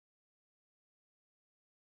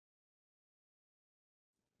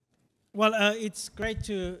Well, it's great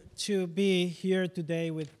to be here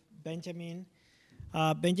today with Benjamin,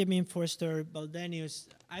 Benjamin Foerster-Baldenius.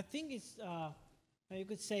 I think it's you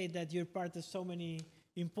could say that you're part of so many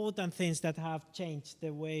important things that have changed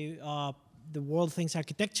the way the world thinks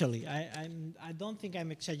architecturally. I don't think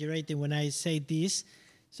I'm exaggerating when I say this.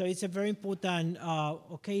 So it's a very important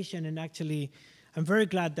occasion, and actually, I'm very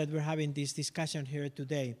glad that we're having this discussion here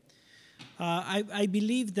today. I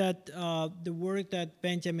believe that the work that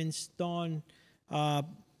Benjamin's done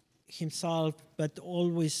himself, but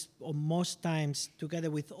always or most times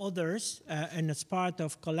together with others and as part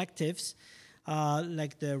of collectives,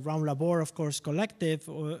 like the Round Labor, of course, collective,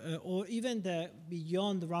 or even the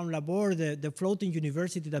beyond the Round Labor, the floating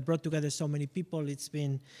university that brought together so many people. It's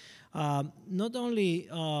been not only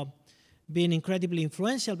been incredibly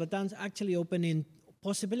influential, but that's actually opening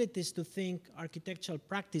possibilities to think architectural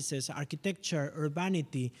practices, architecture,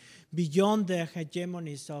 urbanity, beyond the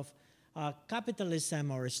hegemonies of capitalism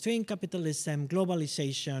or extreme capitalism,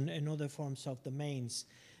 globalization, and other forms of domains.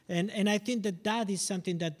 And I think that that is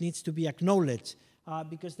something that needs to be acknowledged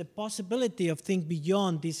because the possibility of thinking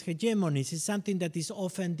beyond these hegemonies is something that is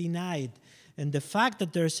often denied. And the fact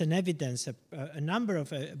that there's an evidence,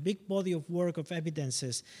 a big body of work of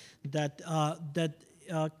evidences that,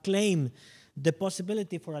 claim the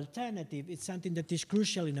possibility for alternative, it's something that is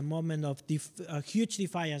crucial in a moment of huge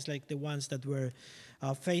defiance like the ones that we're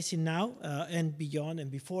facing now and beyond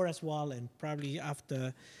and before as well and probably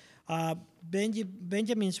after.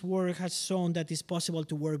 Benjamin's work has shown that it's possible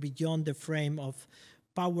to work beyond the frame of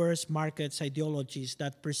powers, markets, ideologies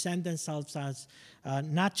that present themselves as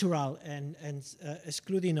natural and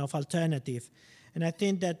excluding of alternative. And I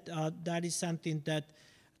think that that is something that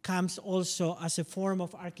comes also as a form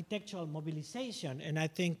of architectural mobilization. And I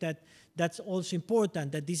think that that's also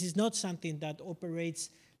important, that this is not something that operates,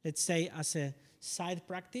 let's say, as a side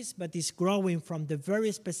practice, but is growing from the very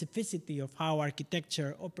specificity of how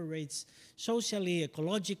architecture operates socially,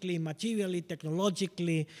 ecologically, materially,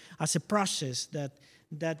 technologically, as a process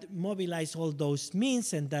that mobilize all those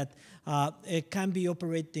means and that it can be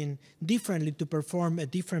operating differently to perform a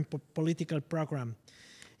different political program.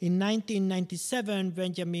 In 1997,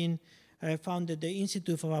 Benjamin founded the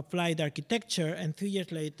Institute of Applied Architecture, and 3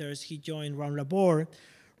 years later, he joined Round Labor.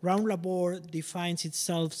 Round Labor defines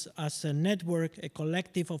itself as a network, a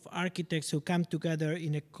collective of architects who come together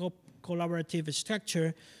in a collaborative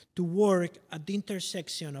structure to work at the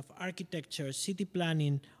intersection of architecture, city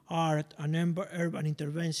planning, art, and urban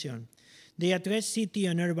intervention. They address city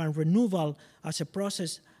and urban renewal as a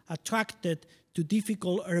process attracted to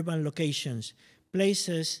difficult urban locations,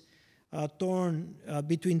 places torn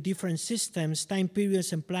between different systems, time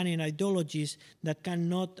periods, and planning ideologies that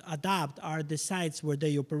cannot adapt are the sites where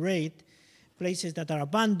they operate, places that are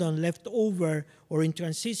abandoned, left over, or in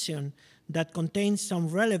transition that contain some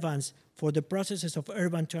relevance for the processes of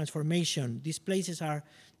urban transformation. These places are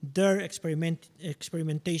their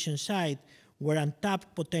experimentation site where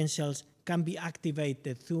untapped potentials can be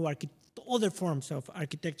activated through other forms of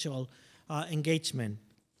architectural engagement.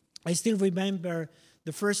 I still remember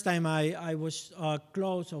the first time I was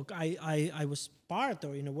close, or I was part,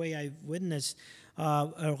 or in a way I witnessed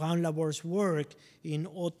Round Labor's work in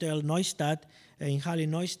Hotel Neustadt, in Halle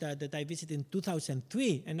Neustadt, that I visited in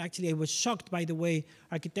 2003. And actually I was shocked by the way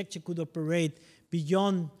architecture could operate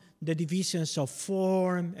beyond the divisions of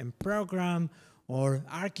form and program, or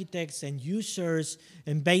architects and users,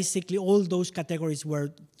 and basically all those categories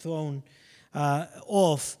were thrown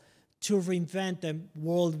off to reinvent a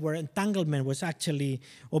world where entanglement was actually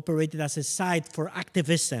operated as a site for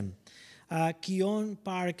activism. Kion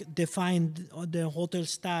Park defined the Hotel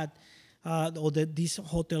Stadt, this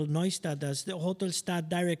Hotel Neustadt as the Hotel Stadt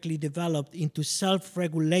directly developed into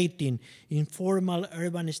self-regulating informal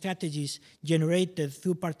urban strategies generated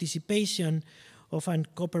through participation of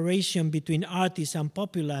and cooperation between artists and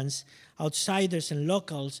populace, outsiders and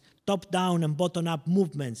locals, top-down and bottom-up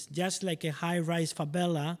movements. Just like a high-rise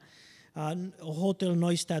favela, Hotel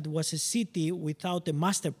Neustadt was a city without a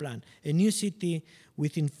master plan, a new city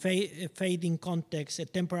within fading context, a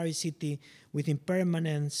temporary city within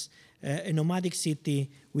permanence, a nomadic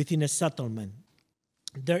city within a settlement.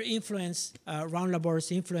 Their influence, Round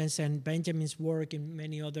Labor's influence, and Benjamin's work in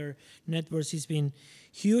many other networks has been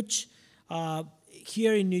huge.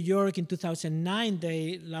 Here in New York in 2009,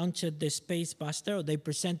 they launched the Space Buster. They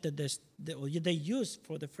presented they used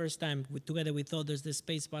for the first time, together with others, the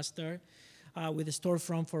Space Buster with a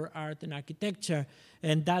storefront for art and architecture.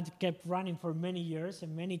 And that kept running for many years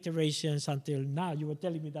and many iterations until now. You were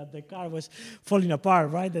telling me that the car was falling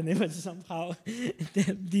apart, right? And it was somehow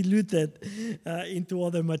diluted into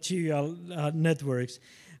other material networks.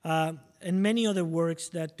 and many other works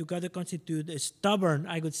that together constitute a stubborn,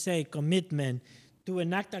 I would say, commitment to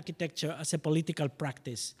enact architecture as a political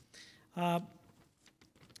practice.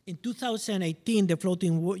 In 2018, the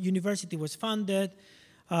Floating University was founded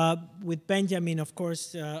with Benjamin, of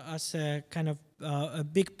course, as a kind of a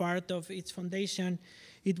big part of its foundation.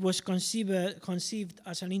 It was conceived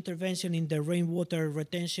as an intervention in the rainwater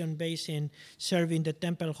retention basin serving the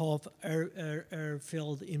Tempelhof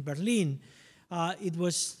airfield in Berlin. It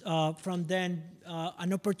was from then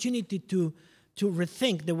an opportunity to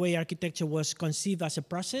rethink the way architecture was conceived as a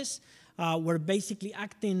process, where basically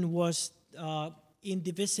acting was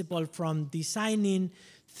indivisible from designing,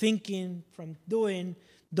 thinking, from doing.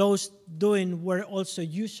 Those doing were also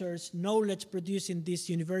users. Knowledge produced in this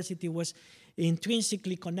university was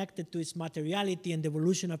intrinsically connected to its materiality and the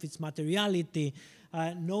evolution of its materiality.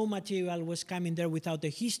 No material was coming there without a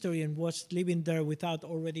history and was living there without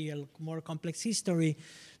already a more complex history.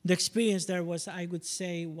 The experience there was, I would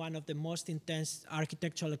say, one of the most intense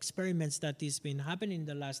architectural experiments that has been happening in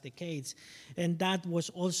the last decades. And that was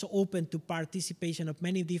also open to participation of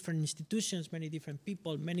many different institutions, many different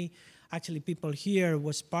people. Many, actually, people here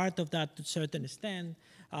was part of that to a certain extent.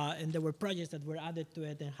 And there were projects that were added to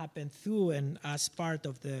it and happened through and as part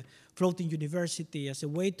of the Floating University as a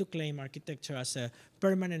way to claim architecture as a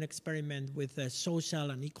permanent experiment with a social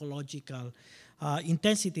and ecological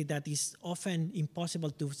intensity that is often impossible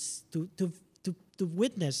to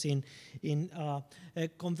witness in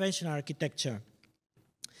conventional architecture.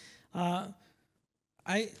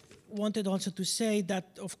 I wanted also to say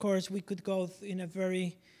that, of course, we could go in a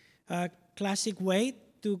very classic way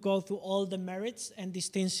to go through all the merits and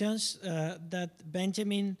distinctions that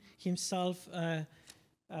Benjamin himself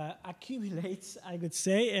accumulates, I would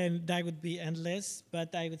say, and that would be endless.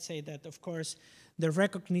 But I would say that, of course, the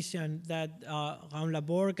recognition that Raoul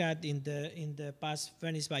Laborde got in the past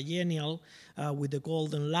Venice Biennial with the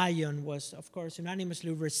Golden Lion was, of course,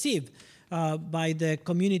 unanimously received by the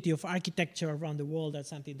community of architecture around the world. That's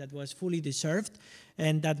something that was fully deserved,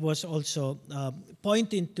 and that was also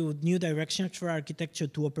pointing to new directions for architecture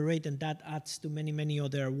to operate, and that adds to many, many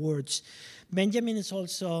other awards. Benjamin is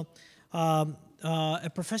also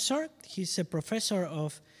a professor. He's a professor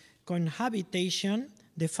of cohabitation,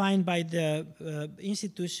 defined by the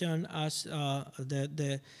institution as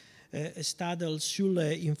the Stadl-Schule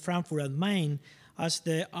in Frankfurt am Main as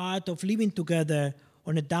the art of living together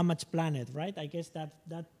on a damaged planet, right? I guess that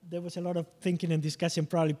there was a lot of thinking and discussion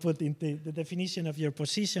probably put into the definition of your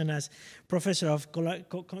position as professor of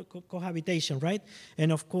cohabitation, right?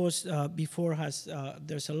 And of course, before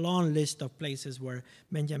there's a long list of places where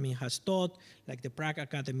Benjamin has taught, like the Prague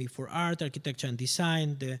Academy for Art, Architecture and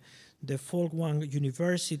Design, the Folkwang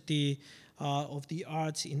University of the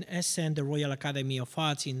Arts in Essen, the Royal Academy of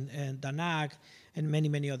Arts in Den Haag, and many,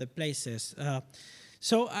 many other places.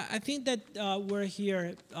 So I think that we're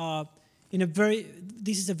here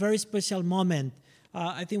this is a very special moment.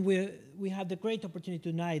 I think we have the great opportunity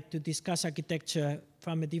tonight to discuss architecture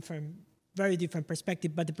from a very different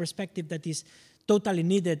perspective, but the perspective that is totally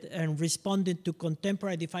needed and responding to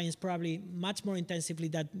contemporary defiance probably much more intensively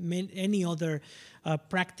than any other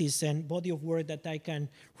practice and body of work that I can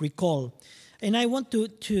recall. And I want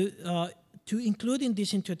to include in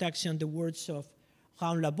this introduction the words of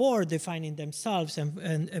Raoul Laborde defining themselves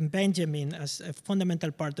and Benjamin as a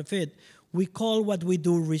fundamental part of it. We call what we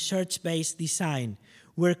do research-based design.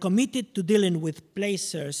 We're committed to dealing with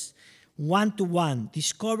places one-to-one,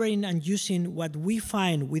 discovering and using what we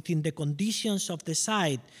find within the conditions of the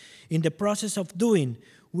site. In the process of doing,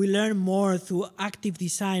 we learn more through active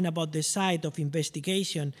design about the site of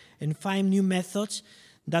investigation and find new methods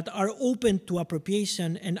that are open to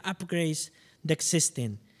appropriation and upgrades the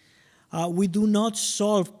existing. We do not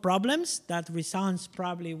solve problems. That resounds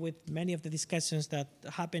probably with many of the discussions that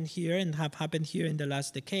happen here and have happened here in the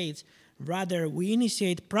last decades. Rather, we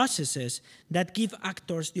initiate processes that give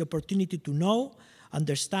actors the opportunity to know,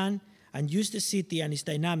 understand, and use the city and its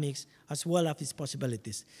dynamics as well as its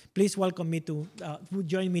possibilities. Please welcome me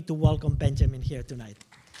join me to welcome Benjamin here tonight.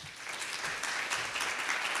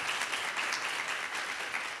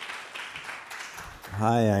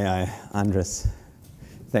 Hi, Andres.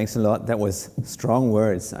 Thanks a lot. That was strong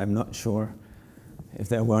words. I'm not sure if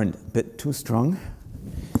they weren't a bit too strong,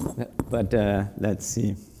 but let's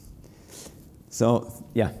see. So,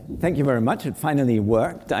 yeah, thank you very much. It finally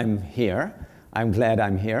worked. I'm here. I'm glad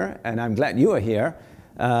I'm here, and I'm glad you are here,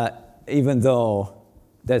 even though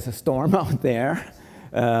there's a storm out there,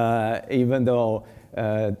 even though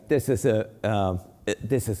this is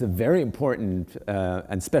a very important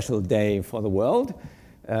and special day for the world.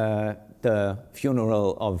 the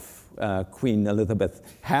funeral of Queen Elizabeth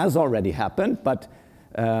has already happened, but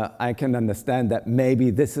I can understand that maybe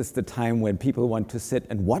this is the time when people want to sit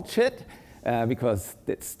and watch it because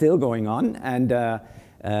it's still going on. And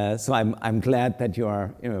so I'm glad that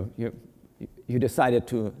you decided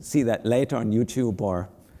to see that later on YouTube or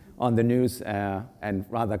on the news and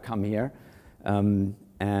rather come here.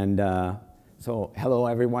 So hello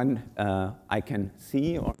everyone. I can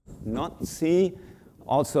see or not see.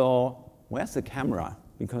 Also, where's the camera?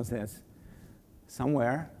 Because there's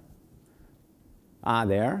somewhere.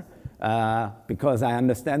 There. Because I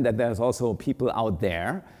understand that there's also people out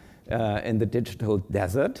there in the digital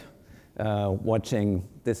desert watching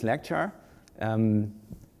this lecture.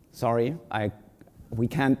 Sorry, we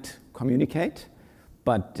can't communicate,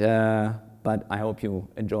 but I hope you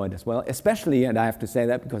enjoyed as well. Especially, and I have to say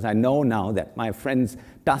that because I know now that my friends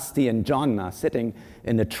Dusty and John are sitting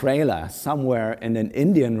in a trailer somewhere in an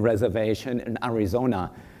Indian reservation in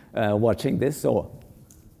Arizona watching this. So,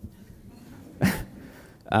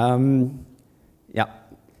 yeah.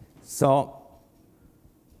 So,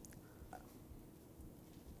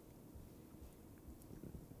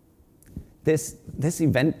 this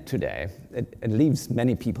event today, it leaves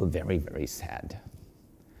many people very, very sad.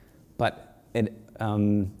 But it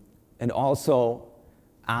also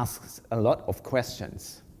asks a lot of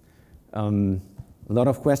questions. A lot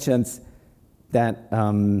of questions that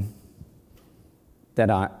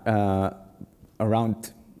are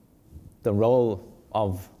around the role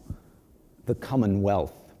of the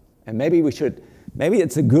Commonwealth. And maybe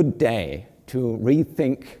it's a good day to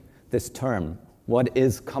rethink this term. What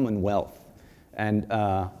is Commonwealth? And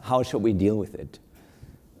how should we deal with it?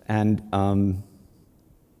 And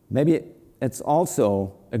maybe it's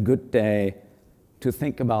also a good day to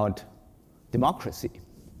think about democracy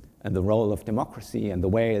and the role of democracy and the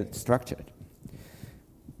way it's structured.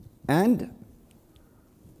 And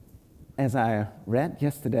as I read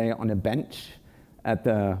yesterday on a bench at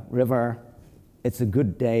the river, it's a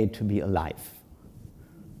good day to be alive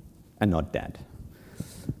and not dead.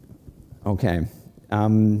 Okay,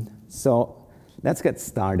 so let's get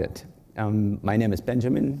started. My name is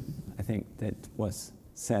Benjamin. I think that was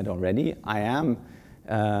said already. I am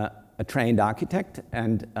a trained architect,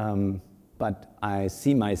 but I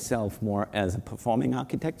see myself more as a performing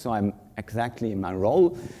architect, so I'm exactly in my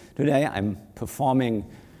role today. I'm performing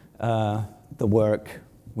the work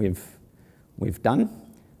we've done,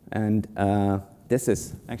 and this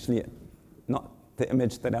is actually not the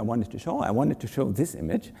image that I wanted to show. I wanted to show this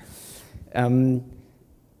image.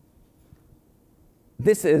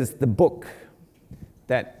 This is the book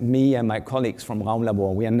that me and my colleagues from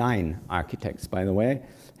Raumlabor, we are 9 architects, by the way,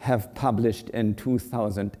 have published in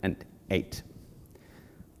 2008.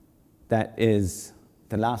 That is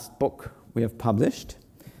the last book we have published.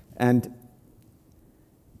 And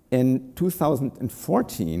in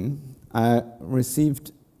 2014, I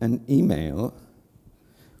received an email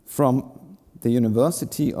from the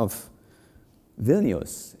University of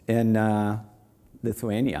Vilnius in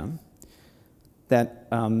Lithuania that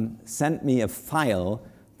sent me a file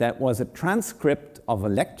that was a transcript of a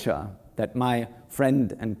lecture that my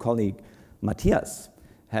friend and colleague Matthias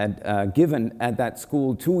had given at that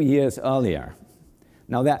school 2 years earlier.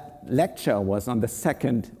 Now that lecture was on the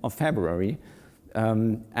 2nd of February,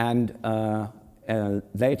 and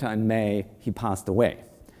later in May he passed away.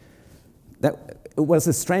 It was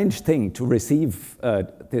a strange thing to receive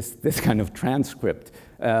this kind of transcript,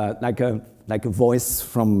 like a voice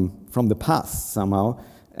from the past somehow.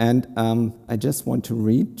 And I just want to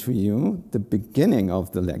read to you the beginning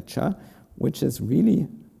of the lecture, which is really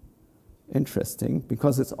interesting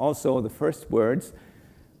because it's also the first words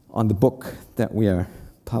on the book that we are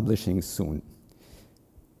publishing soon.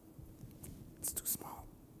 It's too small.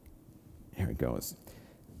 Here it goes.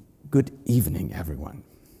 Good evening, everyone.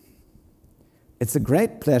 It's a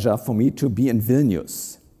great pleasure for me to be in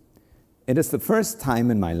Vilnius. It is the first time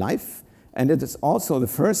in my life, and it is also the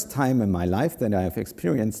first time in my life that I have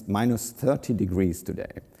experienced minus 30 degrees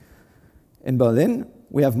today. In Berlin,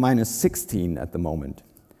 we have minus 16 at the moment.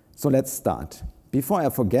 So let's start. Before I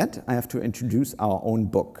forget, I have to introduce our own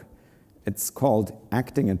book. It's called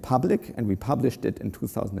Acting in Public, and we published it in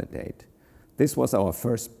 2008. This was our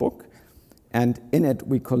first book, and in it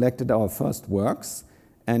we collected our first works,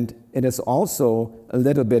 and it is also a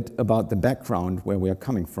little bit about the background where we are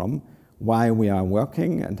coming from, why we are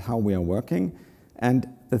working and how we are working, and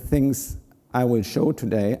the things I will show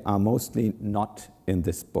today are mostly not in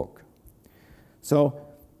this book. So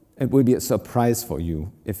it will be a surprise for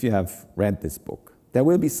you if you have read this book. There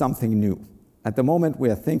will be something new. At the moment we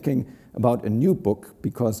are thinking about a new book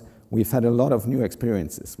because we've had a lot of new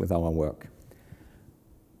experiences with our work.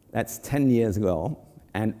 That's 10 years ago,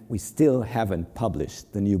 and we still haven't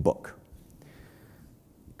published the new book.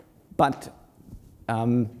 But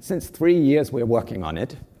since 3 years we're working on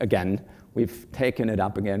it again. We've taken it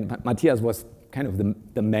up again. Matthias was kind of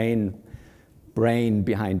the main brain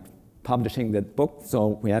behind publishing the book,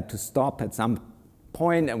 so we had to stop at some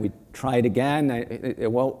point, and we tried again. We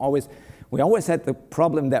always had the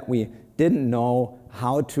problem that we didn't know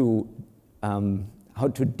how to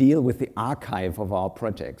deal with the archive of our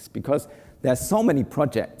projects, because there's so many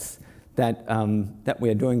projects that we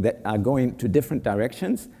are doing that are going to different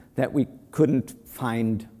directions that we couldn't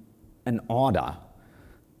find an order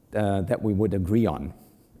that we would agree on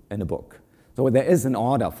in a book. So there is an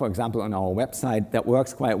order, for example, on our website that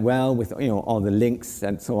works quite well with all the links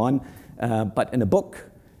and so on. But in a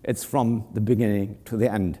book, it's from the beginning to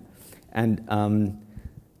the end. And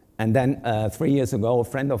then 3 years ago, a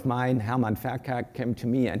friend of mine, Hermann Ferker, came to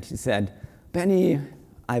me and he said, "Benny,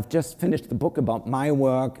 I've just finished the book about my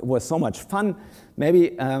work. It was so much fun. Maybe,"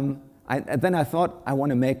 then I thought, I want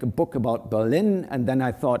to make a book about Berlin. And then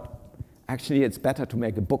I thought, actually, it's better to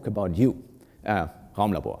make a book about you,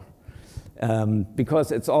 Raumlabor.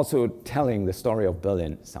 Because it's also telling the story of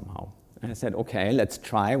Berlin somehow. And I said, okay, let's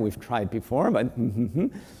try. We've tried before, but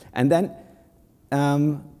and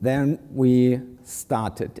then we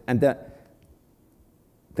started. And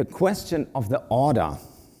the question of the order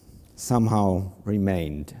somehow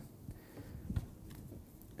remained.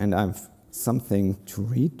 And I've something to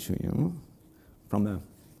read to you from a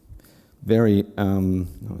very, no,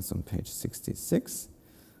 it's on page 66.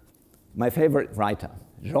 My favorite writer,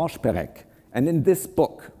 Georges Perec. And in this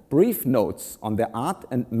book, brief notes on the art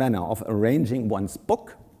and manner of arranging one's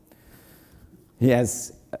book. He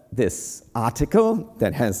has this article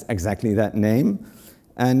that has exactly that name.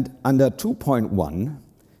 And under 2.1,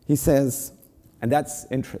 he says, and that's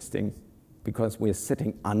interesting because we're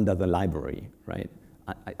sitting under the library, right?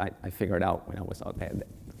 I figured out when I was out there,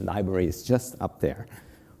 the library is just up there.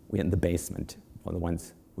 We're in the basement for the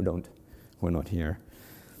ones who are not here.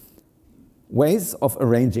 Ways of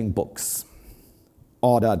arranging books.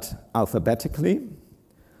 Ordered alphabetically,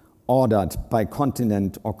 ordered by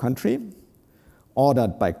continent or country,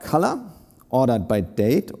 ordered by color, ordered by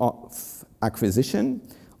date of acquisition,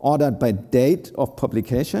 ordered by date of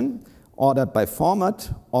publication, ordered by format,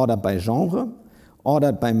 ordered by genre,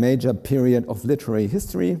 ordered by major period of literary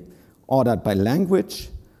history, ordered by language,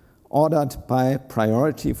 ordered by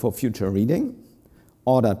priority for future reading,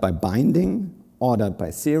 ordered by binding, ordered by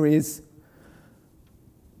series.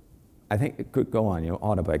 I think it could go on,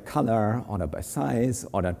 ordered by color, ordered by size,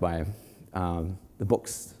 ordered by the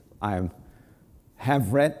books I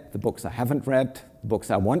have read, the books I haven't read, the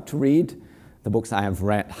books I want to read, the books I have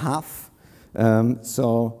read half.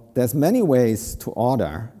 So there's many ways to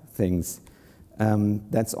order things.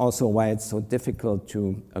 That's also why it's so difficult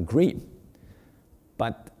to agree.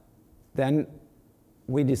 But then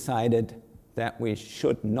we decided that we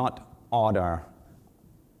should not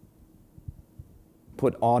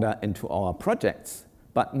put order into our projects,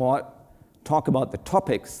 but more talk about the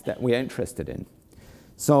topics that we are interested in.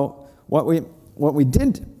 So what we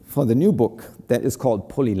did for the new book that is called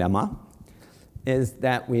Polylemma is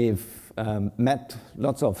that we've met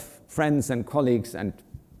lots of friends and colleagues and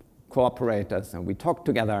cooperators, and we talked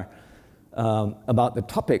together about the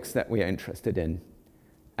topics that we are interested in.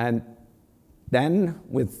 And then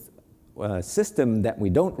with a system that we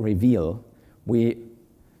don't reveal, we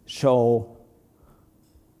show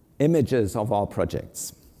images of our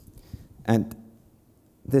projects. And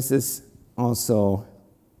this is also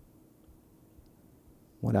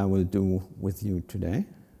what I will do with you today.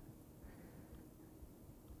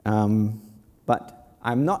 But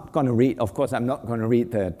I'm not going to read, of course, I'm not going to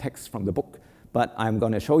read the text from the book, but I'm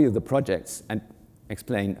going to show you the projects and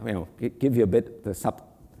explain, give you a bit the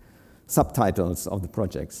subtitles of the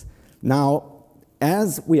projects. Now,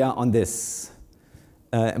 as we are on this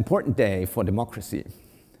important day for democracy,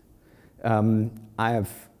 I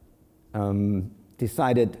have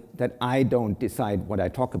decided that I don't decide what I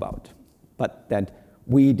talk about, but that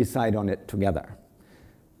we decide on it together.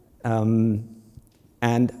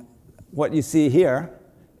 And what you see here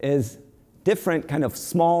is different kind of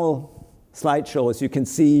small slideshows. You can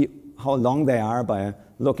see how long they are by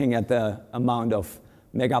looking at the amount of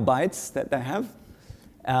megabytes that they have.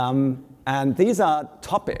 And these are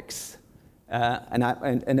topics. And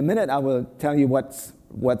in a minute, I will tell you what's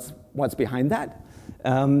behind that.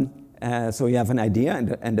 So you have an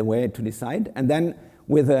idea and a way to decide. And then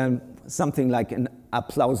with something like an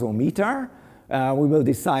applausometer, we will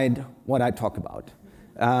decide what I talk about.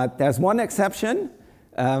 There's one exception.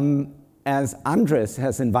 As Andres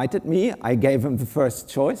has invited me, I gave him the first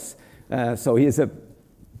choice. So he's a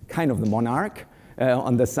kind of the monarch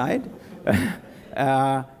on the side.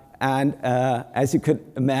 And as you could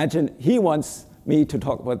imagine, he wants me to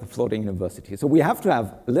talk about the floating university. So we have to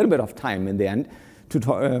have a little bit of time in the end to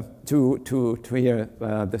talk, to hear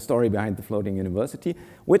the story behind the floating university,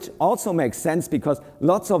 which also makes sense because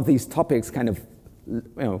lots of these topics kind of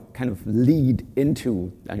lead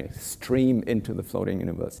into, stream into the floating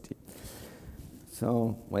university.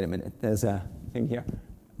 So wait a minute, there's a thing here.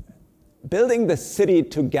 Building the city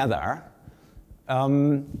together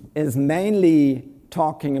is mainly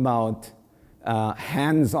talking about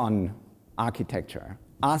hands-on architecture.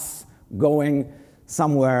 Us going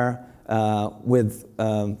somewhere with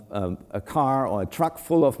a car or a truck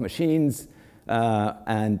full of machines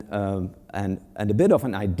and a bit of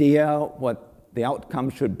an idea what the outcome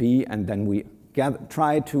should be, and then we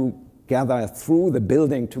try to gather through the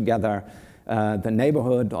building together the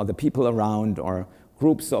neighborhood or the people around or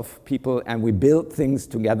groups of people, and we build things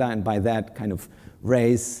together, and by that kind of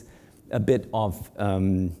raise a bit of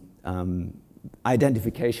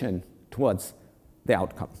identification towards the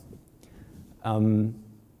outcome.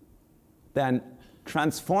 Then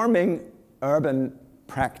transforming urban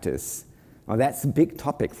practice. Now that's a big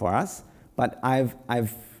topic for us, but I've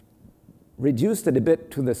reduced it a bit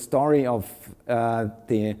to the story of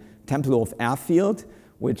the Tempelhof airfield,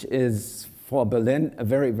 which is for Berlin a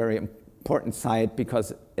very, very important site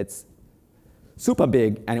because it's super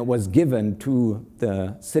big and it was given to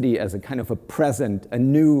the city as a kind of a present, a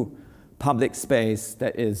new public space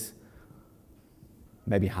that is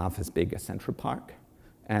maybe half as big as Central Park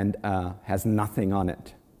and has nothing on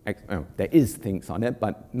it. There is things on it,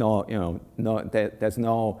 but no, there's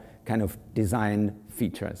no kind of design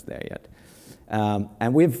features there yet.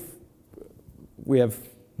 And we have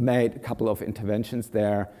made a couple of interventions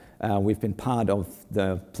there. We've been part of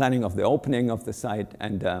the planning of the opening of the site,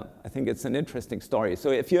 and I think it's an interesting story.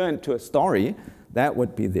 So if you're into a story, that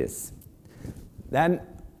would be this. Then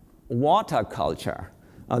water culture.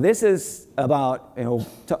 Now this is about,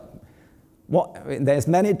 there's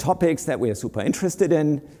many topics that we are super interested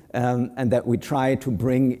in and that we try to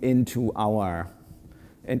bring into our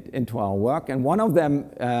work. And one of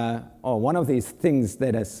them, or one of these things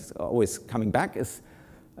that is always coming back is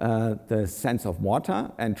the sense of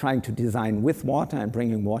water and trying to design with water and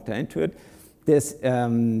bringing water into it. This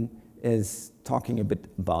is talking a bit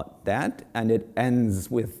about that, and it ends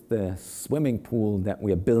with the swimming pool that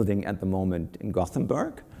we are building at the moment in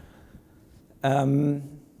Gothenburg. Then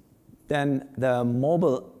the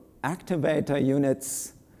mobile activator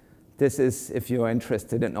units. This is if you're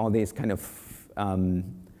interested in all these kind of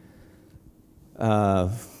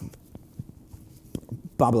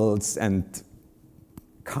bubbles and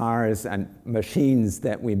cars and machines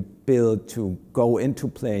that we build to go into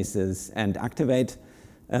places and activate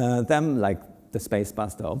them, like the Space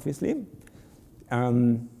Buster, obviously.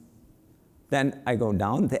 Then I go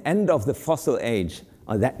down. The end of the fossil age.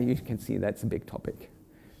 That you can see that's a big topic,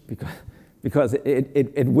 because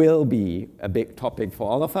it will be a big topic for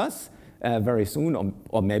all of us very soon,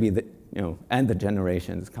 or maybe and the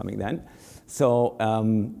generations coming then. So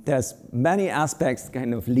there's many aspects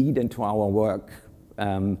kind of lead into our work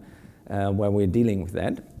where we're dealing with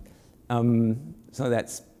that. So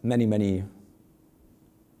that's many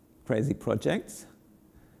crazy projects.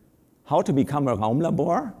 How to become a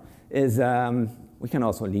Raumlabor is, we can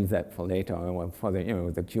also leave that for later or for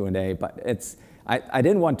the Q&A, but I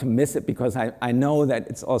didn't want to miss it because I know that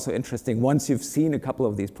it's also interesting. Once you've seen a couple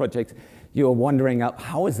of these projects, you're wondering,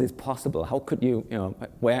 how is this possible? How could you,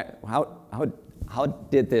 how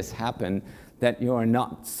did this happen that you are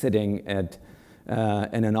not sitting at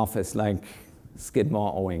in an office like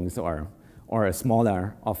Skidmore, Owings, or a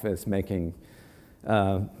smaller office making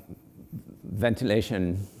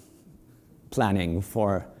ventilation planning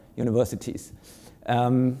for universities.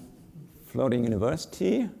 Floating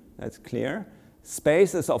university, that's clear.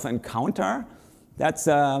 Spaces of encounter, that's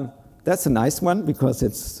a nice one because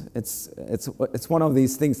it's one of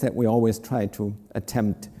these things that we always try to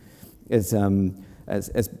attempt is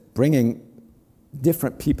as bringing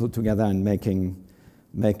different people together and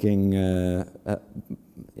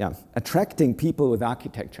attracting people with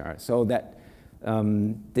architecture, so that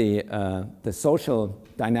the social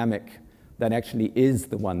dynamic that actually is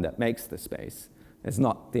the one that makes the space. It's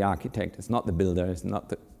not the architect, it's not the builder, it's not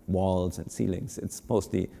the walls and ceilings. It's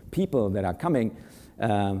mostly people that are coming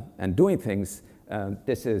and doing things.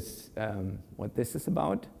 This is what this is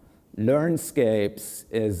about. Learnscapes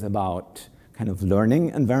is about kind of learning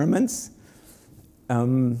environments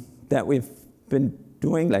that we've been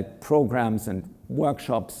doing, like programs and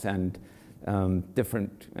workshops and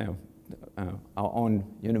different, our own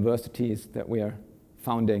universities that we are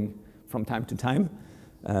founding from time to time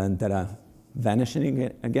that are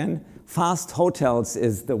vanishing again. Fast hotels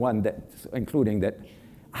is the one that's including that.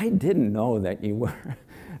 I didn't know that you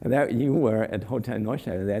were at Hotel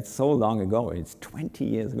Neustadt. That's so long ago. It's 20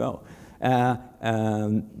 years ago.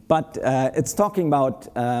 But it's talking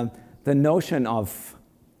about the notion of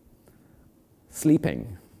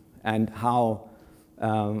sleeping and how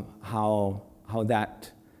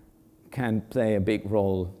that can play a big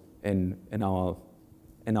role in our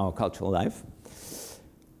cultural life.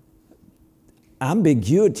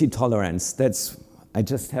 Ambiguity tolerance, I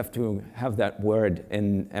just have to have that word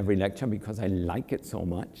in every lecture because I like it so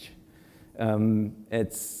much. I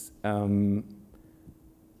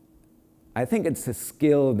think it's a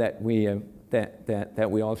skill that we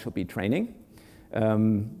all should be training,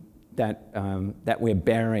 that we're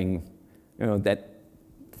bearing, that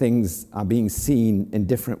things are being seen in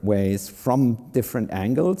different ways from different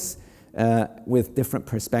angles with different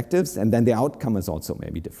perspectives, and then the outcome is also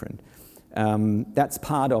maybe different. That's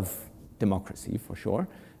part of democracy for sure,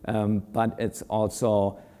 but it's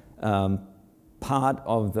also part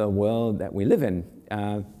of the world that we live in.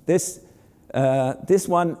 This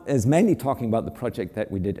one is mainly talking about the project that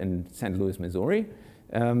we did in St. Louis, Missouri,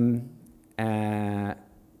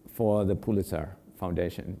 for the Pulitzer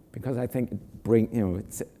Foundation, because I think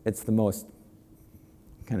it's the most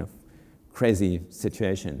kind of crazy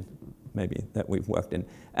situation maybe that we've worked in.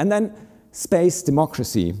 And then space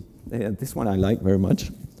democracy. This one I like very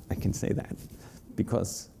much. I can say that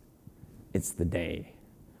because it's the day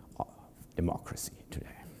of democracy today.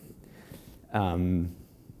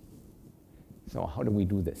 So how do we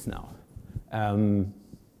do this now?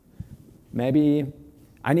 Maybe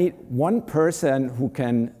I need one person who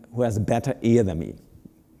has a better ear than me.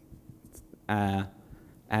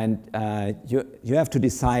 You have to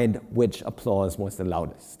decide which applause was the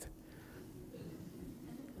loudest.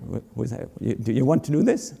 Do you want to do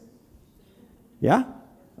this? Yeah?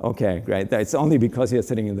 Okay, great. It's only because you're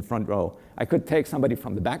sitting in the front row. I could take somebody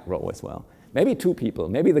from the back row as well. Maybe two people.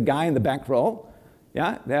 Maybe the guy in the back row.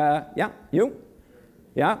 Yeah, you?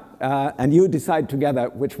 Yeah, and you decide together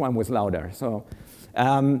which one was louder. So,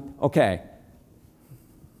 okay.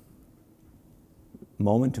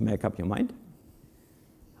 Moment to make up your mind.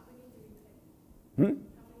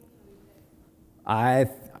 I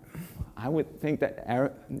would think that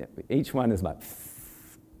each one is about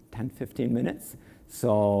 10, 15 minutes.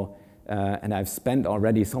 So, and I've spent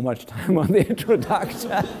already so much time on the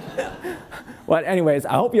introduction. Well, anyways,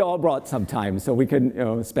 I hope you all brought some time so we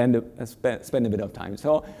can spend a bit of time.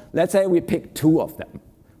 So let's say we pick two of them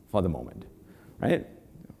for the moment, right?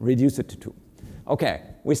 Reduce it to two. Okay,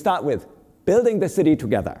 we start with building the city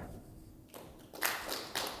together.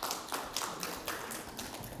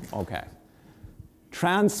 Okay.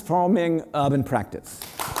 Transforming urban practice.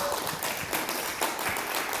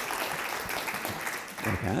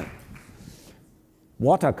 Okay.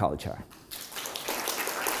 Water culture.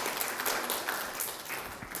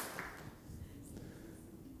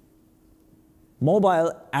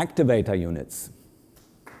 Mobile activator units.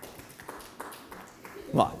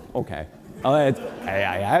 Well, okay.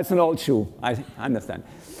 It's an old shoe, I understand.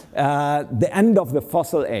 The end of the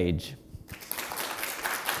fossil age.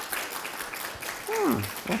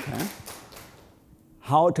 Okay.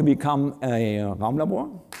 How to become a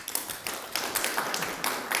Raumlabor?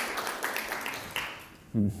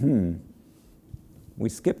 We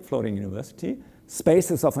skipped floating university.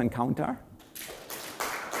 Spaces of encounter.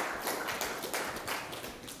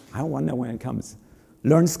 I wonder when it comes.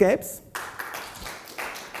 Learnscapes.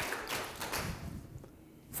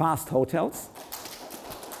 Fast hotels.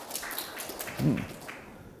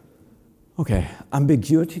 Okay,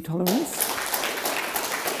 ambiguity tolerance.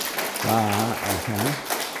 Okay.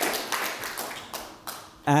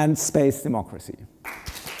 And space democracy.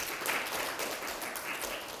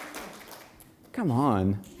 Come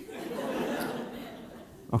on.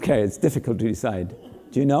 Okay, it's difficult to decide.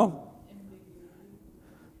 Do you know?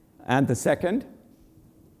 And the second?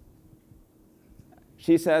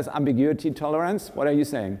 She says ambiguity tolerance. What are you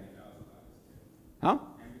saying? Huh?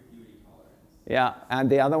 Ambiguity tolerance. Yeah, and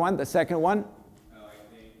the other one, the second one? I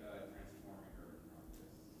think transforming urban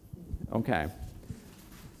practice. Okay.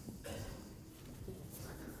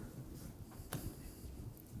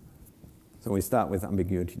 So we start with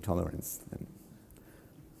ambiguity tolerance then.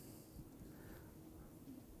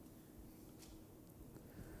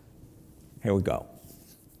 Here we go.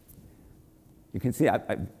 You can see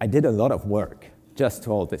I did a lot of work just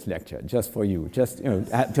to hold this lecture, just for you, just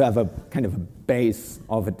to have a kind of a base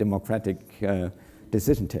of a democratic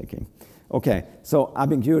decision-taking. Okay, so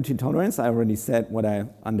ambiguity tolerance, I already said what I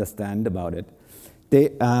understand about it.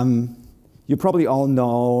 You probably all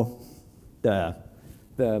know the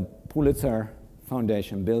Pulitzer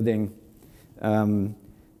Foundation building,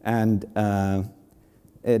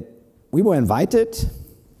 we were invited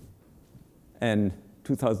in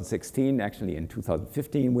 2016, actually in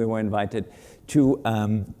 2015, we were invited to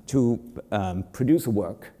produce a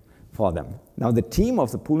work for them. Now the team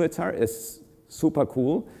of the Pulitzer is super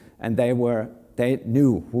cool, and they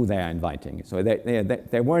knew who they are inviting. So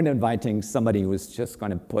they weren't inviting somebody who was just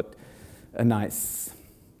going to put a nice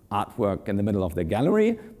artwork in the middle of the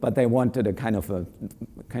gallery, but they wanted a kind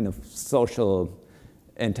of social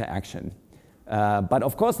interaction. But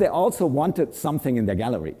of course, they also wanted something in the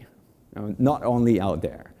gallery, not only out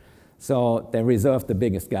there. So they reserved the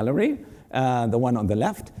biggest gallery, the one on the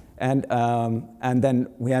left, and then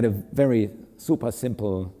we had a very super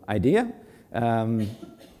simple idea, and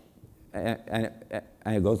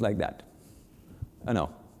it goes like that. Oh no,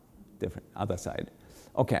 different, other side.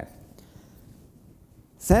 Okay.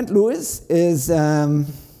 St. Louis is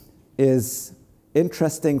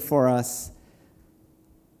interesting for us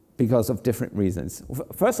because of different reasons.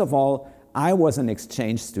 First of all, I was an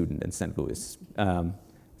exchange student in St. Louis. So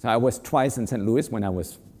I was twice in St. Louis when I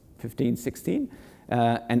was 15, 16,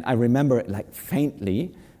 and I remember it like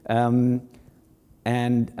faintly.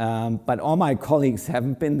 But all my colleagues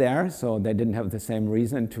haven't been there, so they didn't have the same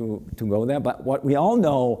reason to go there. But what we all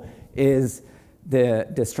know is the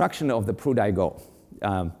destruction of the Pruitt-Igoe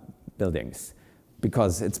buildings,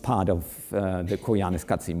 because it's part of the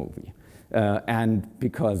Koyaanisqatsi movie. And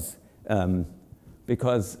because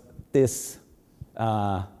this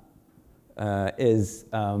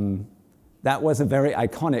that was a very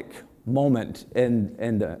iconic moment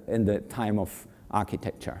in the time of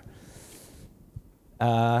architecture.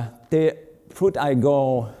 The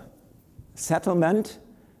Pruitt-Igoe settlement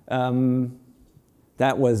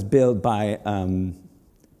that was built by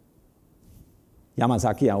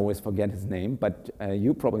Yamazaki, I always forget his name, but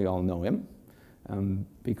you probably all know him,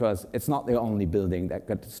 because it's not the only building that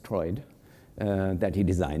got destroyed that he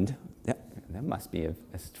designed. That must be a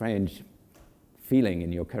strange feeling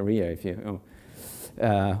in your career if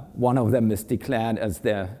one of them is declared as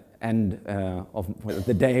the end of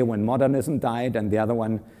the day when modernism died, and the other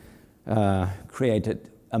one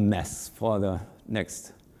created a mess for the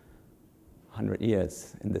next 100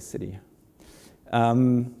 years in the city.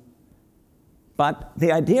 But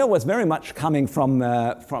the idea was very much coming from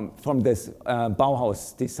this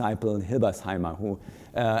Bauhaus disciple Hilbersheimer, who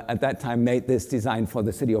at that time made this design for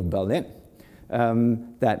the city of Berlin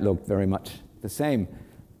that looked very much the same.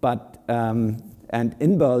 But and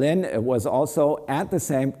in Berlin, it was also at the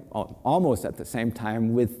same, almost at the same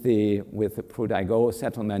time with the Pruitt-Igoe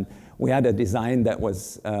settlement, we had a design that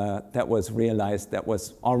was realized that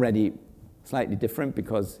was already slightly different,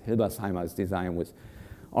 because Hilbersheimer's design was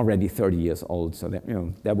already 30 years old, so that,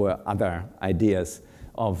 there were other ideas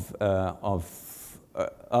of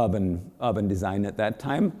urban design at that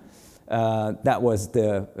time. That was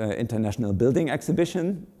the International Building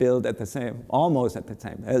Exhibition, built at the same, almost at the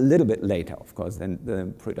same, a little bit later, of course, than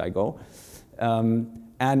the Pruitt-Igoe.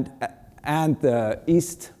 And the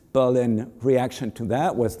East Berlin reaction to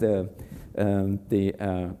that was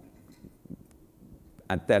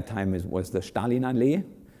at that time it was the Stalinallee.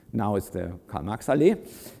 Now it's the Karl-Marx-Allee,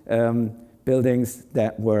 buildings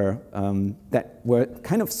that were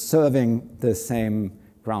kind of serving the same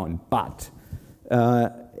ground. But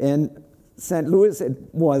in St. Louis, it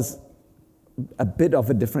was a bit of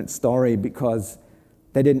a different story, because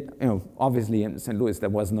they didn't, obviously in St. Louis there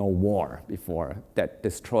was no war before that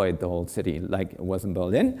destroyed the whole city like it was in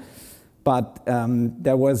Berlin. But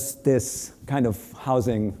there was this kind of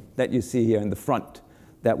housing that you see here in the front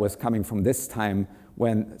that was coming from this time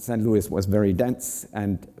when St. Louis was very dense,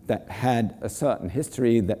 and that had a certain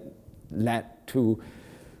history that led to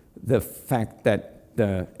the fact that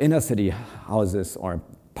the inner city houses, or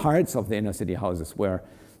parts of the inner city houses, were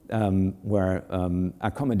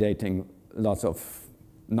accommodating lots of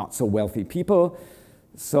not so wealthy people.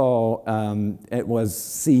 So it was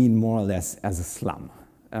seen more or less as a slum.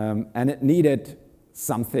 And it needed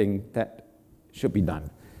something that should be done.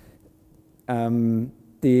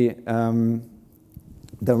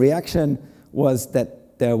 The reaction was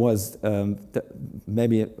that there was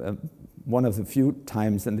maybe one of the few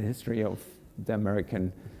times in the history of the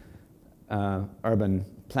American urban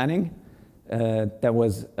planning, there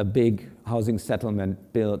was a big housing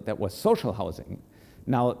settlement built that was social housing.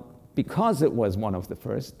 Now, because it was one of the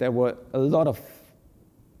first, there were a lot of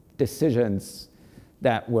decisions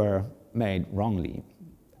that were made wrongly.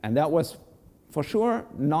 And that was for sure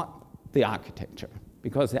not the architecture,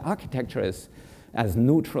 because the architecture is as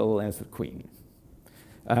neutral as the queen.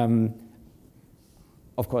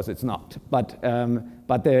 Of course, it's not. But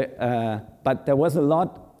there was a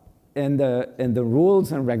lot in the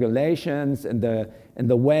rules and regulations, in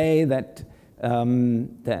the way that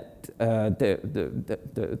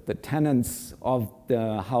the tenants of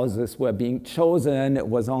the houses were being chosen. It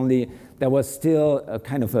was only, there was still a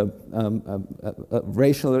kind of a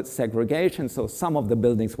racial segregation. So some of the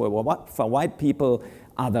buildings were for white people,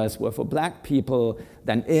 others were for black people.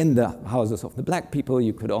 Then in the houses of the black people,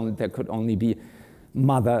 there could only be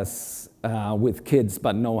mothers with kids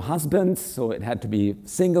but no husbands. So it had to be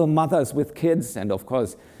single mothers with kids. And of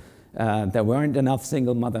course, there weren't enough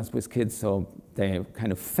single mothers with kids, so they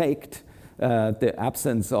kind of faked the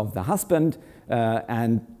absence of the husband,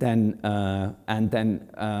 and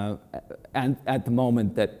at the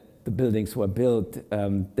moment that the buildings were built,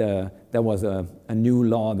 there was a new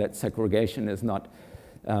law that segregation is not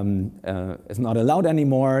allowed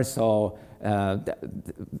anymore. So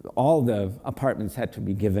all the apartments had to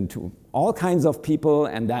be given to all kinds of people,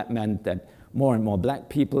 and that meant that more and more black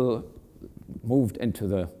people moved into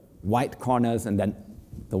the white corners, and then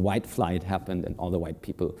the white flight happened and all the white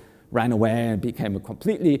people ran away and became a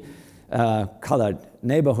completely colored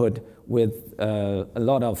neighborhood with a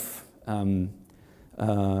lot of,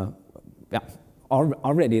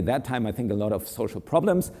 already at that time I think a lot of social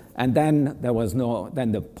problems. And then there was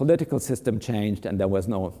then the political system changed, and there was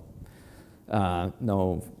no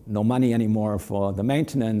money anymore for the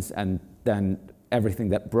maintenance, and then everything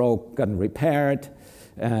that broke got repaired.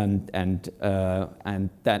 And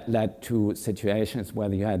that led to situations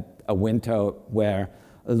where you had a winter where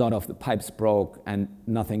a lot of the pipes broke and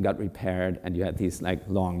nothing got repaired, and you had these like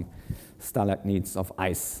long stalagmites of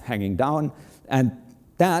ice hanging down. And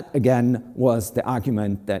that again was the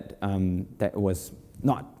argument that that was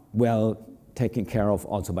not well taken care of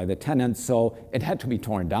also by the tenants, so it had to be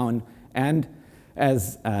torn down. And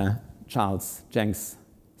as Charles Jenks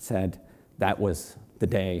said, that was the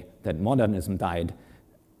day that modernism died.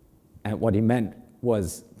 And what he meant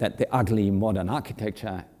was that the ugly modern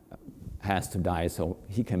architecture has to die so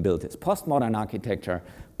he can build his postmodern architecture.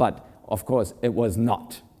 But of course, it was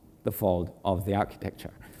not the fault of the architecture.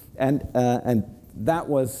 And that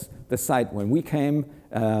was the site when we came,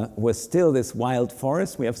 was still this wild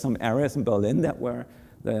forest. We have some areas in Berlin that were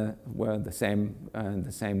the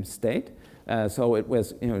same state. So it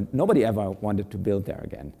was, nobody ever wanted to build there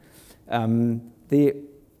again.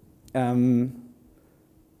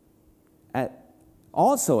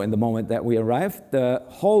 Also, in the moment that we arrived, the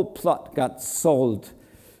whole plot got sold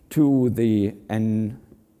to the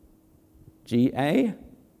NGA,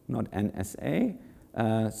 not NSA.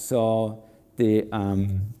 So the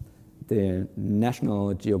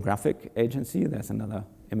National Geographic Agency. There's another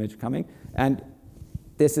image coming. And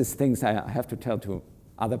this is things I have to tell to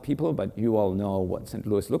other people, but you all know what St.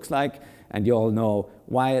 Louis looks like, and you all know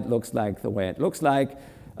why it looks like the way it looks like.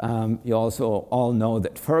 You also all know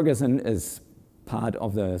that Ferguson is part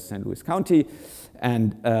of the St. Louis County,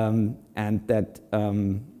 and that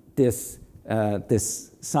this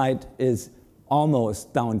site is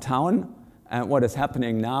almost downtown. And what is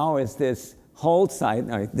happening now is this whole site,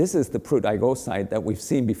 this is the Pruitt-Igoe site that we've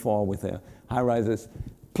seen before with the high-rises,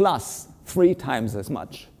 plus 3 times as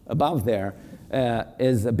much above there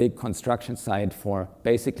is a big construction site for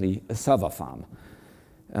basically a server farm.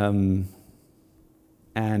 And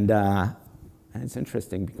it's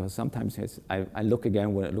interesting because sometimes I look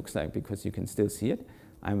again what it looks like because you can still see it.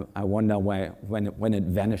 I wonder why, when it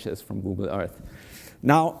vanishes from Google Earth.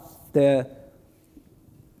 Now,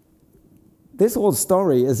 this whole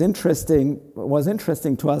story was interesting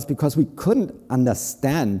to us because we couldn't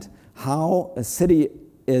understand how a city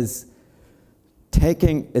is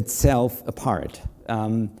taking itself apart.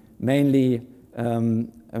 Mainly,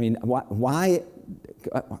 why?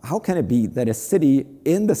 How can it be that a city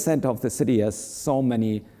in the center of the city has so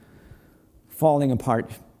many falling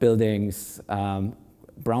apart buildings,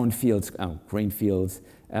 brown fields, green fields,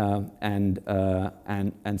 and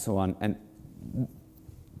so on? And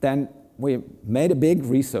then we made a big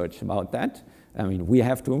research about that. I mean, we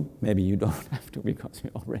have to. Maybe you don't have to because you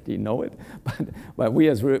already know it.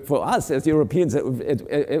 But for us as Europeans,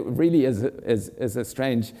 it really is a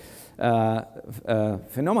strange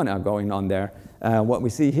phenomena going on there. What we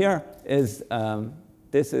see here is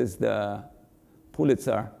this is the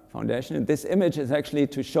Pulitzer Foundation. This image is actually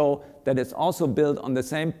to show that it's also built on the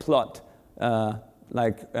same plot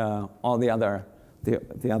like all the other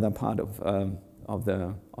part of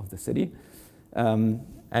the city.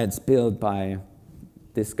 and it's built by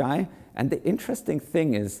this guy. And the interesting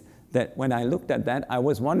thing is that when I looked at that, I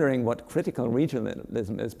was wondering what critical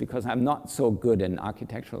regionalism is, because I'm not so good in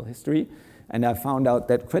architectural history. And I found out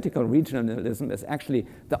that critical regionalism is actually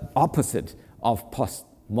the opposite of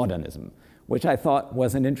postmodernism, which I thought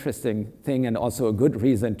was an interesting thing and also a good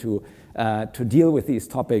reason to deal with these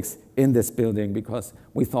topics in this building, because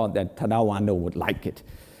we thought that Tadao Ando would like it.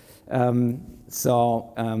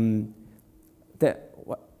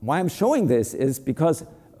 Why I'm showing this is because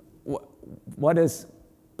what is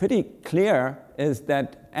pretty clear is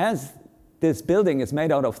that as this building is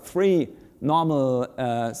made out of 3 normal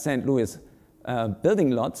St. Louis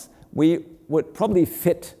building lots, we would probably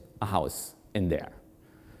fit a house in there.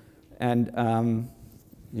 And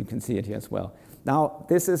you can see it here as well. Now,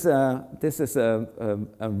 this is a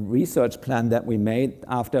research plan that we made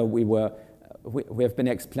after we have been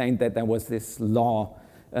explained that there was this law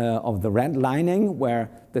of the redlining, where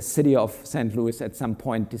the city of St. Louis at some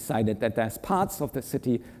point decided that there's parts of the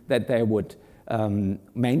city that they would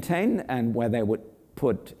maintain and where they would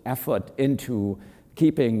put effort into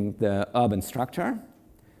keeping the urban structure.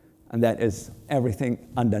 And that is everything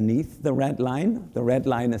underneath the red line. The red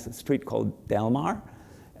line is a street called Delmar.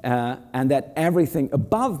 And that everything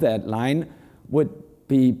above that line would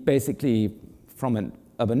be basically, from an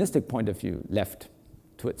urbanistic point of view, left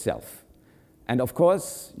to itself. And of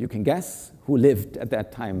course, you can guess who lived at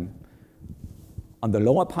that time on the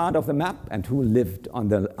lower part of the map and who lived on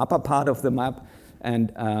the upper part of the map,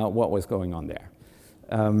 and what was going on there.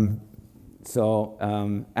 And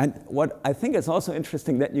what I think is also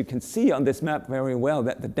interesting, that you can see on this map very well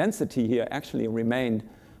that the density here actually remained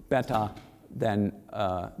better than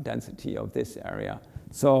density of this area.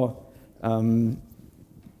 So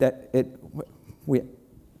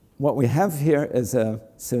what we have here is a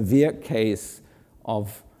severe case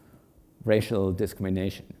of racial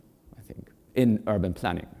discrimination, I think, in urban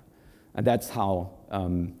planning. And that's how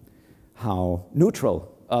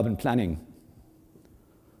neutral urban planning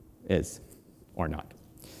is, or not.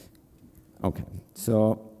 Okay,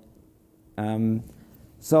 so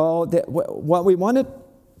what we wanted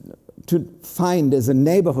to find is a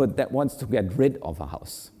neighborhood that wants to get rid of a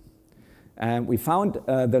house. And we found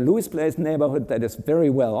the Lewis Place neighborhood that is very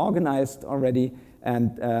well organized already,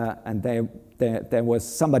 and there was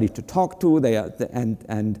somebody to talk to,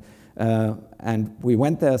 and we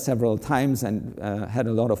went there several times and had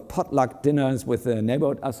a lot of potluck dinners with the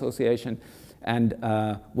neighborhood association, and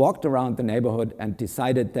walked around the neighborhood and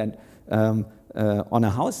decided that on a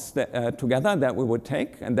house together that we would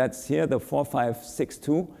take, and that's here, the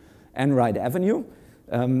 4562 Enright Avenue,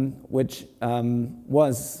 which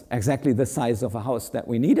was exactly the size of a house that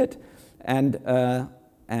we needed,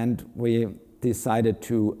 and we decided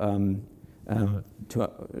to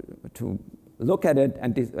look at it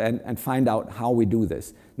and find out how we do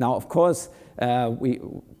this. Now, of course, it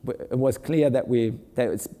was clear that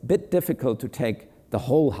it's a bit difficult to take the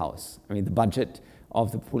whole house. I mean, the budget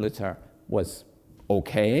of the Pulitzer was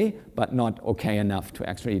okay, but not okay enough to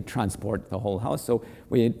actually transport the whole house. So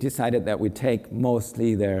we decided that we take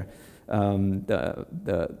mostly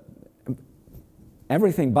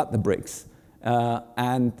everything but the bricks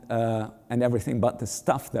and everything but the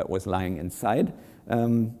stuff that was lying inside.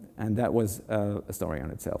 And that was a story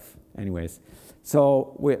on itself. Anyways,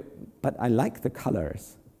 but I like the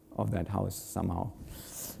colors of that house somehow.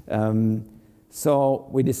 So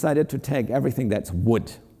we decided to take everything that's wood,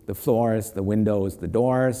 the floors, the windows, the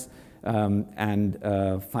doors, and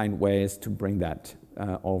find ways to bring that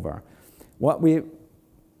over.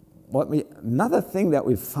 Another thing that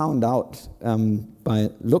we found out by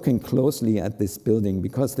looking closely at this building,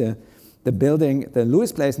 because the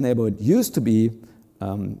Lewis Place neighborhood used to be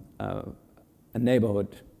a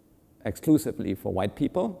neighborhood exclusively for white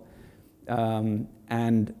people,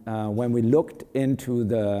 and when we looked into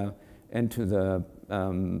the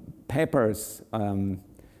papers,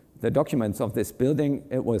 the documents of this building,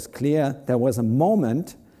 it was clear there was a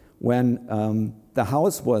moment when the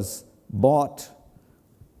house was bought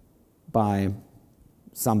by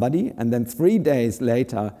somebody and then 3 days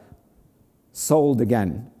later sold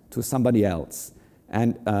again to somebody else.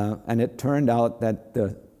 And it turned out that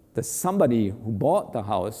the somebody who bought the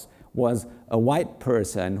house was a white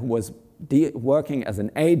person who was working as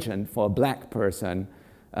an agent for a black person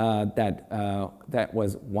that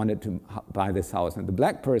wanted to buy this house. And the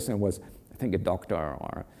black person was, I think, a doctor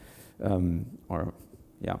or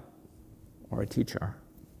a teacher.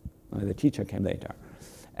 The teacher came later.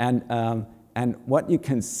 And what you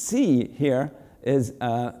can see here is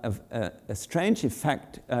a strange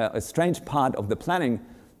effect, a strange part of the planning,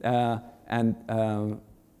 and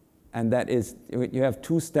and that is you have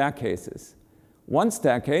two staircases. One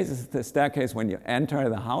staircase is the staircase when you enter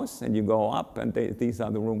the house and you go up, and these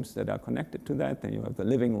are the rooms that are connected to that. Then you have the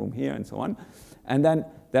living room here and so on. And then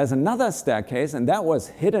there's another staircase, and that was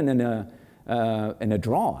hidden in a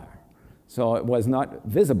drawer. So it was not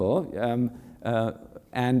visible,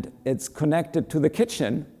 and it's connected to the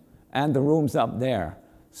kitchen and the rooms up there.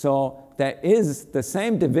 So there is the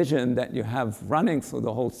same division that you have running through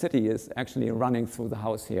the whole city is actually running through the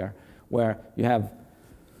house here, where you have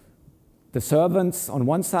the servants on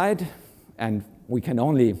one side, and we can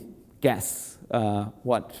only guess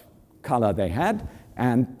what color they had,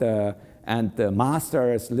 and the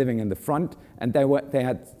masters living in the front, and they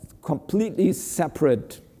had completely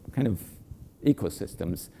separate kind of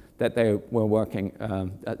ecosystems that they were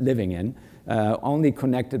living in, only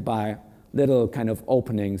connected by little kind of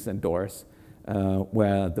openings and doors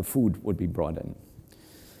where the food would be brought in.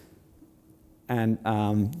 And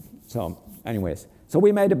so anyways, so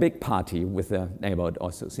we made a big party with the neighborhood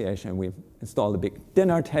association. We installed a big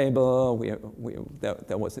dinner table.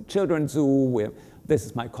 There was a children's zoo. This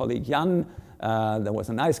is my colleague Jan. There was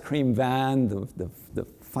an ice cream van. The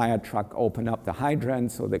fire truck opened up the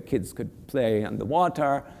hydrant so the kids could play in the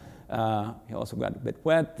water. He also got a bit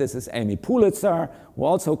wet. This is Amy Pulitzer, who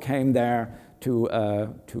also came there to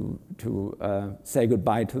say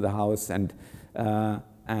goodbye to the house, and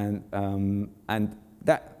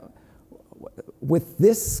that. With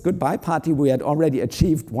this goodbye party, we had already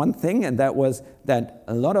achieved one thing, and that was that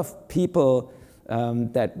a lot of people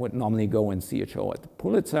that would normally go and see a show at the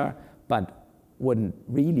Pulitzer, but wouldn't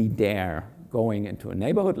really dare going into a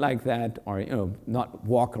neighborhood like that, or not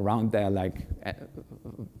walk around there like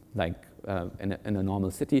in a normal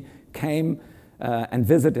city, came and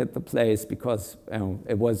visited the place because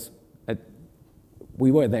it was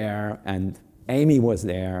we were there, and Amy was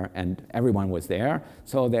there, and everyone was there.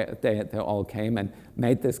 So they all came and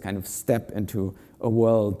made this kind of step into a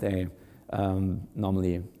world they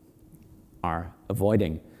normally are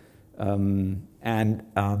avoiding. And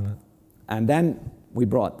then we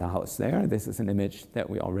brought the house there. This is an image that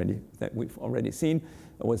we've already seen.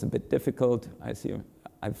 It was a bit difficult. I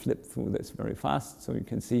flipped through this very fast, so you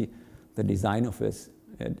can see the design of this.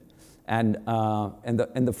 And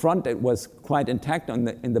in the front, it was quite intact.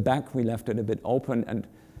 In the back, we left it a bit open and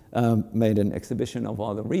made an exhibition of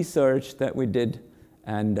all the research that we did.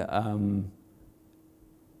 And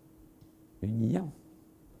yeah.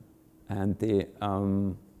 And the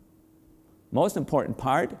most important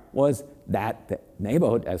part was that the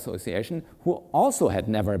neighborhood association, who also had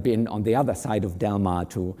never been on the other side of Del Mar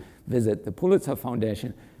to visit the Pulitzer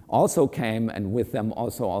Foundation, also came, and with them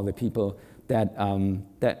also all the people that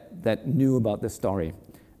knew about the story.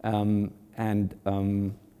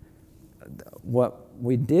 What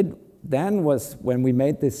we did then was, when we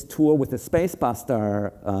made this tour with the Space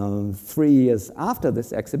Buster 3 years after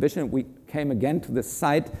this exhibition, we came again to the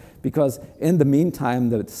site because in the meantime,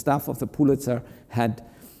 the staff of the Pulitzer had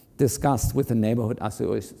discussed with the neighborhood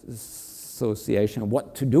association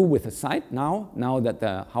what to do with the site now that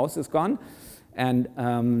the house is gone. And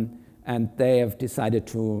they have decided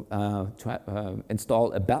to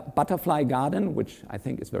install a butterfly garden, which I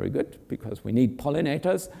think is very good because we need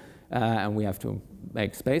pollinators, and we have to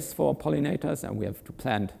make space for pollinators, and we have to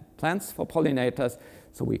plant plants for pollinators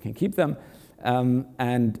so we can keep them.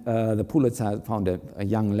 The Pulitzer found a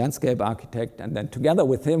young landscape architect, and then together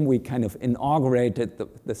with him we kind of inaugurated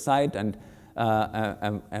the site and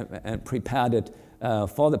prepared it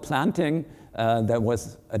for the planting. There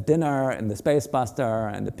was a dinner in the Space Buster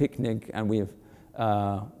and a picnic, and we've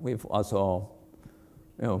also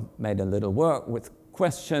made a little work with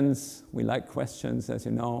questions. We like questions, as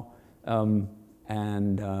you know,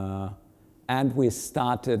 and we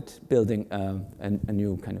started building a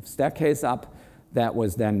new kind of staircase up that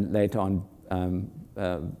was then later on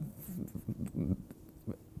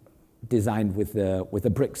designed with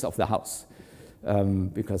the bricks of the house,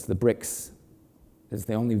 because the bricks is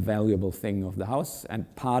the only valuable thing of the house,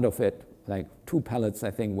 and part of it, like 2 pallets,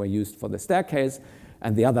 I think, were used for the staircase,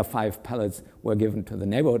 and the other 5 pallets were given to the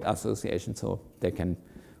neighborhood association so they can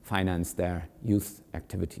finance their youth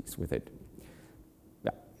activities with it.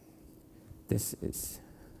 Yeah. There's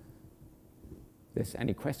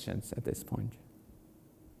any questions at this point?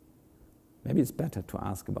 Maybe it's better to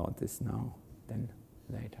ask about this now than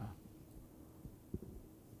later.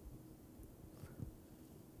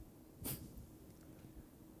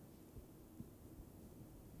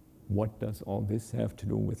 What does all this have to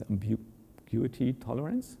do with ambiguity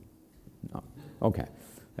tolerance? No. Okay.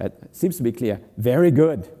 That seems to be clear. Very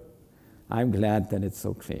good. I'm glad that it's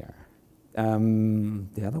so clear.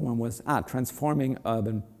 The other one was transforming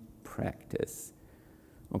urban practice.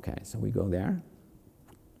 Okay, so we go there.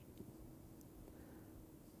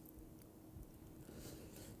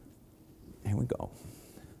 Here we go.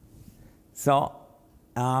 So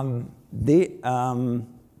the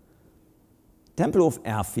Tempelhof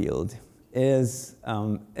airfield is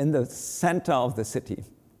in the center of the city.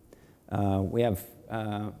 We have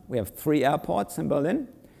 3 airports in Berlin,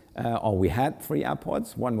 or we had 3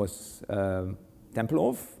 airports. One was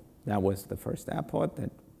Tempelhof. That was the first airport,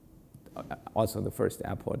 also the first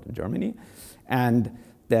airport in Germany. And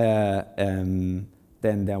then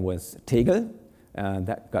there was Tegel,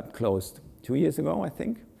 that got closed 2 years ago, I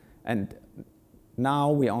think. And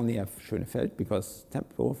now we only have Schönefeld because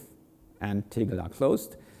Tempelhof and Tegel are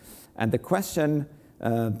closed. And the question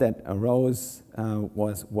that arose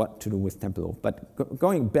was what to do with Tempelhof. But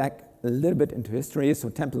going back a little bit into history, so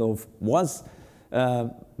Tempelhof was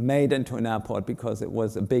made into an airport because it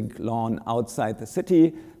was a big lawn outside the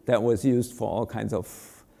city that was used for all kinds of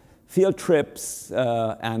field trips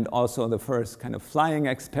and also the first kind of flying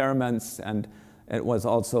experiments. And it was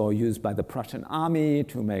also used by the Prussian army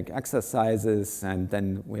to make exercises. And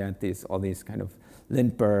then we had all these kind of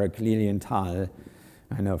Lindbergh, Lilienthal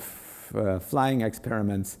kind of flying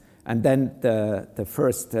experiments. And then the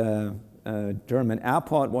first German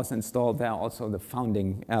airport was installed there, also the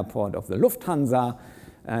founding airport of the Lufthansa,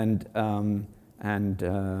 and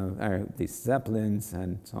these Zeppelins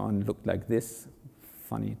and so on looked like this.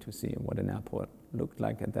 Funny to see what an airport looked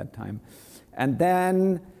like at that time. And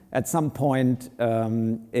then at some point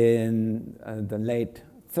in the late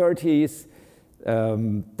 30s,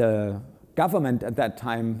 the government at that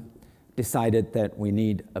time decided that we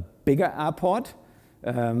need a bigger airport.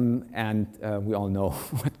 And we all know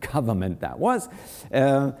what government that was.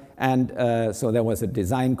 So there was a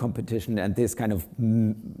design competition, and this kind of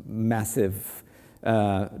massive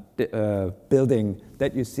building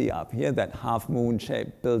that you see up here, that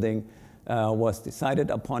half-moon-shaped building, was decided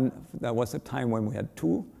upon. There was a time when we had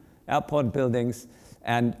 2 airport buildings,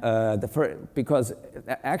 and because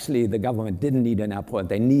actually the government didn't need an airport,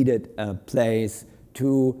 they needed a place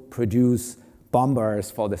to produce bombers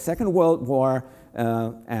for the Second World War.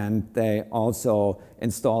 And they also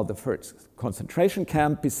installed the first concentration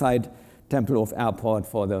camp beside Tempelhof Airport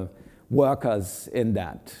for the workers in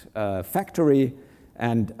that factory.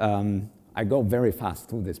 And I go very fast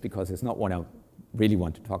through this because it's not what I really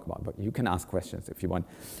want to talk about, but you can ask questions if you want.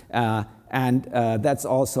 And that's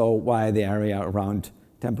also why the area around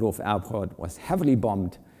Tempelhof Airport was heavily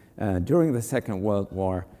bombed during the Second World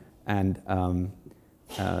War. And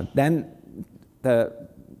then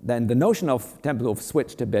the notion of Tempelhof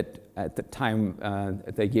switched a bit at the time,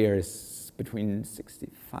 the years between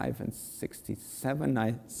 65 and 67,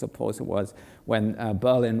 I suppose it was, when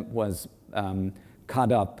Berlin was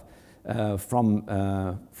cut up from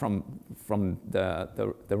the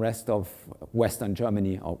rest of Western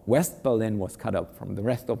Germany, or West Berlin was cut up from the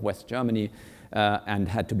rest of West Germany and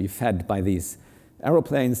had to be fed by these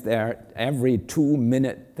aeroplanes there. Every 2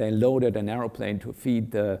 minutes they loaded an aeroplane to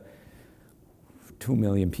feed the 2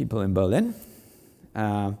 million people in Berlin.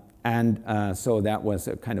 So that was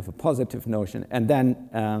a kind of a positive notion. And then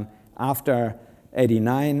after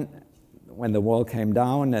 '89, when the wall came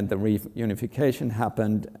down and the reunification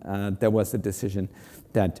happened, there was a decision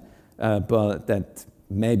that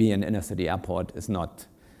maybe an inner city airport is not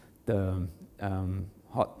the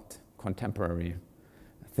hot contemporary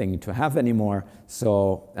thing to have anymore.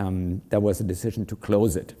 So there was a decision to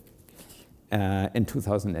close it in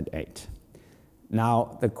 2008.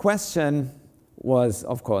 Now, the question was,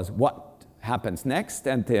 of course, what happens next?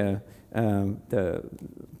 And the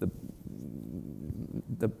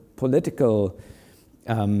political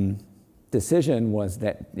decision was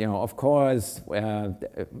that, of course,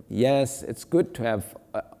 yes, it's good to have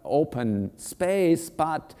open space,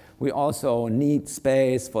 but we also need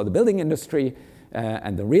space for the building industry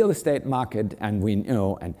and the real estate market. And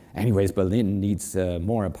and anyways, Berlin needs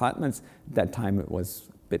more apartments. At that time, it was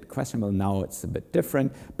bit questionable. Now it's a bit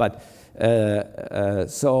different, but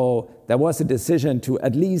so there was a decision to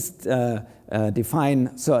at least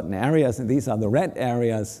define certain areas, and these are the red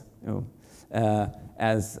areas,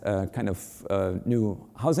 as kind of new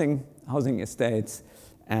housing estates,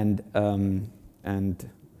 and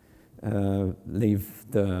leave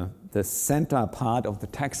the center part of the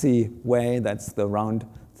taxiway, that's the round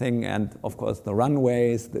thing, and of course the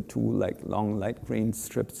runways, the 2 long light green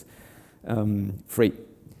strips, free.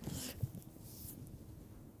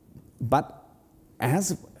 But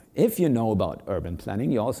if you know about urban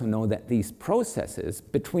planning, you also know that these processes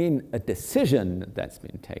between a decision that's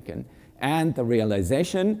been taken and the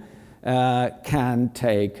realization can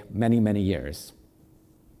take many, many years.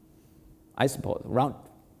 I suppose, around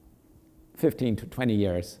 15 to 20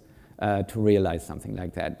 years to realize something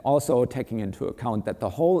like that. Also taking into account that the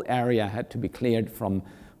whole area had to be cleared from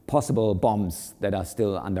possible bombs that are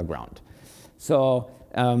still underground. So,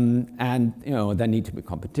 and you know, there need to be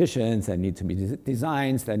competitions, there need to be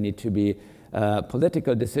designs, there need to be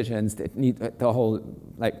political decisions. That need, the whole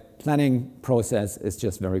like planning process is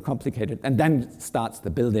just very complicated, and then starts the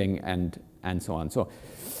building and so on. So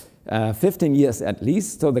 15 years at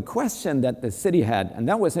least. So the question that the city had, and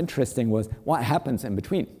that was interesting, was what happens in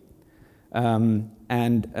between?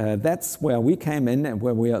 That's where we came in and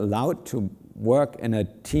where we are allowed to work in a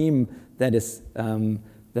team that is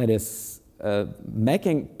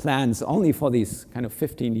making plans only for these kind of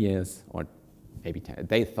 15 years, or maybe 10,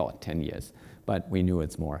 they thought 10 years, but we knew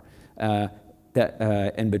it's more,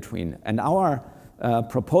 in between. And our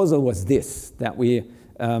proposal was this, that we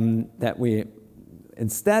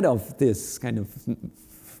instead of this kind of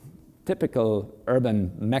typical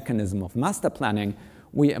urban mechanism of master planning,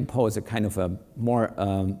 we impose a kind of a more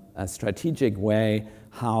a strategic way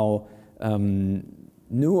how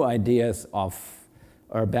new ideas of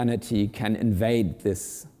urbanity can invade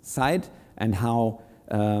this site, and how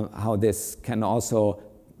this can also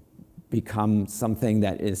become something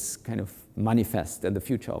that is kind of manifest in the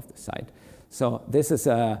future of the site. So this is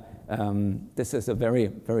a very,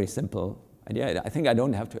 very simple idea. I think I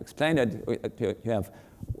don't have to explain it. You have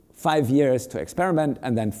 5 years to experiment,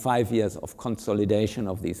 and then 5 years of consolidation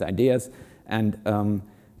of these ideas, and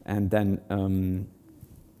then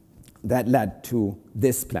that led to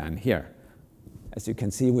this plan here. As you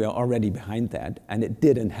can see, we are already behind that, and it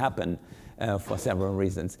didn't happen for several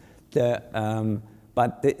reasons.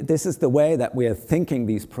 But this is the way that we are thinking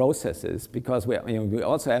these processes, because we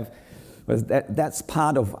also have, that's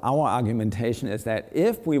part of our argumentation, is that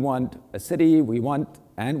if we want a city, we want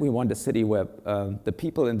a city where the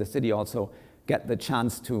people in the city also get the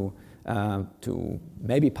chance to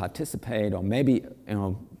maybe participate, or maybe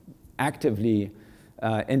actively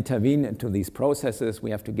intervene into these processes. We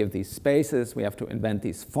have to give these spaces. We have to invent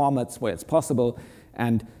these formats where it's possible,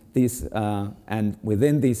 and these and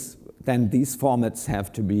within these, then these formats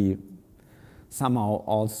have to be somehow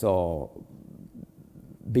also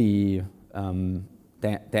be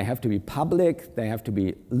they have to be public. They have to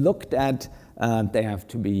be looked at. They have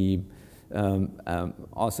to be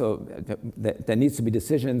also. There needs to be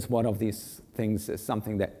decisions. What of these things is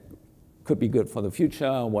something that could be good for the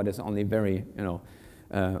future? What is only very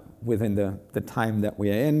within the time that we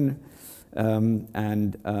are in,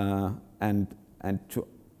 and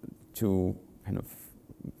to kind of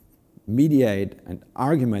mediate and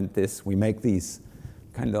argument this, we make these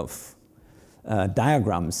kind of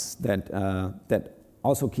diagrams that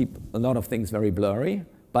also keep a lot of things very blurry,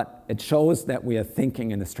 but it shows that we are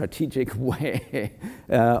thinking in a strategic way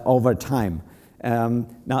over time.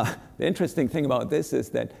 Now, the interesting thing about this is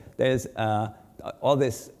that there's all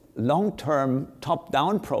this long-term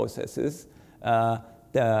top-down processes.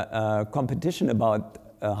 The competition about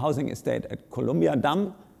housing estate at Columbia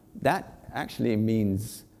Dam, that actually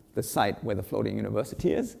means the site where the floating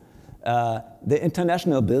university is. The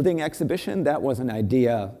International Building Exhibition, that was an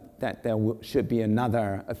idea that there should be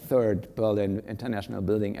a third Berlin International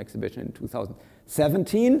Building Exhibition in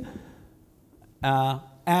 2017.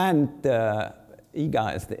 And the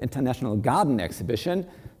IGA is the International Garden Exhibition.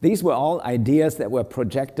 These were all ideas that were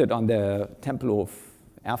projected on the Tempelhof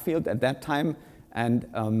airfield at that time. And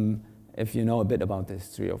if you know a bit about the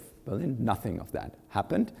history of Berlin, nothing of that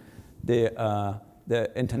happened.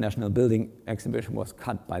 The International Building Exhibition was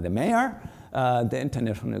cut by the mayor. The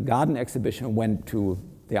International Garden Exhibition went to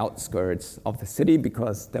the outskirts of the city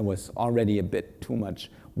because there was already a bit too much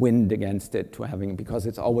wind against it because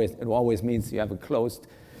it always means you have a closed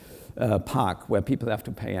park where people have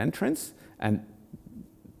to pay entrance, and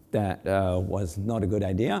that was not a good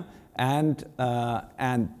idea. And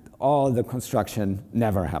all the construction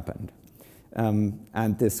never happened,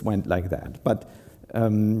 and this went like that. But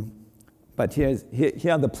here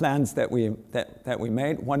are the plans that we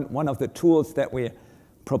made. One of the tools that we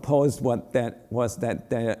proposed was that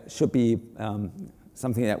there should be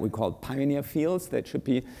something that we call pioneer fields that should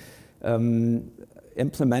be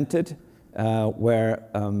implemented, where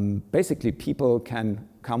basically people can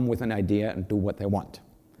come with an idea and do what they want.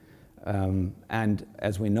 And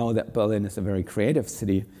as we know that Berlin is a very creative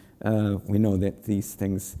city, we know that these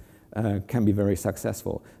things can be very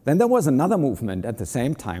successful. Then there was another movement at the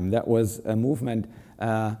same time. That was a movement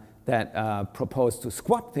that proposed to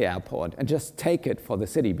squat the airport and just take it for the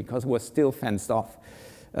city because it was still fenced off.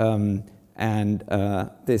 And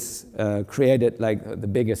this created like the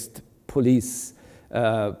biggest police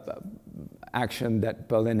action that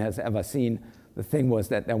Berlin has ever seen. The thing was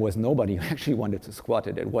that there was nobody who actually wanted to squat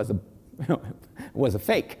it. It was a, it was a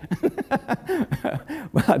fake.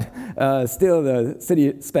 But still, the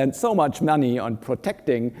city spent so much money on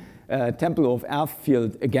protecting Tempelhof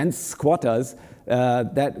Airfield against squatters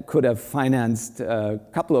that could have financed a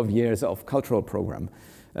couple of years of cultural program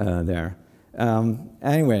there.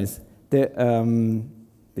 Anyways,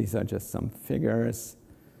 these are just some figures.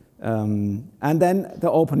 And then the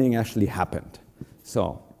opening actually happened.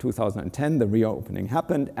 So 2010, the reopening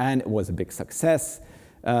happened, and it was a big success.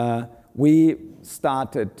 We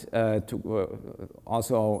started to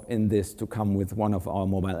also in this to come with one of our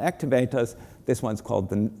mobile activators. This one's called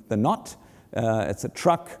the Knot. It's a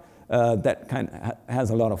truck that has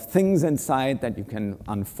a lot of things inside that you can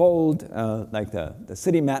unfold, like the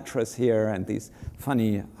city mattress here and these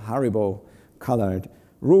funny Haribo colored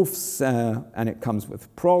roofs, and it comes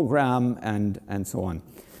with program and so on.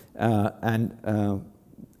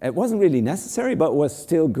 It wasn't really necessary, but it was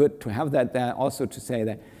still good to have that there, also to say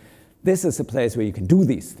that this is a place where you can do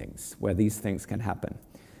these things, where these things can happen.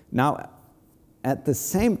 Now, at the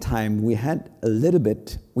same time, we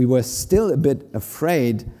were still a bit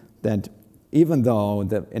afraid that even though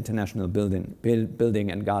the International Building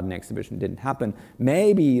and Garden Exhibition didn't happen,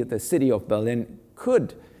 maybe the city of Berlin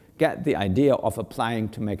could get the idea of applying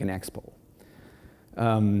to make an expo.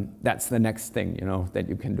 That's the next thing, you know, that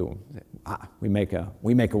you can do. We make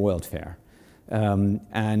a World Fair.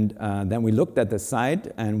 Then we looked at the site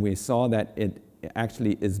and we saw that it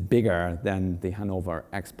actually is bigger than the Hanover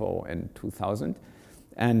Expo in 2000.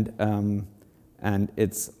 And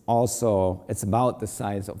it's about the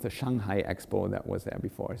size of the Shanghai Expo that was there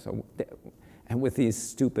before. So, and with these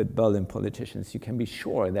stupid Berlin politicians, you can be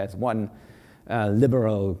sure there's one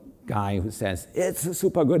liberal guy who says, it's a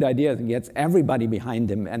super good idea, and gets everybody behind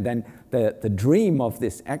him. And then the dream of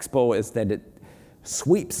this expo is that it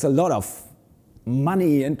sweeps a lot of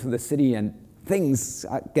money into the city and things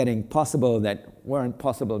are getting possible that weren't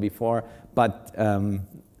possible before. But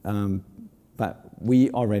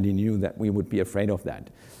we already knew that we would be afraid of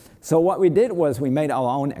that. So what we did was we made our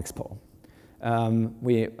own expo.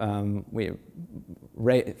 We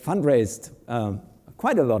fundraised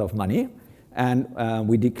quite a lot of money, and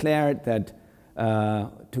we declared that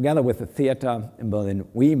together with the theater in Berlin,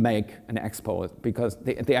 we make an expo, because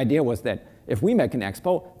the idea was that if we make an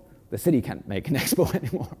expo, the city can't make an expo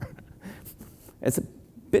anymore. It's a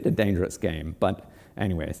bit a dangerous game, but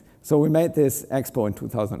anyways. So we made this expo in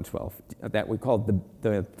 2012 that we called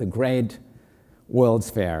the Great World's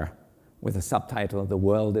Fair, with a subtitle, The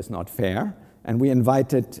World is Not Fair. And we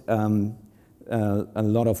invited a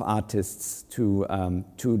lot of artists to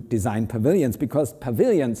design pavilions, because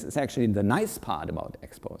pavilions is actually the nice part about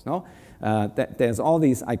expos, no? There's all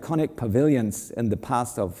these iconic pavilions in the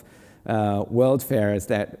past of world fairs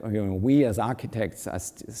that, you know, we as architects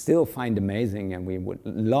still find amazing, and we would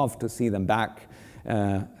love to see them back.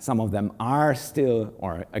 Some of them are still,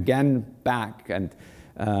 or again, back, and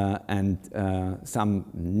some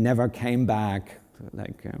never came back,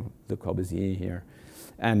 like Le Corbusier here.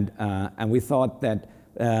 And we thought that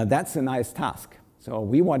that's a nice task. So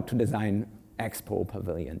we want to design expo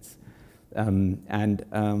pavilions.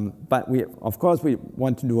 But of course, we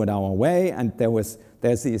want to do it our way. And there's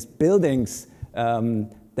these buildings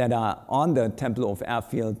that are on the Tempelhof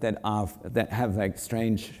Airfield that have like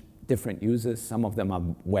strange different uses. Some of them are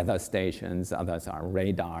weather stations, others are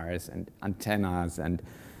radars and antennas and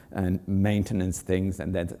maintenance things.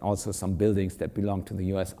 And there's also some buildings that belong to the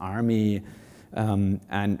US Army.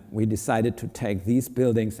 And we decided to take these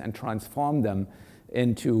buildings and transform them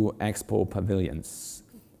into expo pavilions.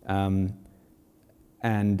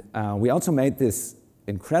 We also made this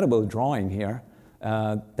incredible drawing here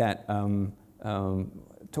that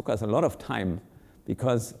took us a lot of time,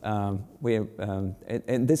 because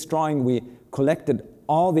in this drawing we collected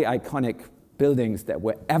all the iconic buildings that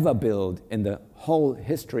were ever built in the whole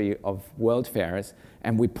history of world fairs,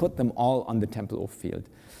 and we put them all on the Tempelhof field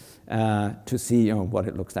to see, you know, what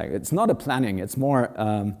it looks like. It's not a planning; it's more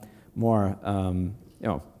you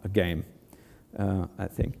know, a game, I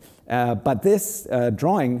think. But this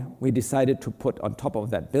drawing we decided to put on top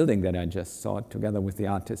of that building that I just saw, together with the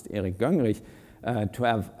artist Erik Göngrich, to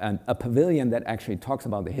have a pavilion that actually talks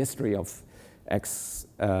about the history of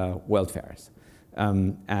world fairs.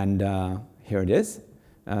 Here it is.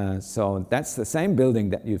 So that's the same building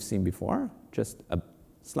that you've seen before, just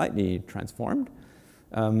slightly transformed,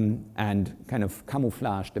 and kind of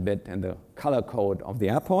camouflaged a bit in the color code of the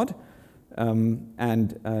airport.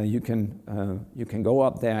 You can go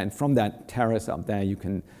up there, and from that terrace up there, you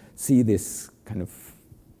can see this kind of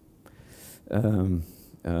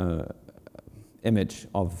image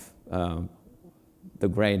of the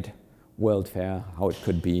great World Fair, how it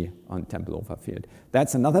could be on Tempelhofer Field.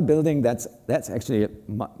 That's another building. That's actually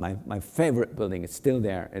my favorite building. It's still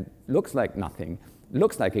there. It looks like nothing. It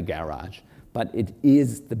looks like a garage, but it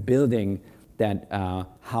is the building that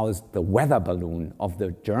housed the weather balloon of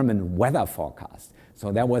the German weather forecast.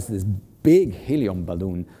 So there was this big helium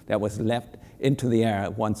balloon that was left into the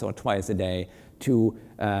air once or twice a day to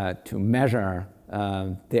measure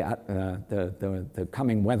the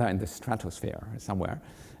coming weather in the stratosphere somewhere.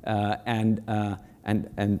 And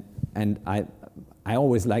I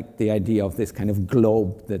always liked the idea of this kind of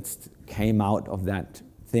globe that came out of that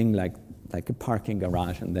thing like a parking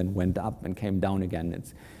garage and then went up and came down again.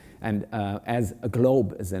 As a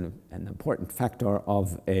globe is an important factor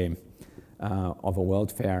of a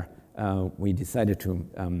World Fair, we decided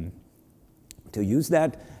to use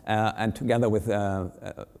that, and together with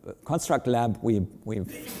Construct Lab,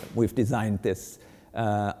 we've designed this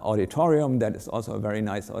auditorium that is also a very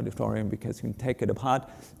nice auditorium because you can take it apart.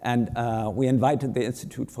 And we invited the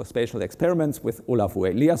Institute for Spatial Experiments with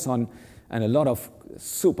Olafur Eliasson and a lot of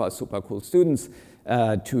super cool students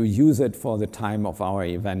to use it for the time of our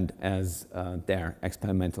event as their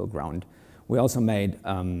experimental ground. We also made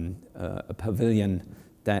a pavilion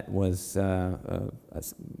that was a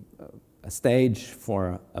stage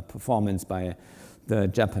for a performance by the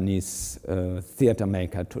Japanese theater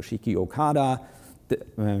maker Toshiki Okada.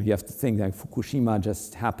 You have to think that Fukushima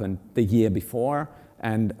just happened the year before,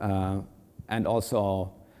 and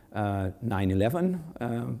also 9/11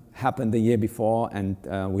 happened the year before, and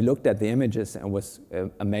we looked at the images and it was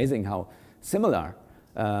amazing how similar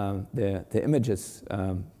the images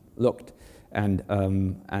looked. And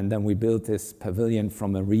then we built this pavilion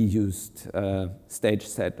from a reused stage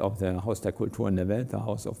set of the Haus der Kultur in der Welt, the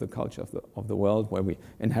House of the Culture of the World, where we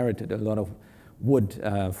inherited a lot of wood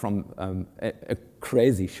from a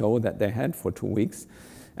crazy show that they had for 2 weeks.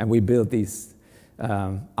 And we built these,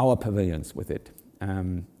 our pavilions with it.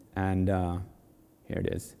 And here it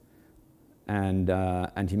is.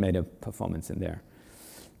 And he made a performance in there.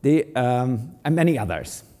 And many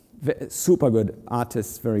others. Super good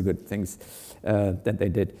artists, very good things that they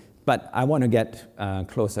did. But I want to get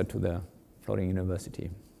closer to the floating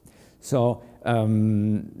university. So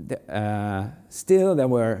still there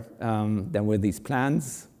were these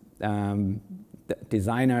plans.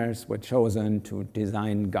 Designers were chosen to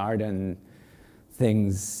design garden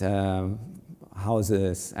things,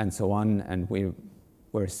 houses, and so on. And we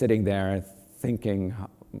were sitting there thinking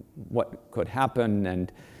what could happen.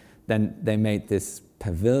 And then they made this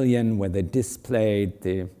pavilion where they displayed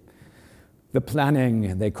the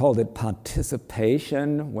planning. They called it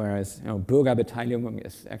participation, whereas Bürgerbeteiligung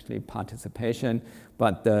is actually participation.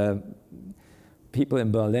 But the people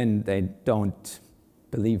in Berlin, they don't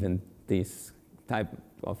believe in these type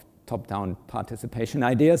of top-down participation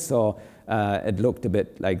ideas, so it looked a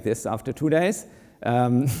bit like this after 2 days.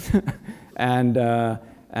 And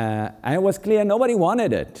it was clear nobody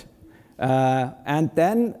wanted it. And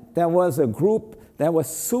then there was a group that was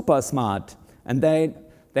super smart, and they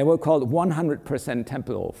were called 100%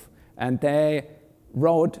 Tempelhof, and they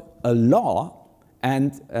wrote a law,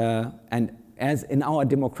 and as in our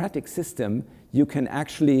democratic system, you can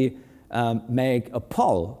actually make a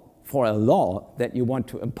poll for a law that you want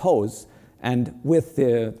to impose, and with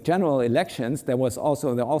the general elections, there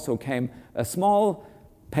also came a small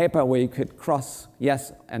paper where you could cross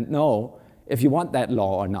yes and no if you want that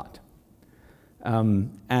law or not.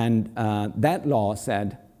 That law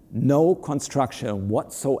said no construction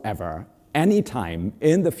whatsoever anytime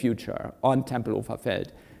in the future on Tempelhofer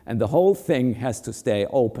Feld, and the whole thing has to stay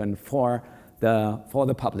open for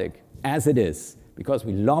the public as it is, because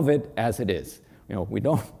we love it as it is. We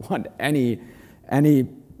don't want any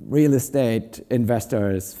real estate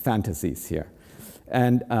investors' fantasies here.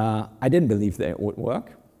 And I didn't believe that it would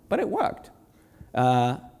work, but it worked.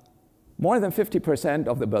 More than 50%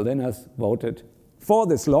 of the Berliners voted for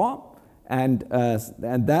this law, and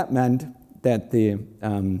that meant that the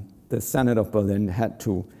Senate of Berlin had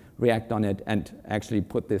to react on it and actually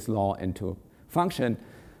put this law into function,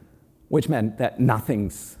 which meant that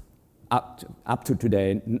nothing's up to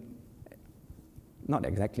today. Not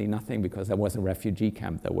exactly nothing, because there was a refugee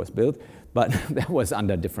camp that was built, but that was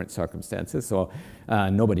under different circumstances, so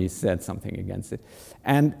nobody said something against it.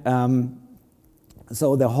 And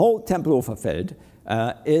so the whole Tempelhofer Feld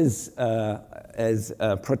is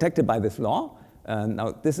protected by this law.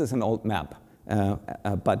 Now, this is an old map,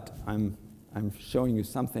 but I'm showing you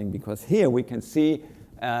something, because here we can see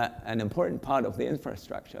an important part of the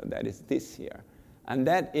infrastructure that is this here. And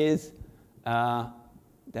that is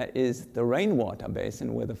that is the rainwater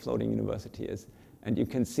basin where the floating university is. And you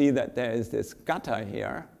can see that there is this gutter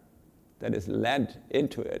here that is led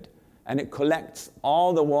into it. And it collects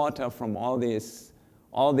all the water from all these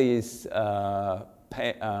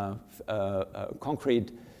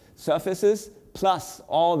concrete surfaces, plus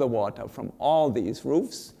all the water from all these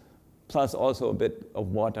roofs, plus also a bit of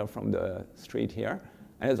water from the street here.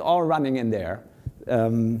 And it's all running in there.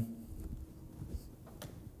 We'll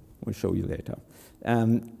show you later.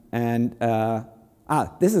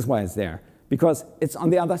 This is why it's there. Because it's on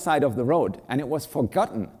the other side of the road, and it was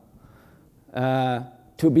forgotten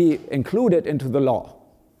to be included into the law.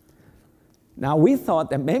 Now, we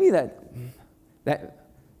thought that maybe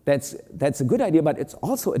that's a good idea, but it's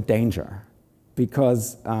also a danger,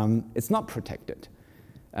 because it's not protected.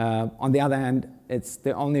 On the other hand, it's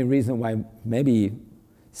the only reason why maybe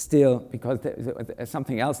still, because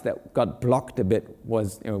something else that got blocked a bit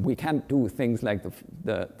was, we can't do things like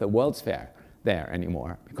the World's Fair there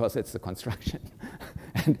anymore, because it's the construction.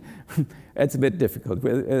 And it's a bit difficult.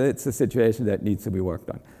 It's a situation that needs to be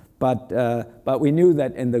worked on. But we knew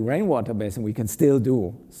that in the rainwater basin we can still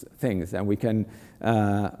do things, and we can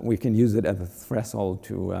use it as a threshold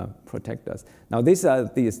to protect us. Now these are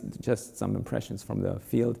just some impressions from the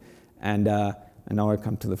field, and now I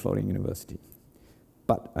come to the floating university.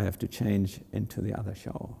 But I have to change into the other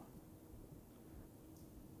show.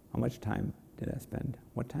 How much time did I spend?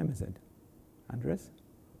 What time is it? Andres?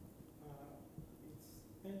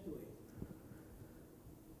 It's 10 to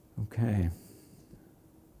 8. Okay.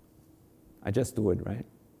 I just do it, right?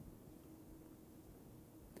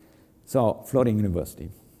 So, floating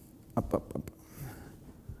university. Up, up, up.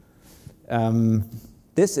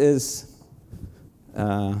 This is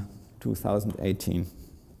 2018.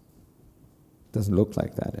 Doesn't look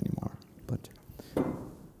like that anymore, but.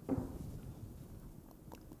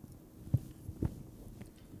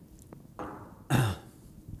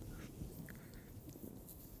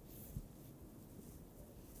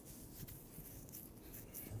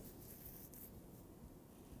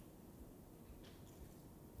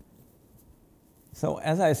 So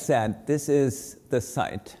as I said, this is the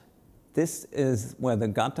site. This is where the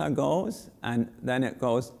gutter goes, and then it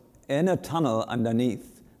goes in a tunnel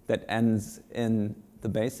underneath that ends in the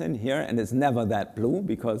basin here, and it's never that blue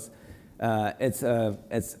because it's a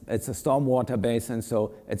stormwater basin,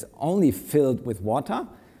 so it's only filled with water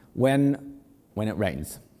when it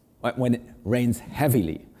rains, when it rains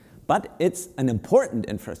heavily. But it's an important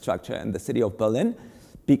infrastructure in the city of Berlin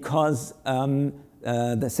because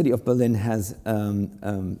the city of Berlin has a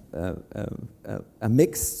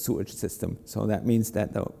mixed sewage system. So that means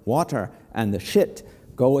that the water and the shit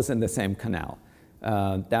goes in the same canal.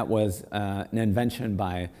 That was an invention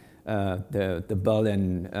by the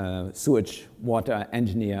Berlin sewage water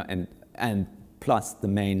engineer and plus the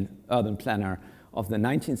main urban planner of the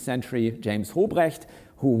 19th century, James Hobrecht,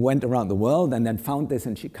 who went around the world and then found this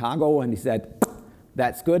in Chicago, and he said,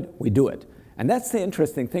 that's good, we do it. And that's the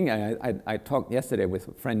interesting thing. I talked yesterday with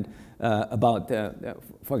a friend about,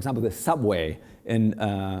 for example, the subway in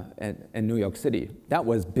New York City. That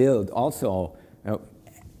was built also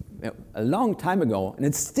a long time ago, and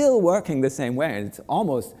it's still working the same way. And it's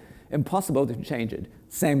almost impossible to change it.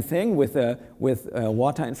 Same thing with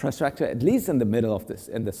water infrastructure, at least in the middle of this,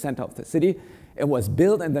 in the center of the city. It was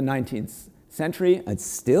built in the 19th century. It's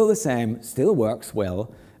still the same, still works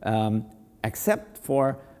well, except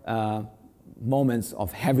for moments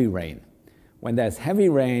of heavy rain. When there's heavy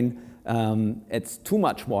rain, it's too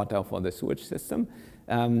much water for the sewage system.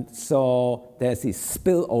 So there's these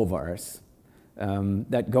spillovers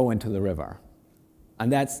that go into the river.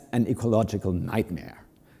 And that's an ecological nightmare,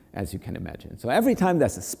 as you can imagine. So every time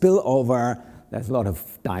there's a spillover, there's a lot of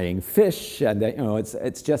dying fish, and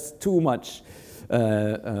it's just too much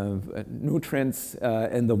nutrients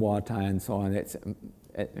in the water and so on.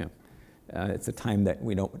 It's a time that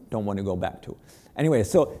we don't want to go back to. Anyway,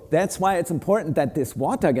 so that's why it's important that this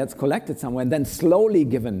water gets collected somewhere and then slowly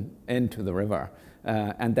given into the river.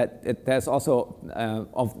 And that there's also,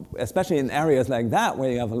 especially in areas like that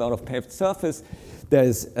where you have a lot of paved surface,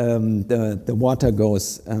 there's the water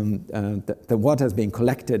goes, the water is being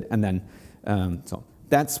collected, and then so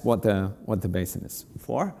that's what the basin is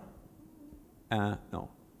for. No,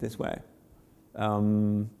 this way.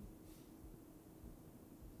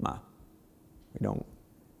 We don't.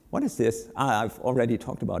 What is this? I've already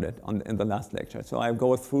talked about it in the last lecture, so I'll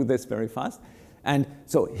go through this very fast. And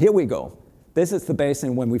so here we go. This is the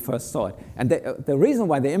basin when we first saw it. And the reason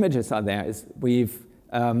why the images are there is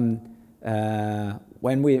when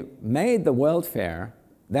we made the World Fair,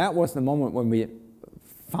 that was the moment when we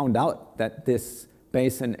found out that this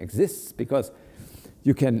basin exists, because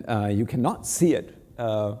you cannot see it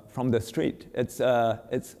from the street. It's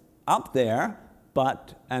up there,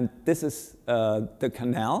 and this is the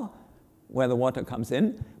canal where the water comes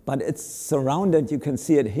in, but it's surrounded, you can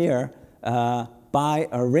see it here, by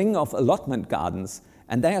a ring of allotment gardens.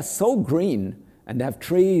 And they are so green, and they have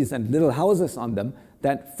trees and little houses on them,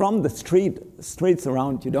 that from the streets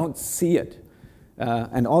around, you don't see it.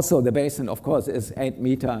 And also the basin, of course, is 8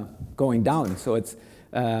 meters going down, so it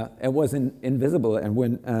was invisible.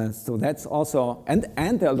 And so that's also,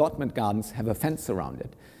 and the allotment gardens have a fence around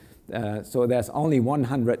it. So there's only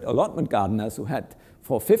 100 allotment gardeners who had,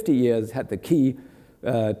 for 50 years, had the key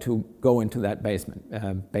to go into that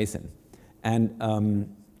basin. And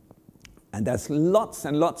there's lots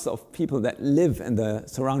and lots of people that live in the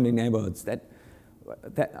surrounding neighborhoods that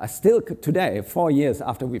are still today, 4 years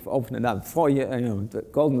after we've opened it up, 4 years, the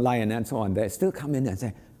Golden Lion and so on, they still come in and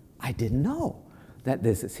say, I didn't know that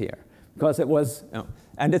this is here. Because it was,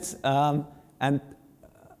 and it's, and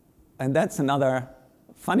that's another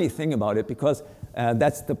funny thing about it, because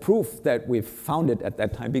that's the proof that we found it at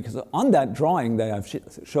that time, because on that drawing that I've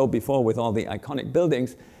showed before with all the iconic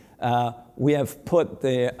buildings, we have put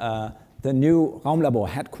the new Raumlabor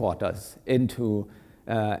headquarters into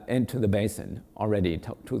the basin already,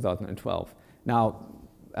 2012. Now,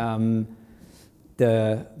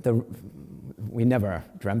 we never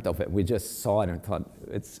dreamt of it. We just saw it and thought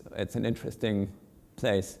it's an interesting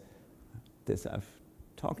place. This I've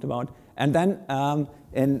talked about. And then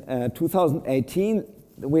in 2018,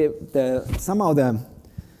 somehow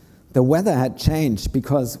the weather had changed,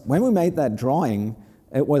 because when we made that drawing,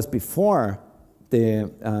 it was before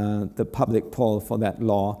the public poll for that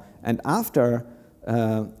law, and after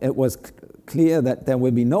it was clear that there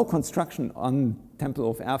will be no construction on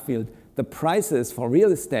Tempelhof Airfield, the prices for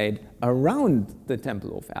real estate around the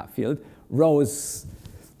Tempelhof Airfield rose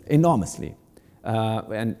enormously.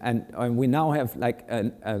 And we now have like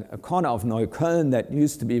a corner of Neukölln that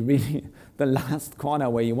used to be really the last corner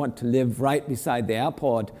where you want to live right beside the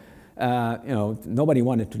airport. Nobody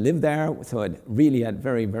wanted to live there, so it really had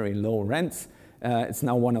very, very low rents. It's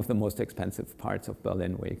now one of the most expensive parts of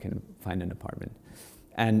Berlin where you can find an apartment.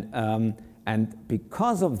 And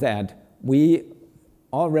because of that, we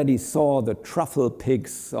already saw the truffle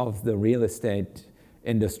pigs of the real estate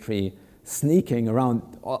industry sneaking around,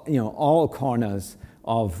 all corners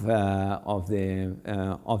of the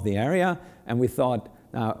area. And we thought,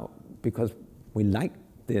 because we like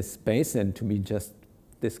this basin to be just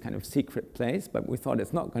this kind of secret place, but we thought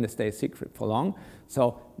it's not going to stay secret for long.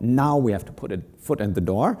 So now we have to put a foot in the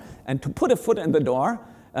door. And to put a foot in the door,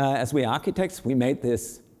 as we architects, we made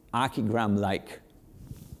this archigram-like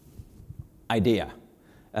idea.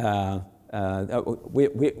 We're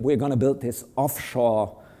going to build this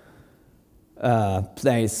offshore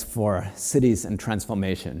place for cities and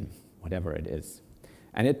transformation, whatever it is.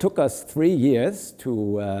 And it took us 3 years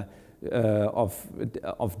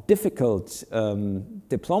of difficult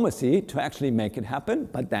diplomacy to actually make it happen.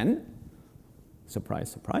 But then, surprise,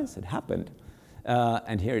 surprise, it happened.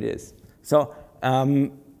 And here it is. So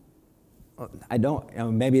I don't,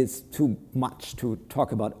 maybe it's too much to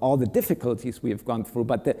talk about all the difficulties we have gone through,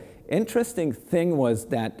 but the interesting thing was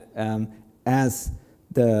that as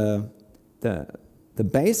the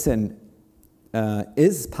basin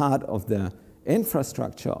is part of the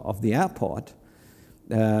infrastructure of the airport,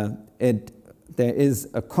 there is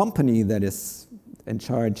a company that is in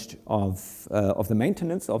charge of the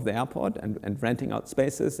maintenance of the airport and renting out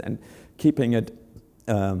spaces and keeping it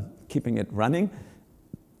running.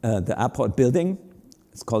 The airport building,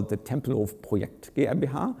 it's called the Tempelhof Projekt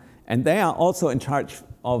GmbH, and they are also in charge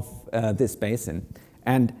of this basin.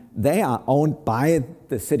 And they are owned by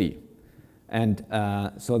the city. And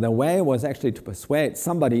so the way was actually to persuade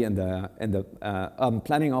somebody in the urban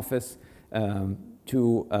planning office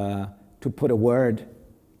to put a word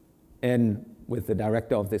in with the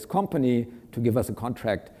director of this company to give us a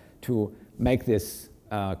contract to make this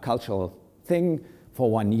cultural thing for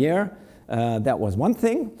 1 year. That was one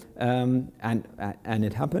thing, and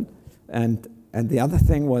it happened. And the other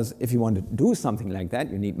thing was, if you want to do something like that,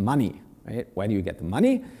 you need money, right? Where do you get the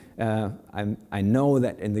money? I know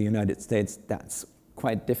that in the United States, that's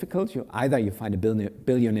quite difficult. Either you find a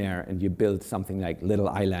billionaire and you build something like Little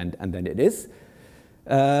Island, and then it is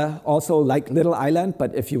also like Little Island.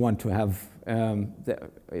 But if you want to have,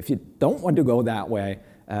 if you don't want to go that way,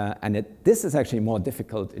 this is actually more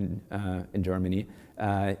difficult in Germany,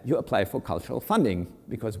 you apply for cultural funding,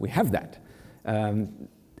 because we have that.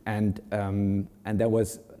 And there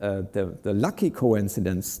was the lucky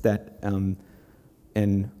coincidence that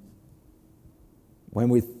when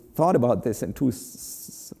we thought about this in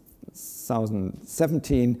 2017,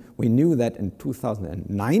 2017, we knew that in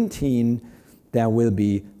 2019 there will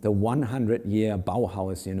be the 100-year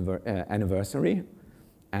Bauhaus anniversary.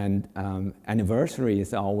 And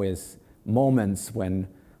anniversaries are always moments when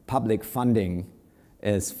public funding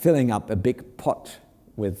is filling up a big pot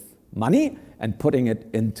with money and putting it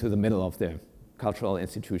into the middle of the cultural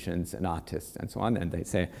institutions and artists and so on. And they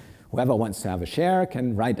say, whoever wants to have a share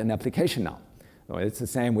can write an application now. So it's the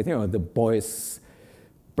same with, the Beuys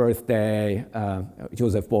birthday,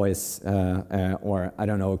 Joseph Beuys, or I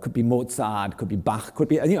don't know, it could be Mozart, could be Bach, could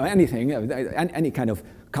be anything, any kind of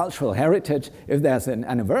cultural heritage. If there's an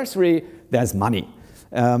anniversary, there's money.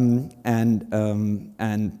 And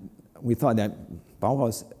we thought that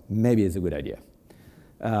Bauhaus maybe is a good idea.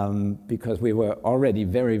 Because we were already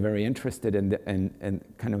very, very interested in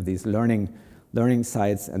kind of these learning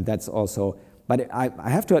sites, and that's also, but I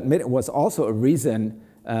have to admit, it was also a reason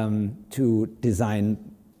to design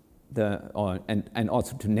and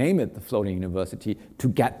also to name it the Floating University, to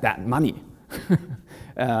get that money.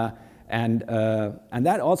 And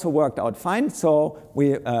that also worked out fine, so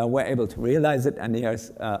we were able to realize it, and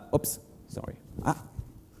here's, oops, sorry.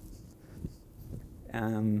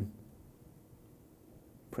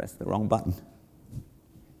 Press the wrong button.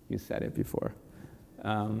 You said it before.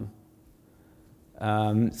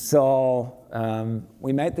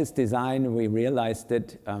 We made this design, we realized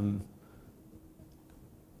it.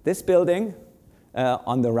 This building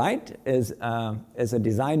on the right is a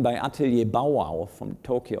design by Atelier Bauau from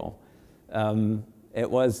Tokyo. It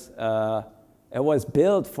was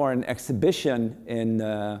built for an exhibition in,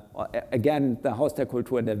 again, the Haus der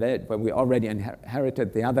Kultur der Welt, where we already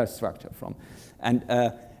inherited the other structure from.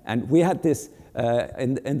 And we had this,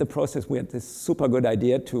 in the process, we had this super good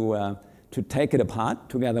idea to take it apart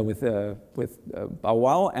together with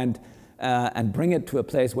Bauau and bring it to a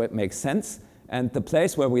place where it makes sense. And the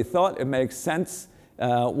place where we thought it makes sense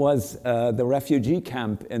was the refugee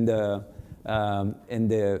camp in the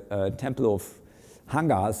Temple of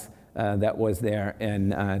Hangars that was there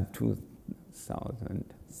in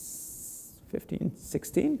 2015,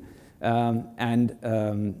 16.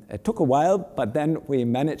 It took a while, but then we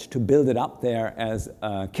managed to build it up there as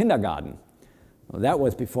a kindergarten. Well, that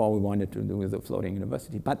was before we wanted to do the Floating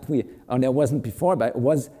University. But it wasn't before, but it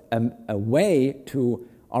was a way to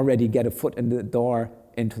already get a foot in the door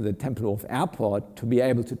into the Tempelhof Airport to be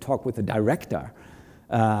able to talk with the director.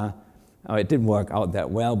 It didn't work out that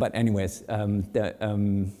well, but anyways,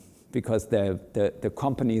 because the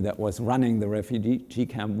company that was running the refugee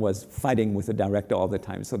camp was fighting with the director all the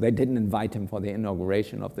time, so they didn't invite him for the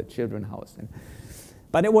inauguration of the children's house.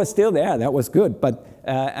 But it was still there. That was good. But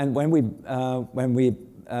and when we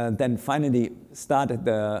then finally started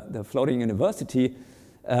the Floating University,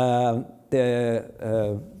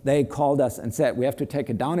 they called us and said we have to take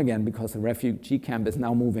it down again because the refugee camp is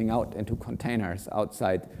now moving out into containers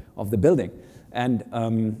outside of the building, and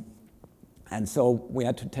so we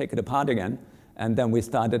had to take it apart again, and then we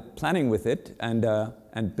started planning with it and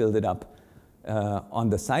build it up on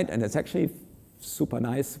the site, and it's actually super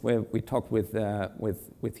nice. Where we talked with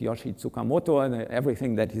Yoshi Tsukamoto, and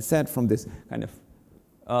everything that he said from this kind of,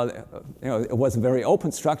 it was a very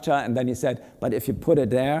open structure, and then he said, but if you put it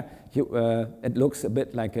there, it looks a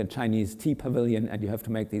bit like a Chinese tea pavilion, and you have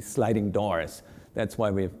to make these sliding doors. That's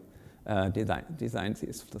why we designed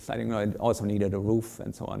these sliding doors. It also needed a roof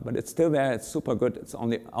and so on, but it's still there. It's super good. It's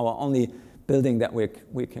our only building that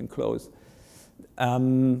we can close.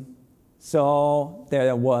 So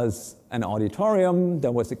there was an auditorium,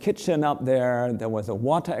 there was a kitchen up there, there was a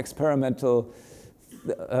water experimental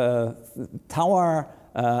tower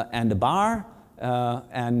and a bar,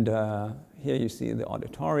 and here you see the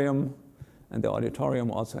auditorium, and the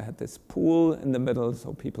auditorium also had this pool in the middle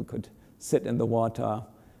so people could sit in the water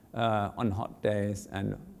on hot days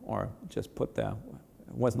or just put there.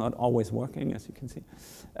 It was not always working, as you can see.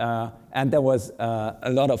 And there was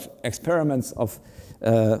a lot of experiments of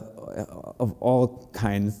all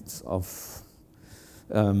kinds of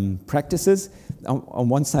practices. On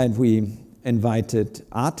one side, we invited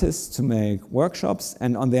artists to make workshops,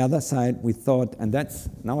 and on the other side, we thought, and that's,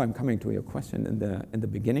 now I'm coming to your question in the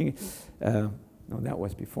beginning. No, that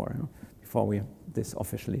was before this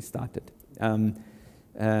officially started.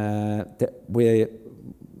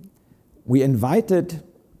 We invited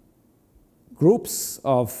groups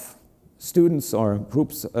of students or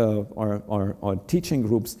groups or teaching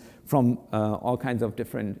groups from all kinds of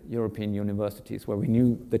different European universities where we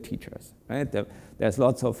knew the teachers. Right? There's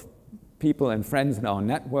lots of people and friends in our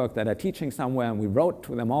network that are teaching somewhere, and we wrote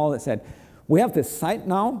to them all and said, we have this site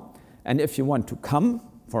now, and if you want to come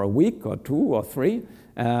for a week or 2 or 3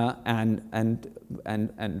 and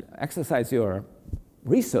exercise your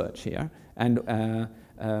research here, and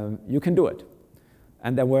you can do it.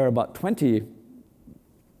 And there were about 20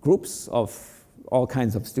 groups of all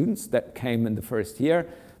kinds of students that came in the first year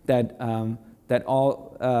that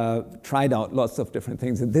all tried out lots of different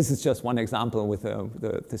things. And this is just one example with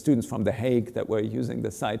the students from The Hague that were using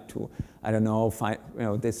the site to, I don't know, find,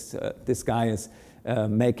 this guy is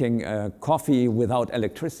making coffee without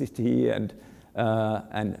electricity, and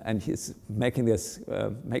he's making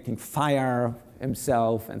making fire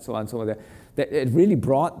himself, and so on. So it really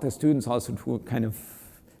brought the students also to a kind of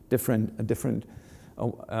different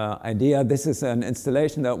idea. This is an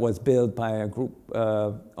installation that was built by a group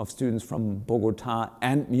of students from Bogota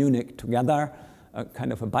and Munich together, a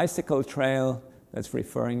kind of a bicycle trail that's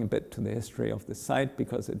referring a bit to the history of the site,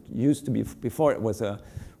 because it used to be, before it was a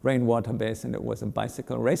rainwater basin, it was a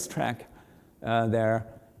bicycle racetrack there.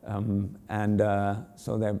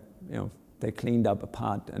 So they cleaned up a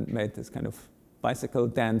part and made this kind of bicycle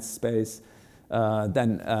dance space.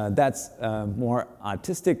 Then that's a more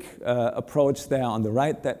artistic approach there on the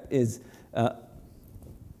right. That is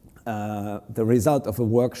the result of a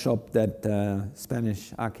workshop that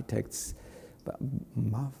Spanish architects,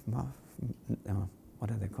 what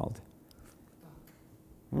are they called?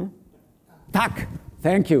 TAC,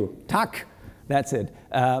 thank you, TAC, that's it.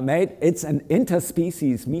 Made. It's an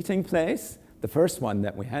interspecies meeting place, the first one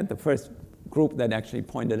that we had, the first group that actually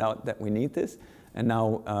pointed out that we need this, and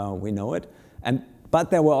now we know it.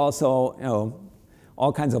 But there were also,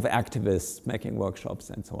 all kinds of activists making workshops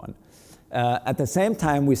and so on. At the same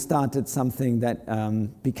time, we started something that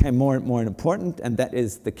became more and more important, and that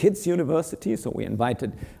is the Kids University. So we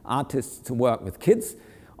invited artists to work with kids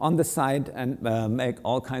on the site and make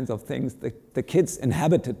all kinds of things. The kids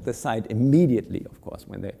inhabited the site immediately, of course,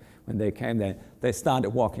 when they came there. They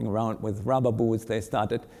started walking around with rubber boots. They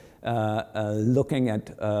started looking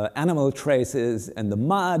at animal traces in the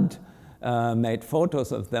mud, made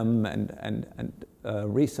photos of them and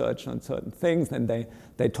researched on certain things. And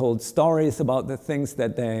they told stories about the things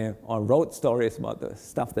that or wrote stories about the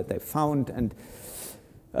stuff that they found,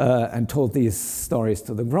 and told these stories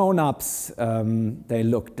to the grown-ups. They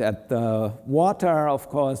looked at the water, of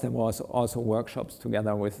course. There was also workshops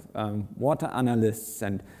together with water analysts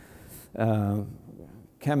and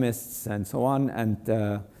chemists and so on.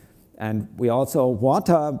 And we also,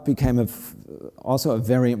 water became also a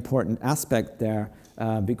very important aspect there,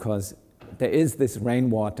 because there is this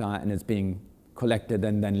rainwater and it's being collected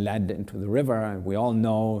and then led into the river. And we all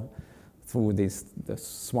know through the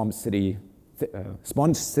sponge city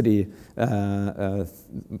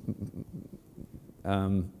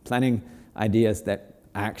planning ideas that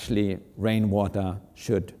actually rainwater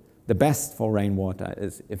the best for rainwater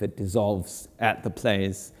is if it dissolves at the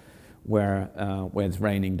place where it's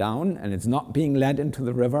raining down and it's not being led into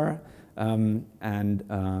the river. And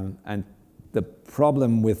the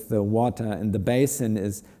problem with the water in the basin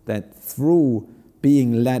is that through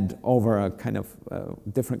being led over a kind of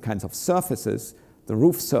different kinds of surfaces, the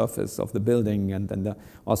roof surface of the building and then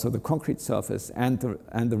also the concrete surface and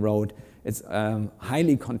the road, it's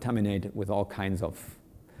highly contaminated with all kinds of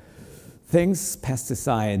things,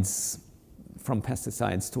 from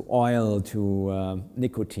pesticides to oil to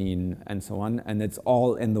nicotine and so on, and it's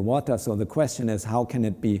all in the water. So the question is, how can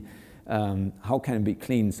it be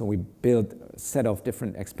clean? So we built a set of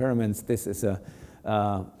different experiments. This is a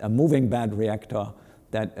moving bed reactor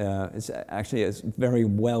that is actually a very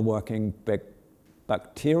well working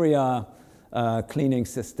bacteria cleaning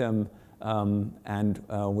system, and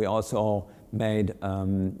we also made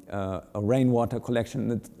a rainwater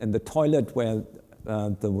collection in the toilet where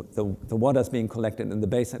the water is being collected in the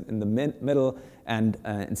basin in the middle, and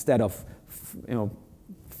instead of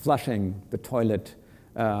flushing the toilet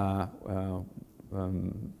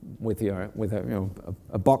with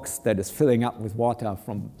a box that is filling up with water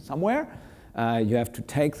from somewhere, you have to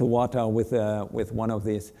take the water with one of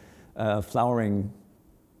these flowering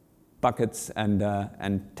buckets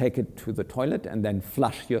and take it to the toilet and then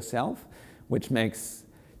flush yourself, which makes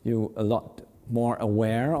you a lot more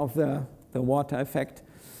aware of the water effect.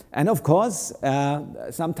 And of course,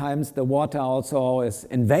 sometimes the water also is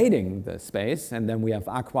invading the space, and then we have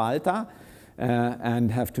aqua alta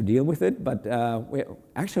and have to deal with it. But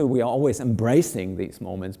we are always embracing these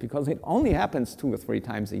moments because it only happens 2 or 3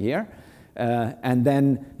 times a year. And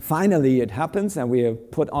then finally it happens, and we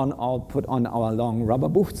put on our long rubber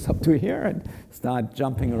boots up to here and start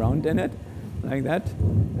jumping around in it like that.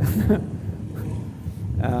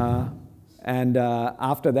 And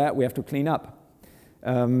after that, we have to clean up.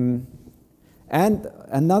 And And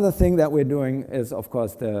another thing that we're doing is, of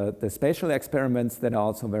course, the spatial experiments that are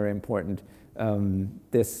also very important.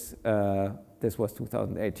 This was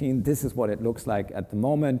 2018. This is what it looks like at the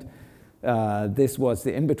moment. This was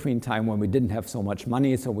the in-between time when we didn't have so much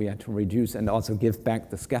money, so we had to reduce and also give back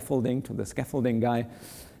the scaffolding to the scaffolding guy.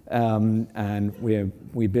 And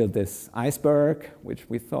we built this iceberg, which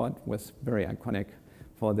we thought was very iconic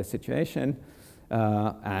for the situation,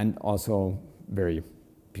 and also very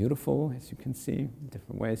beautiful, as you can see, in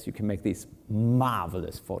different ways. You can make these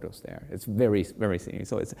marvelous photos there. It's very, very scenic.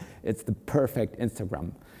 So it's the perfect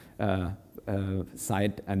Instagram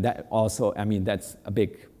site, and that also, I mean, that's a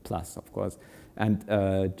big plus, of course. And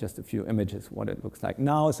just a few images, what it looks like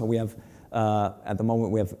now. So we have, at the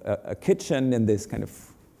moment, we have a kitchen in this kind of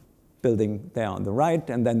building there on the right,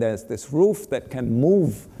 and then there's this roof that can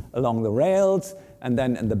move along the rails, and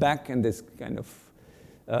then in the back, in this kind of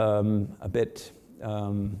a bit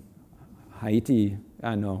Haiti,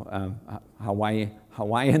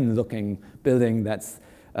 Hawaiian-looking building. That's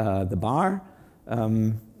the bar.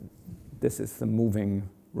 This is the moving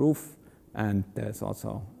roof, and there's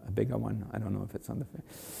also a bigger one. I don't know if it's on the thing.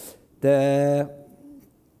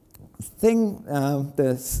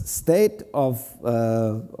 The state of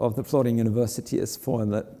the floating university is for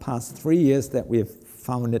the past 3 years that we have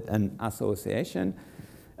founded an association,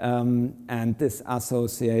 and this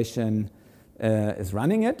association is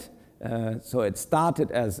running it. So it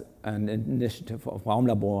started as an initiative of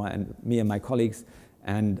Raumlabor and me and my colleagues,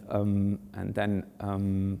 and then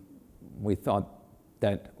we thought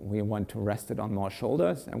that we want to rest it on more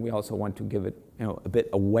shoulders, and we also want to give it, a bit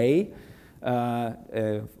away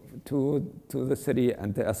to the city.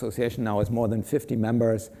 And the association now has more than 50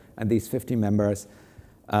 members, and these 50 members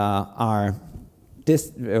are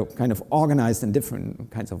kind of organized in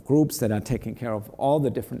different kinds of groups that are taking care of all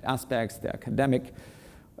the different aspects: the academic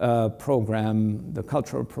program, the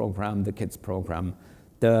cultural program, the kids program,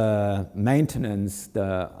 the maintenance,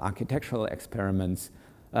 the architectural experiments,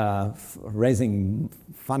 raising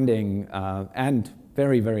funding, and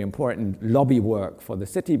very, very important lobby work for the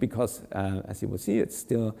city, because as you will see, it's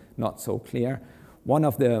still not so clear. One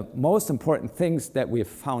of the most important things that we've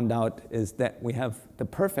found out is that we have the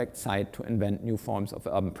perfect site to invent new forms of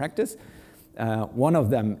urban practice. One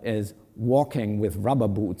of them is walking with rubber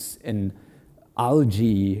boots in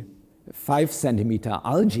algae, 5-centimeter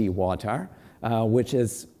algae water, which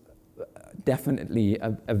is definitely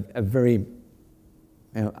a very,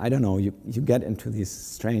 I don't know, you get into these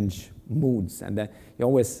strange moods, and you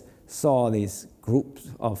always saw these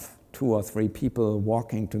groups of 2 or 3 people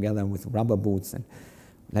walking together with rubber boots and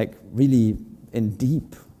like really in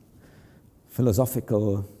deep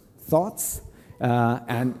philosophical thoughts.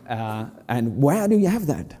 And where do you have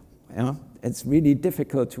that? It's really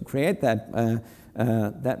difficult to create that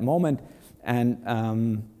that moment.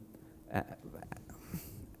 And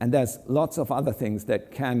there's lots of other things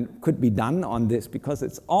that could be done on this, because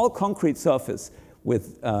it's all concrete surface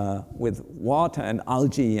with water and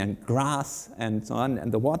algae and grass and so on,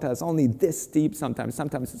 and the water is only this deep sometimes.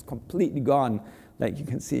 Sometimes it's completely gone, like you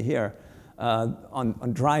can see here.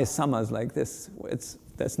 On dry summers like this,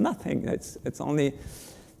 there's nothing. It's only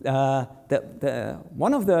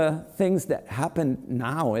one of the things that happened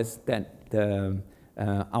now is that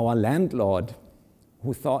our landlord,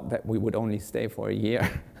 who thought that we would only stay for a year,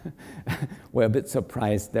 were a bit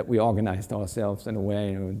surprised that we organized ourselves in a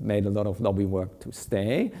way and made a lot of lobby work to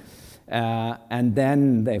stay. And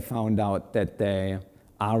then they found out that they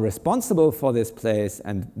are responsible for this place,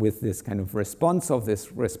 and with this kind of response of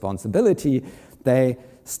this responsibility, they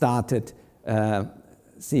started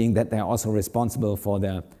seeing that they're also responsible for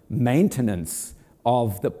the maintenance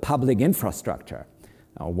of the public infrastructure.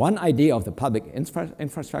 Now, one idea of the public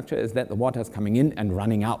infrastructure is that the water is coming in and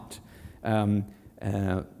running out.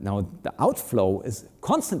 Now, the outflow is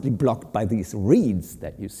constantly blocked by these reeds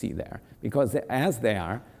that you see there, because as they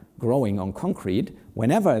are growing on concrete,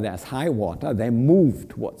 whenever there's high water, they move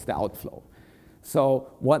towards the outflow.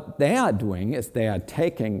 So what they are doing is they are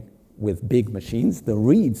taking, with big machines, the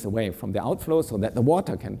reeds away from the outflow so that the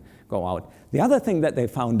water can go out. The other thing that they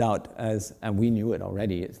found out, and we knew it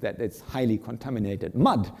already, is that it's highly contaminated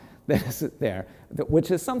mud that is there,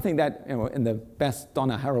 which is something that, in the best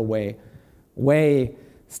Donna Haraway way,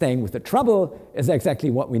 staying with the trouble is exactly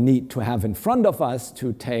what we need to have in front of us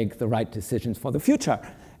to take the right decisions for the future.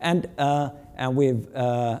 And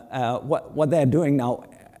what they're doing now,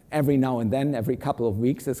 every now and then, every couple of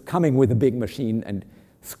weeks, is coming with a big machine and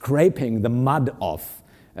scraping the mud off,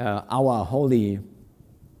 our holy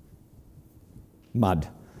mud.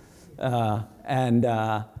 And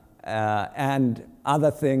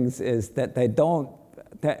other things is that they don't,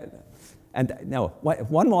 And now,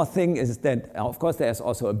 one more thing is that, of course, there's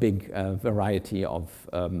also a big variety of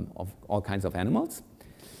all kinds of animals.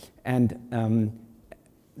 And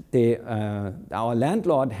our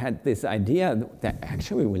landlord had this idea that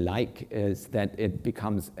actually we like, is that it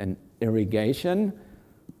becomes an irrigation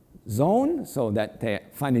zone, so that they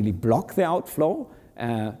finally block the outflow,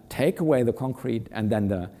 take away the concrete, and then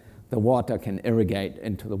the water can irrigate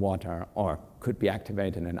into the water, or could be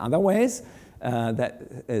activated in other ways.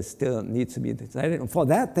 That still needs to be decided. And for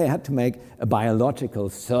that, they had to make a biological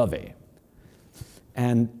survey.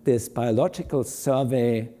 And this biological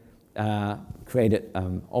survey created,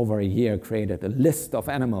 over a year, created a list of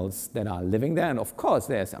animals that are living there. And of course,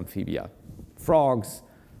 there's amphibia, frogs,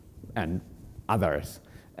 and others.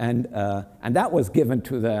 And that was given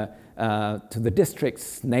to the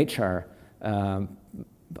district's nature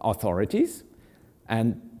authorities.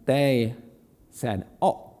 And they said,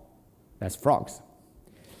 oh, that's frogs.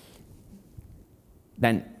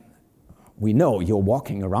 Then we know you're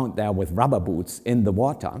walking around there with rubber boots in the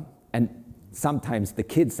water, and sometimes the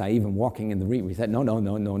kids are even walking in the reed. We said, no,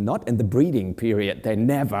 not in the breeding period. They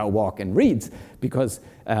never walk in reeds, because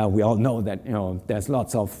we all know that there's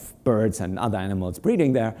lots of birds and other animals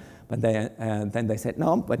breeding there. But then they said,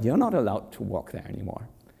 no, but you're not allowed to walk there anymore.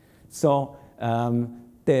 So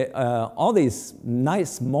all these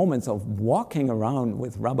nice moments of walking around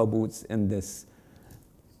with rubber boots in this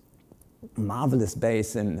marvelous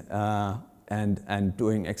basin and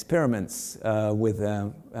doing experiments with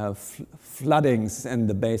floodings in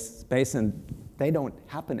the basin, they don't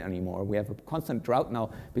happen anymore. We have a constant drought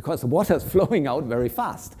now because the water is flowing out very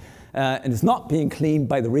fast. And it's not being cleaned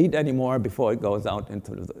by the reed anymore before it goes out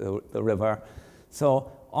into the river. So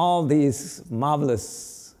all these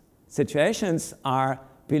marvelous situations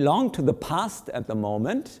belong to the past at the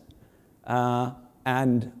moment, let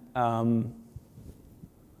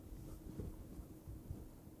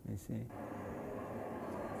me see.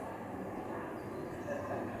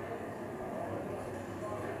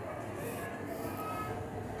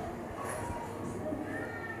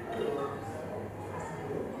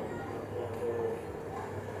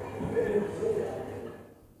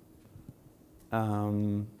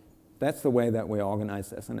 That's the way that we're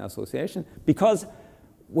organized as an association, because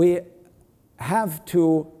we have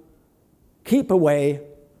to keep away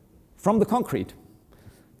from the concrete.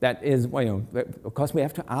 That is, of course, we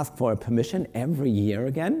have to ask for a permission every year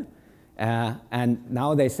again. And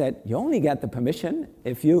now they said, you only get the permission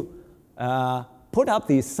if you put up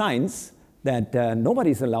these signs that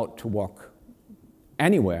nobody's allowed to walk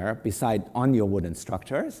anywhere beside on your wooden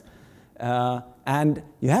structures. And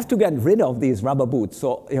you have to get rid of these rubber boots.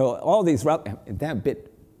 So all these they're a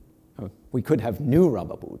bit, we could have new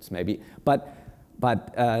rubber boots maybe, but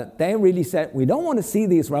they really said, we don't want to see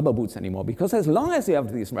these rubber boots anymore, because as long as you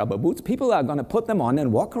have these rubber boots, people are going to put them on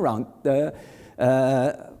and walk around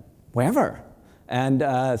wherever.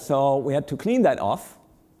 And so we had to clean that off.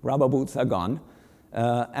 Rubber boots are gone.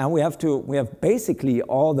 And we have basically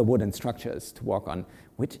all the wooden structures to walk on,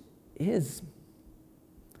 which is,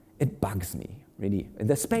 it bugs me, really.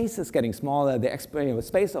 The space is getting smaller, the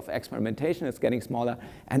space of experimentation is getting smaller,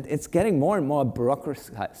 and it's getting more and more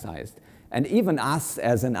bureaucratized. And even us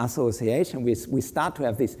as an association, we start to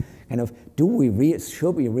have this kind of,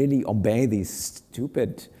 should we really obey these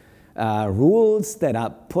stupid rules that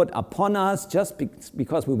are put upon us just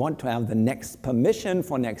because we want to have the next permission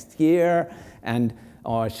for next year,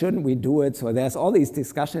 or shouldn't we do it? So there's all these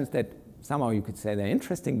discussions that somehow you could say they're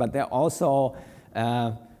interesting, but they're also,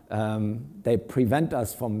 they prevent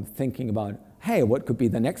us from thinking about, hey, what could be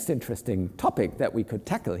the next interesting topic that we could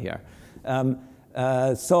tackle here?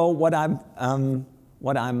 So what I'm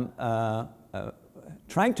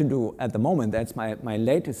trying to do at the moment, that's my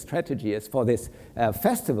latest strategy, is for this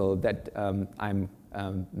festival that I'm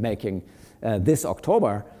making this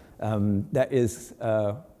October, that is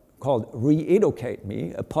called Re-Educate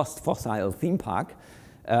Me, a post-fossil theme park,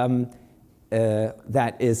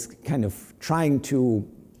 that is kind of trying to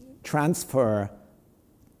transfer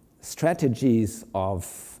strategies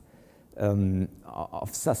of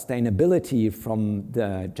sustainability from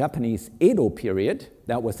the Japanese Edo period.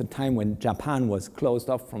 That was the time when Japan was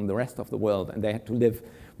closed off from the rest of the world, and they had to live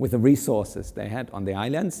with the resources they had on the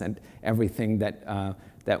islands, and everything that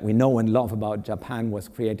that we know and love about Japan was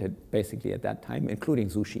created basically at that time, including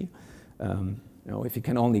sushi. If you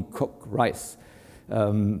can only cook rice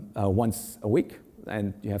once a week,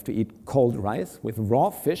 and you have to eat cold rice with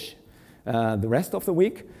raw fish the rest of the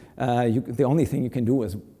week, the only thing you can do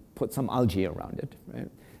is put some algae around it,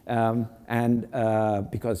 right?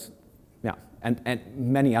 Because, yeah, and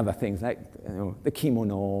many other things like the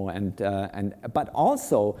kimono but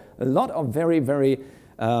also a lot of very, very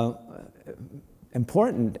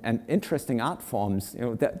important and interesting art forms,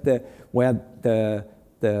 where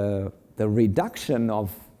the reduction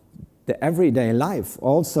of the everyday life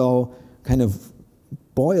also kind of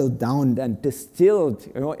boiled down and distilled,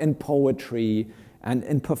 in poetry and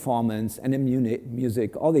in performance and in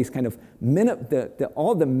music. All these kind of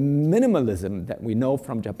all the minimalism that we know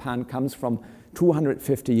from Japan comes from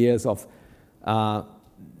 250 years of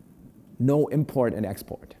no import and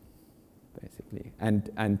export, basically,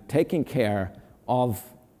 and taking care of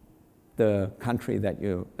the country that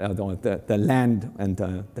the land and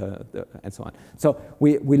and so on. So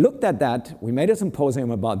we looked at that, we made a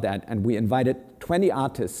symposium about that, and we invited 20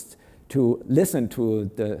 artists to listen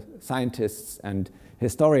to the scientists and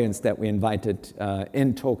historians that we invited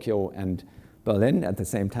in Tokyo and Berlin at the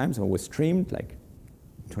same time. So it was streamed like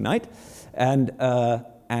tonight, and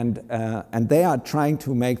they are trying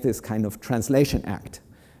to make this kind of translation act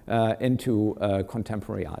into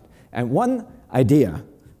contemporary art. And one idea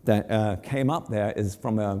that came up there is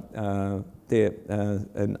from an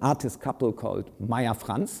artist couple called Maya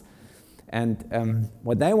Franz. And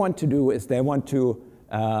what they want to do is they want to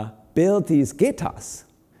build these guitars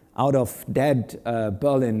out of dead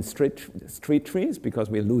Berlin street trees, because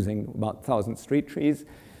we're losing about 1,000 street trees,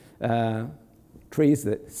 trees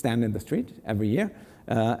that stand in the street every year.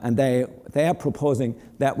 And they are proposing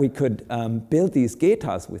that we could build these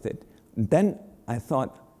guitars with it. And then I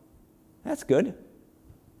thought, that's good.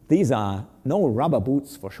 These are no rubber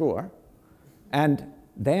boots for sure. And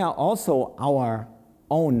they are also our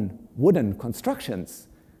own wooden constructions.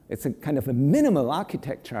 It's a kind of a minimal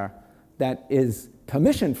architecture that is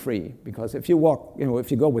permission-free, because if you walk,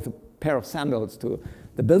 if you go with a pair of sandals to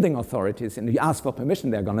the building authorities and you ask for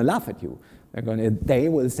permission, they're going to laugh at you. They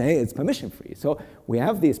will say it's permission-free. So we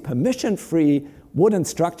have these permission-free wooden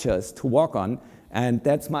structures to walk on, and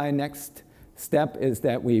that's my next step, is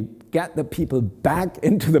that we get the people back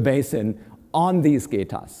into the basin on these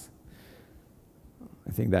guitars.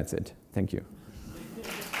 I think that's it. Thank you.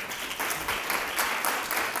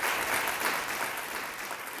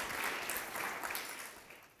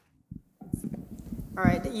 All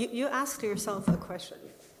right, you asked yourself a question,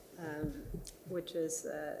 which is,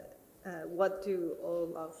 what do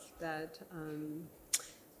all of that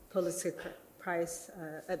Pulitzer Prize,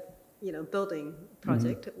 building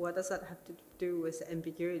project, what does that have to do with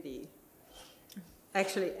ambiguity?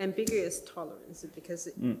 Actually, ambiguous tolerance, because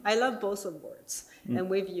I love both of words, and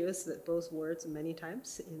we've used both words many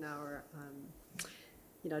times in our,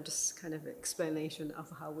 just kind of explanation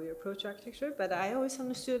of how we approach architecture. But I always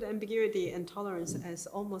understood ambiguity and tolerance as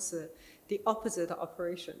almost the opposite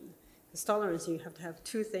operation. Because tolerance, you have to have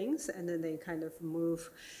two things, and then they kind of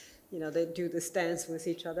move. They do this dance with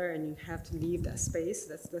each other, and you have to leave that space.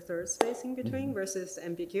 That's the third space in between, versus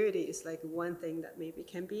ambiguity is like one thing that maybe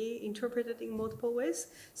can be interpreted in multiple ways.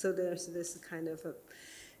 So there's this kind of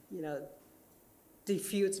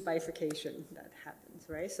diffuse bifurcation that happens,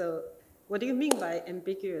 right? So what do you mean by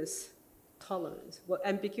ambiguous tolerance? Well,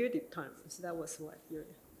 ambiguity tolerance, that was what your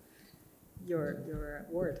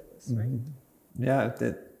word was, right? Yeah,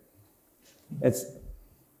 it's...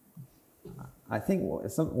 I think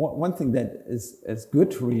one thing that is good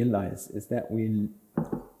to realize is that we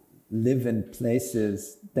live in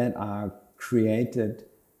places that are created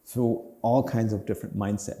through all kinds of different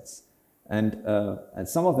mindsets. And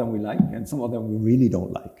some of them we like, and some of them we really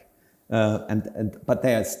don't like. But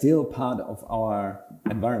they are still part of our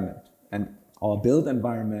environment, and our built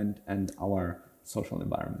environment and our social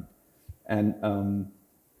environment. And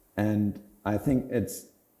I think it's...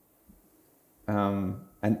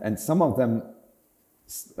 And some of them,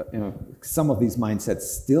 some of these mindsets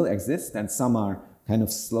still exist, and some are kind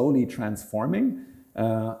of slowly transforming.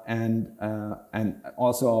 And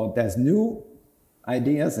also there's new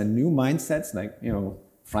ideas and new mindsets, like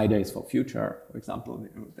Fridays for Future, for example,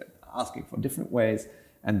 asking for different ways.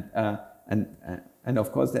 And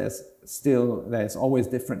of course there's always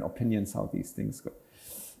different opinions how these things go,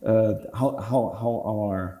 how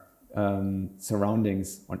our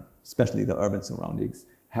surroundings, or especially the urban surroundings,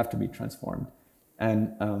 have to be transformed.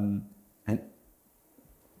 And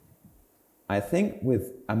I think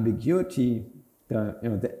with ambiguity, the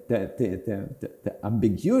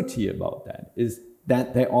ambiguity about that is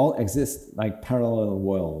that they all exist like parallel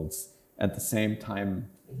worlds at the same time,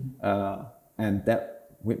 and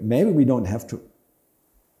that maybe we don't have to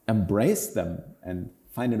embrace them and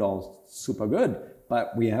find it all super good,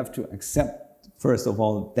 but we have to accept, first of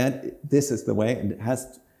all, that this is the way, and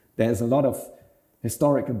there's a lot of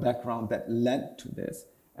historical background that led to this.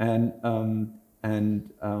 and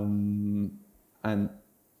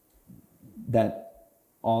that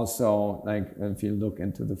also, like, if you look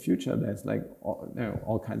into the future, there's like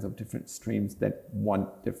all kinds of different streams that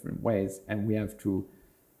want different ways, and we have to.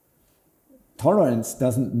 Tolerance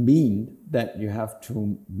doesn't mean that you have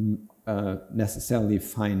to necessarily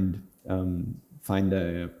find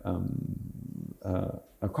a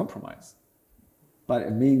compromise, but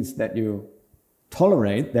it means that you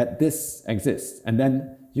tolerate that this exists, and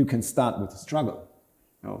then you can start with the struggle,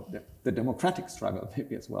 the democratic struggle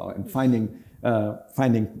maybe as well, and finding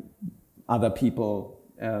other people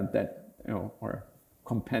that or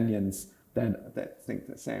companions that think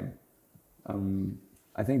the same.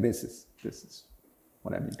 I think this is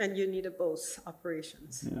what I mean. And you need both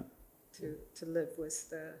operations to live with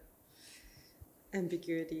the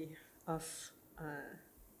ambiguity of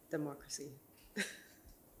democracy.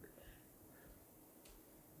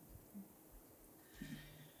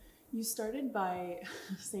 You started by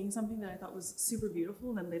saying something that I thought was super beautiful,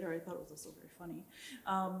 and then later I thought it was also very funny.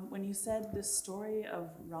 When you said the story of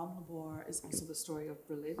Raum-Labor is also the story of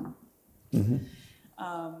Berlin. Mm-hmm.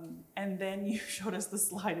 And then you showed us the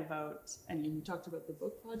slide about, and you talked about the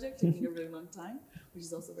book project taking a really long time, which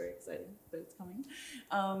is also very exciting that it's coming.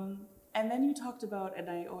 And then you talked about, and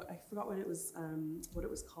I forgot what it was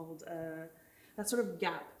called, that sort of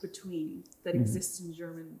gap between that exists in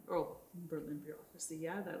Berlin bureaucracy.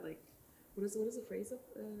 Yeah, that like, what is the phrase of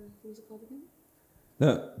what was it called again?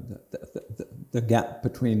 The gap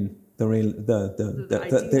between the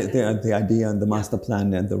idea and the master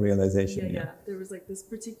plan and the realization. Yeah. There was like this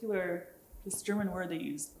German word they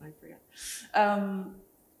used, but I forget.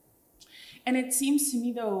 And it seems to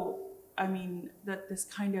me, though, I mean, that this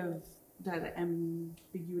kind of that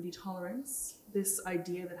ambiguity tolerance, this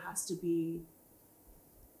idea that has to be,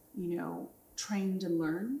 trained and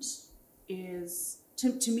learned, is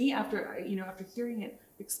to me, after hearing it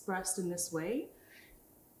expressed in this way,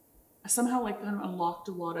 somehow like kind of unlocked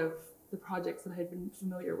a lot of the projects that I had been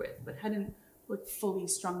familiar with, but hadn't like fully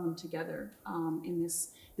strung them together in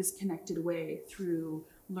this connected way through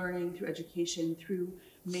learning, through education, through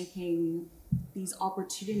making these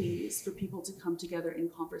opportunities for people to come together in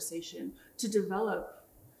conversation, to develop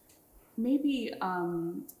maybe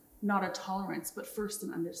not a tolerance, but first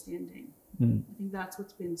an understanding. I think that's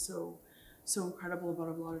what's been so incredible about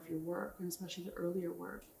a lot of your work, and especially the earlier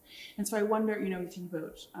work. And so I wonder, you think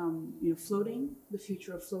about, floating, the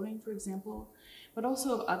future of floating, for example, but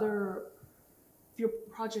also of other, your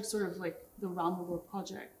projects, sort of like the Raum-Labor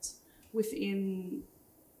project within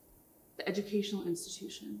the educational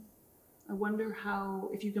institution. I wonder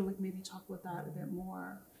if you can like maybe talk about that a bit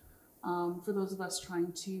more, for those of us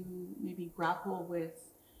trying to maybe grapple with,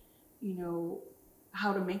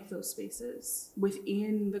 how to make those spaces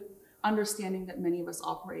within the understanding that many of us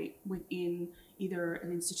operate within either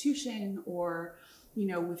an institution or,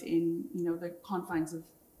 within, the confines of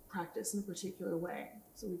practice in a particular way.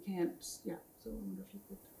 So we can't, so I wonder if you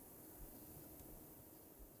could.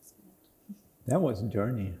 That was a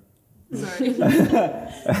journey. Sorry.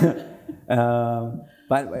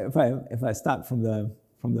 But if I start from the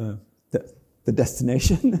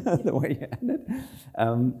destination, the way you ended,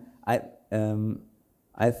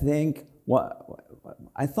 I think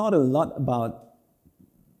I thought a lot about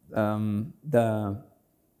the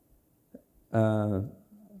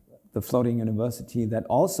floating university that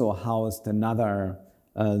also housed another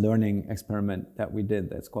learning experiment that we did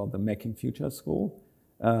that's called the Making Future School.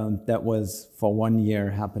 That was for 1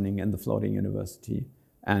 year happening in the floating university,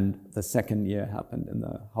 and the second year happened in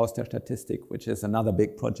the Haus der Statistik, which is another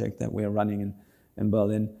big project that we're running in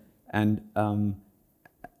Berlin, and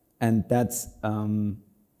that's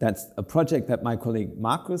a project that my colleague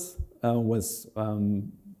Markus was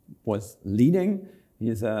leading.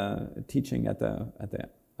 He's teaching at the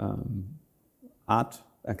Art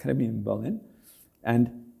Academy in Berlin,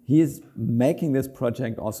 and he is making this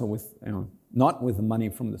project also with not with money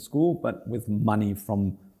from the school, but with money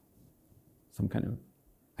from some kind of,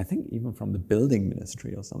 I think even from the building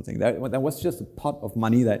ministry or something. There was just a pot of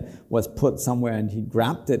money that was put somewhere, and he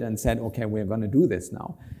grabbed it and said, "Okay, we're going to do this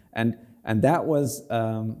now." And that was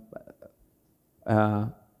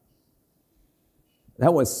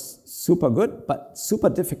super good, but super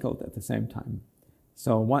difficult at the same time.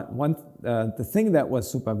 So the thing that was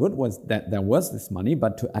super good was that there was this money,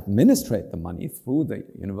 but to administrate the money through the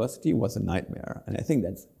university was a nightmare. And I think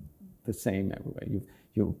that's the same everywhere.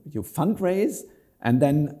 You fundraise, and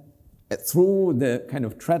then through the kind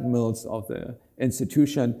of treadmills of the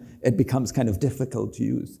institution, it becomes kind of difficult to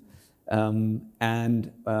use.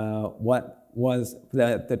 What was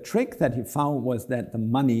the trick that he found was that the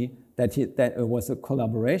money that it was a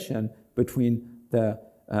collaboration between the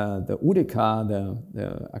UDK,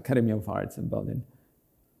 the Academy of Arts in Berlin,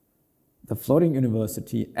 the Floating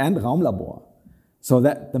University, and Raumlabor, so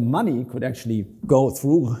that the money could actually go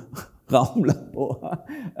through Raumlabor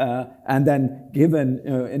and then given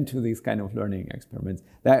into these kind of learning experiments.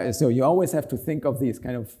 So you always have to think of these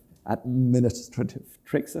kind of administrative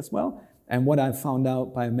tricks as well. And what I found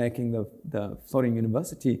out by making the Floating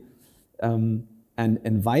University and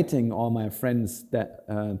inviting all my friends that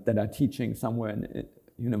are teaching somewhere in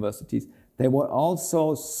universities, they were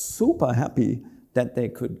also super happy that they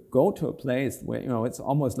could go to a place where, it's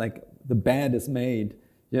almost like the bed is made.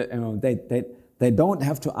 They don't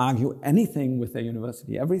have to argue anything with the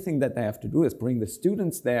university. Everything that they have to do is bring the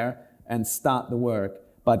students there and start the work.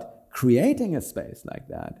 But creating a space like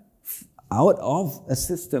that out of a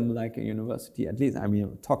system like a university, at least,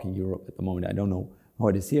 I'm talking Europe at the moment, I don't know how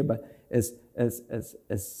it is here, but is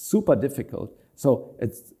super difficult. So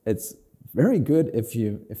it's very good if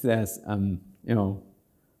there's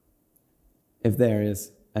if there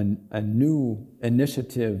is a new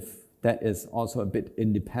initiative that is also a bit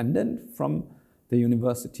independent from the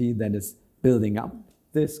university, that is building up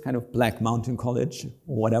this kind of Black Mountain College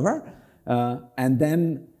or whatever, and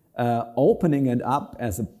then opening it up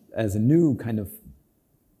as a new kind of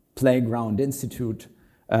playground institute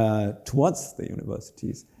towards the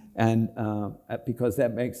universities, and because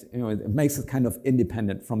that makes it makes it kind of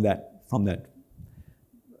independent from that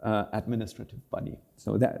administrative body.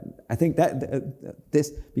 So that I think that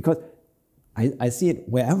this, because I see it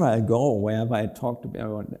wherever I go, wherever I talk to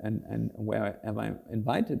people, and wherever I'm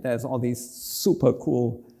invited, there's all these super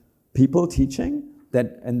cool people teaching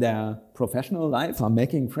that in their professional life are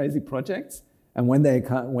making crazy projects, and when they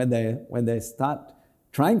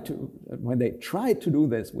try to do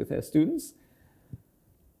this with their students,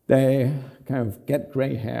 they kind of get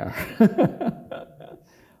gray hair.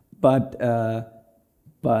 But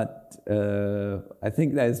I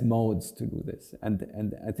think there's modes to do this,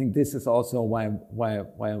 and I think this is also why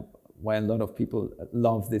a lot of people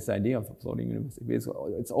love this idea of a floating university, because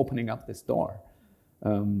it's opening up this door,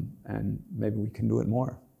 and maybe we can do it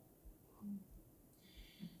more.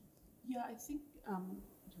 Yeah, I think. Do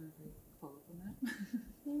you want to follow up on that?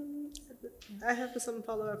 I have some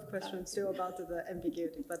follow-up questions too about the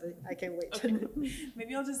ambiguity, but I can wait. Okay.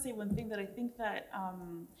 Maybe I'll just say one thing, that I think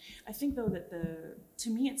though that to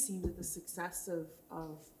me it seems that the success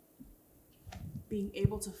of being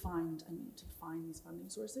able to find these funding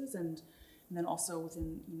sources, and then also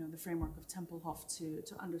within the framework of Tempelhof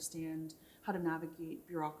to understand how to navigate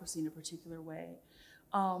bureaucracy in a particular way,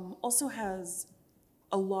 also has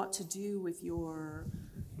a lot to do with your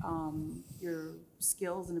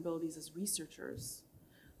skills and abilities as researchers,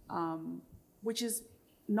 which is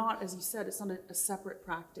not, as you said, it's not a separate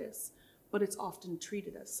practice, but it's often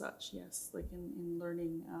treated as such, yes, like in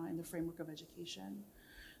learning in the framework of education.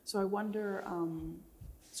 So I wonder,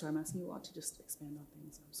 sorry, I'm asking you a lot to just expand on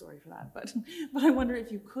things, I'm sorry for that, but I wonder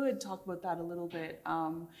if you could talk about that a little bit,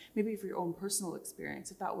 maybe for your own personal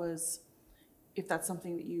experience, if that's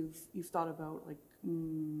something that you've thought about, like,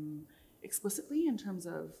 explicitly, in terms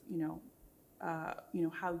of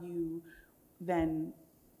how you then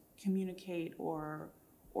communicate or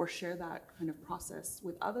share that kind of process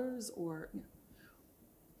with others, or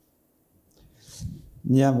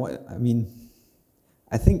yeah. Well, I mean,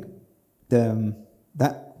 I think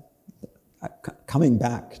coming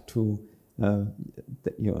back to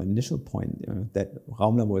your initial point, that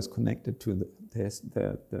Raumlabor is connected to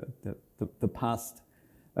the past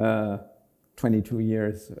 22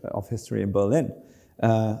 years of history in Berlin.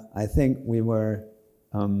 I think we were,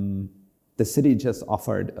 the city just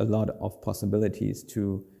offered a lot of possibilities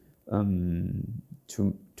to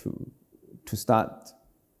start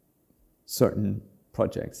certain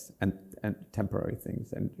projects and temporary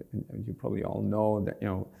things, and you probably all know that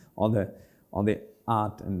all the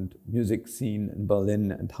art and music scene in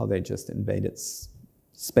Berlin and how they just invaded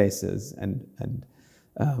spaces and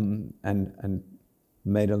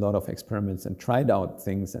made a lot of experiments and tried out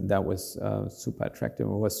things, and that was super attractive. It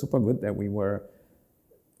was super good that we were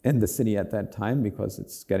in the city at that time, because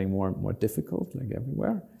it's getting more and more difficult, like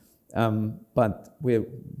everywhere. But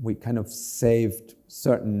we kind of saved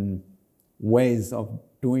certain ways of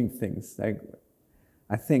doing things. Like,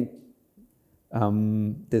 I think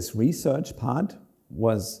this research part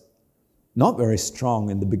was not very strong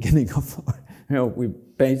in the beginning of our, we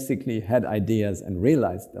basically had ideas and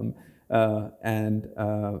realized them.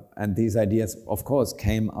 And these ideas, of course,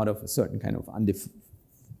 came out of a certain kind of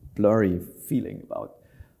blurry feeling about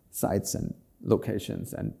sites and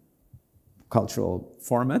locations and cultural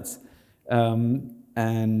formats.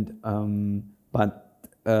 But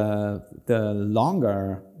the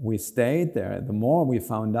longer we stayed there, the more we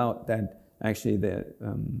found out that actually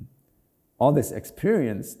all this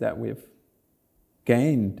experience that we've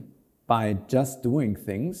gained by just doing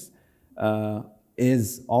things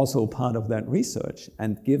is also part of that research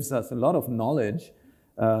and gives us a lot of knowledge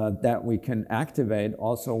that we can activate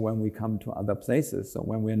also when we come to other places. So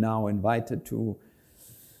when we're now invited to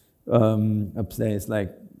a place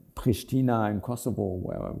like Pristina in Kosovo,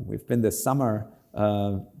 where we've been this summer,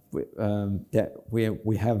 that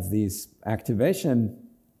we have these activation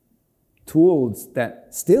tools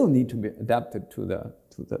that still need to be adapted to the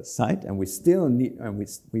site, and we still need, and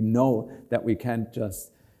we know that we can't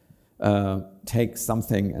just take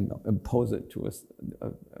something and impose it to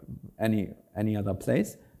any other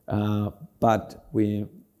place, but we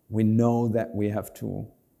know that we have to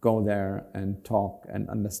go there and talk and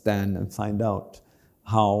understand and find out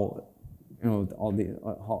how, you know,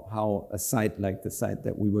 how a site like the site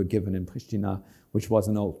that we were given in Pristina, which was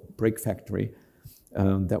an old brick factory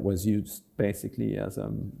that was used basically as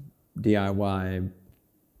a DIY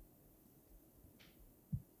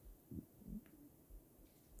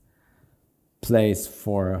place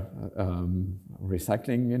for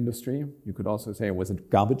recycling industry. You could also say it was a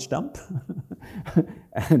garbage dump,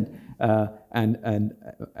 and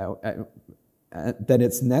that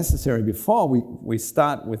it's necessary before we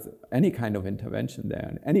start with any kind of intervention there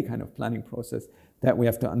and any kind of planning process, that we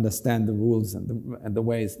have to understand the rules and the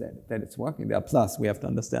ways that it's working there. Plus, we have to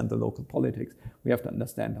understand the local politics. We have to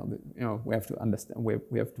understand how we have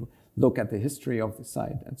to look at the history of the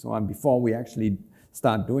site and so on before we actually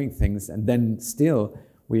start doing things. And then still,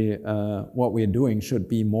 what we're doing should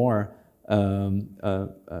be more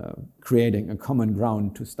creating a common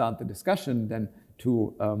ground to start the discussion than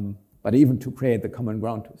to. But even to create the common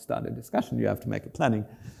ground to start a discussion, you have to make a planning,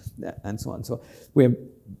 and so on. So we're,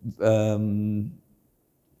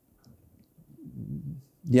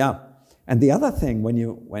 yeah. And the other thing, when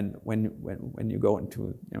you go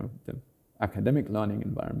into the academic learning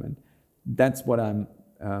environment, that's what I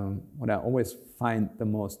always find the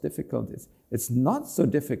most difficult is it's not so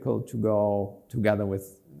difficult to go together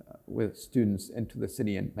with students into the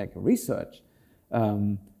city and make a research.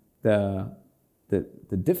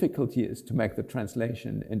 The difficulty is to make the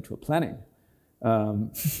translation into a planning,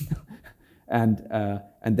 and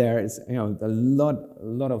there is a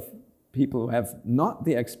lot of people who have not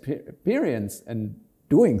the experience in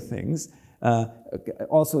doing things,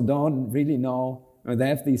 also don't really know. They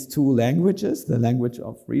have these two languages: the language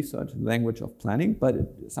of research, the language of planning, but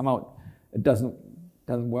somehow it doesn't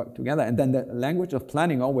work together. And then the language of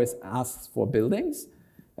planning always asks for buildings.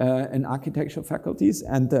 In architecture faculties,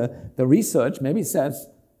 and the research maybe says,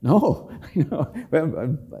 no,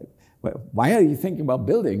 why are you thinking about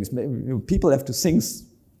buildings? Maybe people have to sing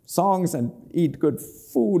songs and eat good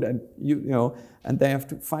food, and and they have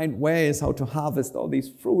to find ways how to harvest all these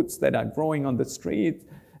fruits that are growing on the street,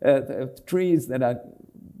 trees that are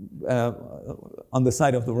on the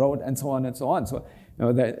side of the road, and so on and so on. So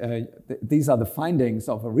these are the findings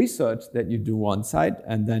of a research that you do on site,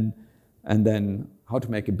 and then how to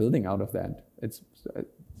make a building out of that. It's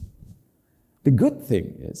the good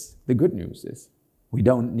news is we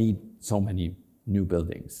don't need so many new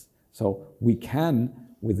buildings. So we can,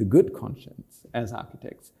 with a good conscience as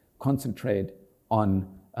architects, concentrate on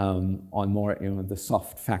more the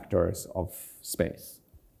soft factors of space.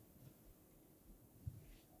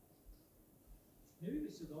 Maybe we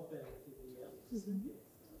should open it to the audience.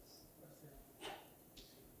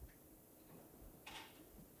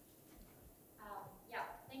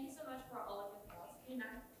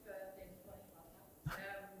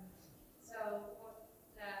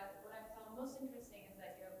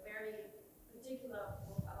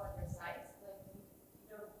 About your sites, like you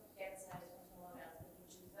don't get sites from someone else, but you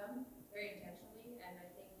choose them very intentionally, and I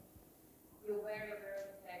think you're very aware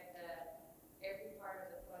of the fact that every part of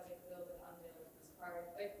the project will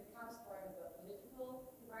becomes part of the political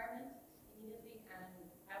environment immediately. And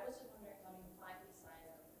I was just wondering how you find these sites,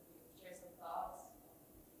 or could you share some thoughts?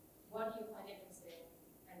 What do you find interesting,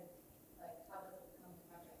 and like how does it come to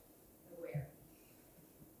project aware?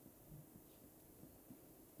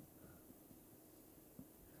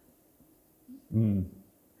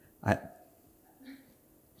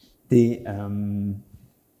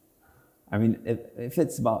 I mean, if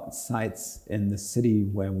it's about sites in the city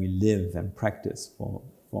where we live and practice for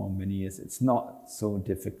many years, it's not so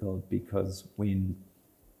difficult because we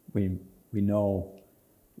know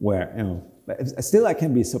where, but still I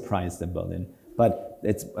can be surprised in Berlin. But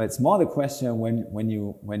it's more the question when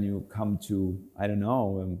you come to, I don't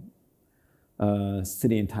know,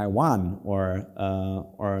 city in Taiwan or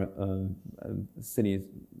city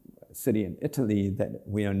in Italy that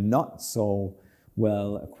we are not so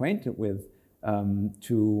well acquainted with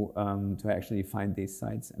to actually find these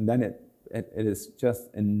sites. And then it is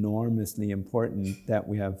just enormously important that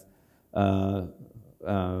we have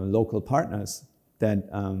local partners that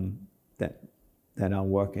are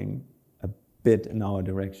working a bit in our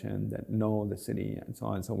direction, that know the city and so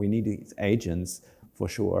on. So we need these agents for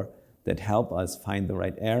sure that help us find the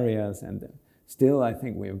right areas. And still, I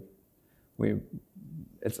think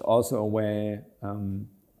it's also a way,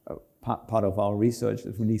 part of our research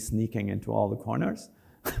is really sneaking into all the corners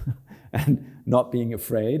and not being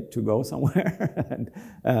afraid to go somewhere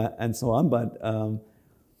and so on. But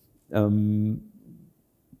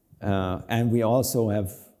and we also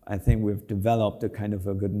have, I think we've developed a kind of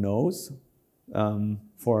a good nose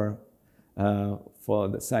for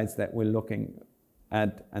the sites that we're looking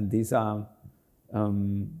at, and these are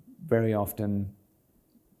very often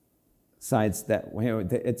sites that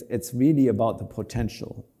it's really about the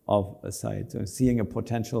potential of a site. So seeing a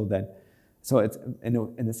potential that, so it's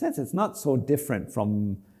in a sense it's not so different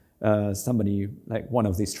from somebody like one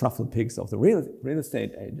of these truffle pigs of the real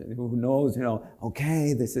estate agent who knows,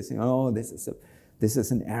 okay, this is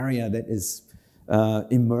an area that is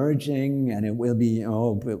emerging and it will be,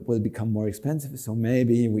 will become more expensive. So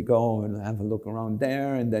maybe we go and have a look around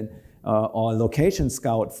there, and then or location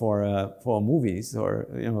scout for movies, or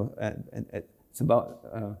and it's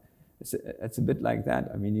about it's a bit like that.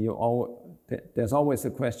 I mean, there's always a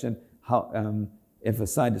question how if a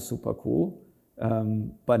site is super cool,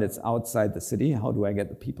 but it's outside the city, how do I get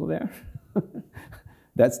the people there?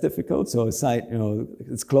 That's difficult. So a site,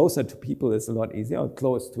 it's closer to people, it's a lot easier,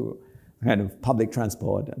 close to kind of public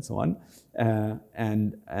transport and so on.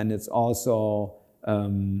 And it's also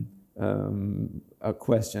a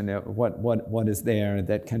question of what is there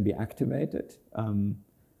that can be activated. I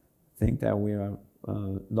think that we are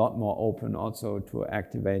a lot more open also to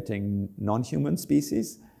activating non-human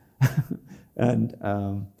species and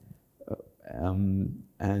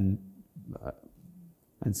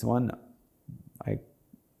so on.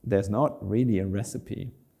 There's not really a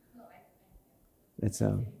recipe. It's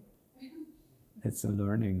a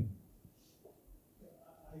learning.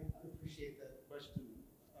 I appreciate that question.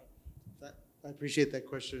 I appreciate that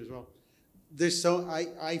question as well. There's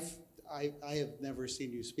I have never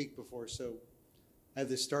seen you speak before, so I have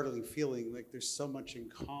this startling feeling like there's so much in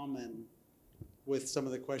common with some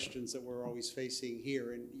of the questions that we're always facing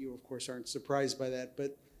here, and you of course aren't surprised by that.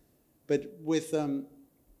 But with I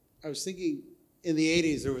was thinking in the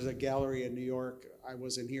 80s there was a gallery in New York. I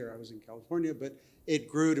wasn't here, I was in California, but it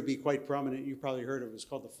grew to be quite prominent. You probably heard of it. It was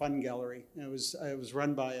called the Fun Gallery. And it was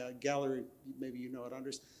run by a gallery, maybe you know it,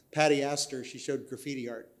 Anders. Patty Astor. She showed graffiti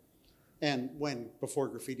art, and before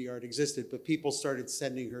graffiti art existed, but people started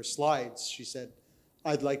sending her slides. She said,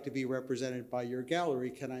 "I'd like to be represented by your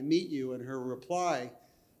gallery. Can I meet you?" And her reply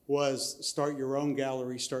was, "Start your own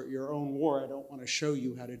gallery, start your own war. I don't want to show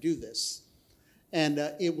you how to do this." And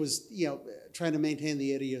it was, trying to maintain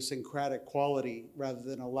the idiosyncratic quality rather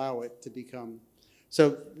than allow it to become.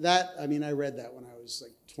 So that, I mean, I read that when I was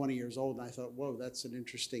like 20 years old, and I thought, whoa, that's an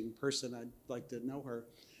interesting person. I'd like to know her.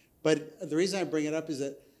 But the reason I bring it up is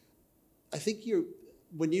that I think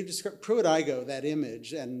when you describe Pruitt-Igoe, that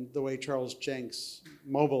image, and the way Charles Jenks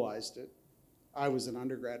mobilized it, I was an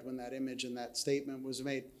undergrad when that image and that statement was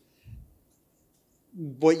made.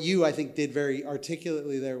 What you, I think, did very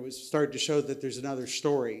articulately there was start to show that there's another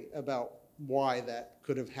story about why that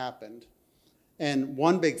could have happened. And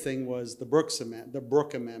one big thing was the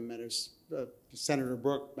Brooke Amendment. Is Senator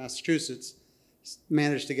Brooke, Massachusetts,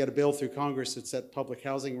 managed to get a bill through Congress that set public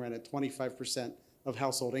housing rent at 25% of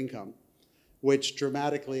household income, which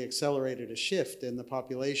dramatically accelerated a shift in the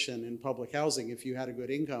population in public housing. If you had a good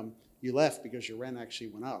income, you left because your rent actually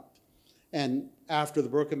went up. And after the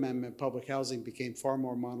Brooke Amendment, public housing became far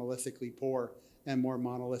more monolithically poor and more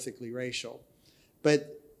monolithically racial.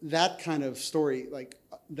 But that kind of story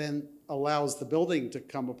then allows the building to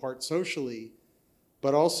come apart socially,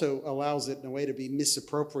 but also allows it in a way to be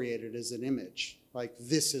misappropriated as an image. Like,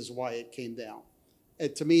 this is why it came down.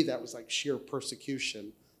 And to me, that was like sheer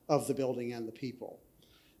persecution of the building and the people.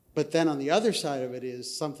 But then on the other side of it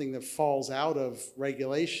is something that falls out of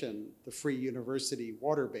regulation, the Free University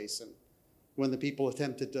water basin. When the people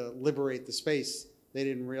attempted to liberate the space, they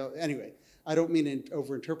didn't realize. Anyway, I don't mean to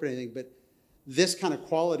overinterpret anything, but this kind of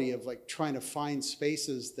quality of trying to find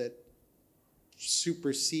spaces that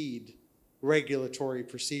supersede regulatory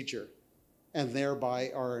procedure and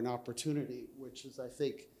thereby are an opportunity, which is, I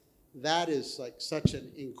think, that is such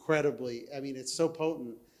an incredibly, I mean, it's so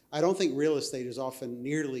potent. I don't think real estate is often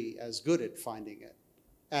nearly as good at finding it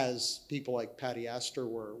as people like Patty Astor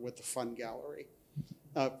were with the Fun Gallery.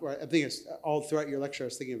 I think it's all throughout your lecture, I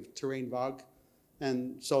was thinking of Terrain Vague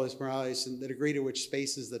and Solis Morales and the degree to which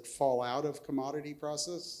spaces that fall out of commodity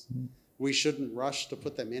process, we shouldn't rush to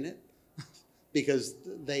put them in it because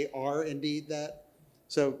they are indeed that.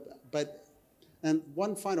 So, and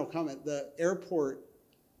one final comment, the airport,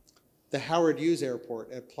 the Howard Hughes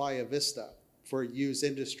Airport at Playa Vista for Hughes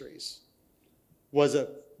Industries was a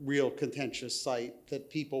real contentious site that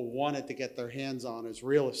people wanted to get their hands on as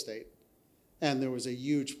real estate. And there was a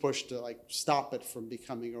huge push to like stop it from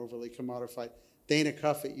becoming overly commodified. Dana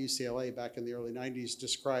Cuff at UCLA back in the early 90s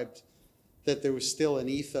described that there was still an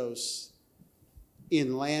ethos in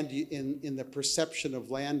the perception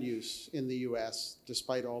of land use in the US,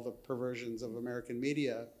 despite all the perversions of American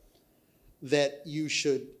media, that you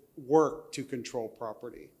should work to control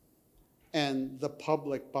property. And the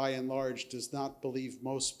public, by and large, does not believe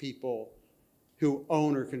most people who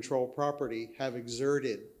own or control property have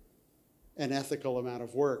exerted an ethical amount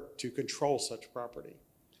of work to control such property.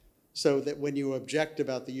 So that when you object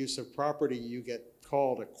about the use of property, you get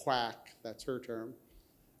called a quack, that's her term,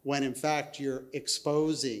 when in fact you're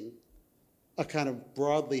exposing a kind of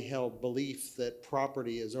broadly held belief that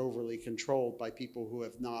property is overly controlled by people who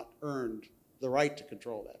have not earned the right to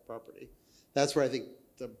control that property. That's where I think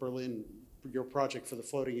the Berlin, your project for the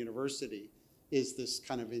floating university is this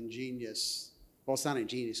kind of ingenious, well, it's not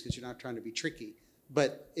ingenious because you're not trying to be tricky,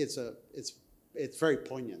 but it's very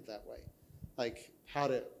poignant that way. Like how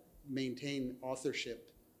to maintain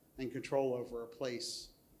authorship and control over a place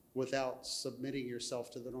without submitting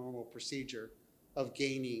yourself to the normal procedure of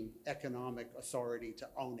gaining economic authority to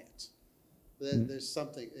own it. There's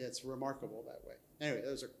something, it's remarkable that way. Anyway,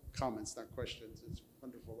 those are comments, not questions. It's a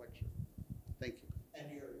wonderful lecture. Thank you.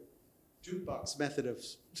 And your jukebox method of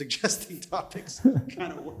suggesting topics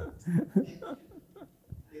kind of worked.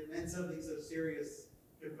 It meant something so serious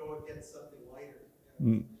could go against something lighter. You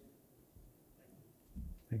know?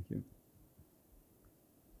 Thank you.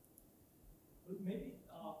 Maybe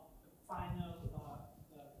final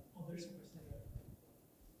observation presenter.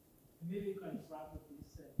 Maybe you can wrap up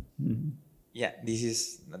this. Yeah, this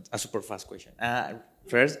is a super fast question.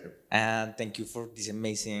 First, thank you for this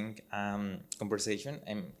amazing conversation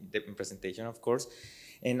and the presentation, of course.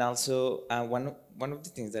 And also, one of the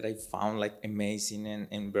things that I found like amazing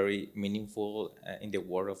and very meaningful in the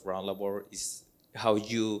work of Round Labor is how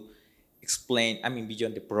you explain, I mean,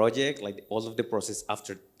 beyond the project, like all of the process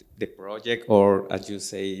after the project, or as you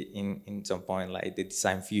say in some point, like the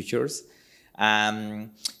design futures.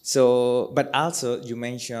 But also you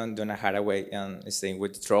mentioned Donna Haraway and staying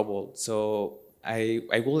with trouble. So I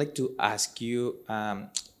would like to ask you,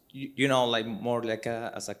 you know, like more like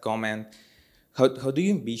as a comment, how do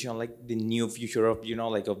you envision like the new future of, you know,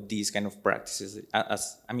 like of these kind of practices? I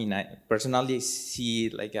mean, I personally see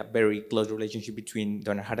like a very close relationship between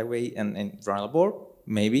Donna Haraway and Ronald Labor,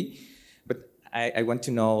 maybe, but I want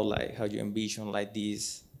to know like how you envision like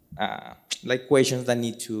these like questions that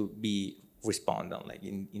need to be responded on, like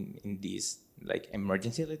in this like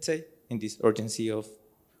emergency, let's say, in this urgency of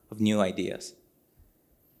new ideas.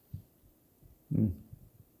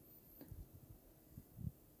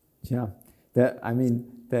 Yeah.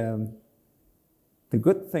 The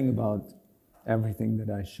good thing about everything that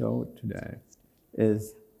I showed today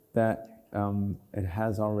is that it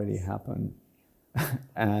has already happened,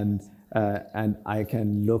 and I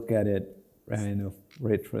can look at it kind of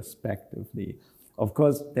retrospectively. Of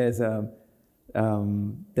course, there's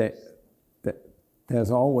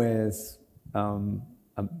always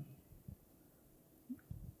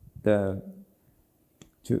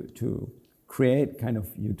to create kind of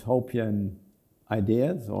utopian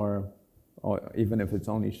ideas, or even if it's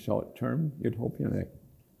only short-term utopian, like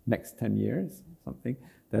next 10 years, something.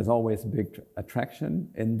 There's always a big attraction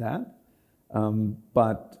in that,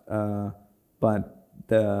 but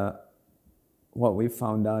what we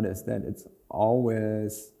found out is that it's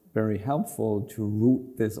always very helpful to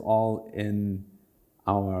root this all in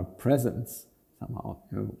our presence somehow.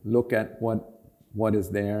 Look at what is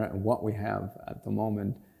there and what we have at the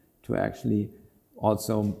moment, to actually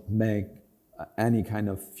also make any kind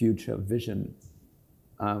of future vision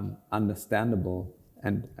understandable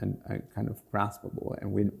and kind of graspable.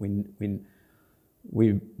 And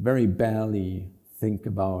we very barely think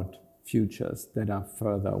about futures that are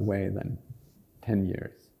further away than 10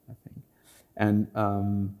 years, I think. And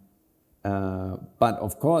but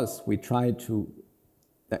of course, we try to,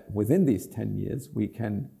 that within these 10 years, we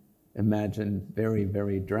can imagine very,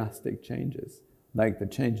 very drastic changes, like the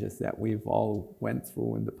changes that we've all went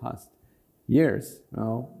through in the past years. You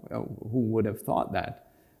know, who would have thought that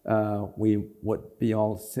we would be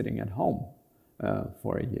all sitting at home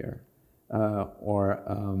for a year, or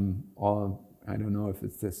I don't know if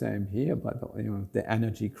it's the same here, but you know, the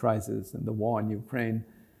energy crisis and the war in Ukraine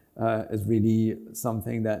is really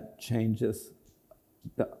something that changes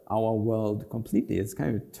our world completely. It's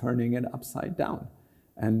kind of turning it upside down,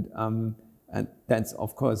 and that's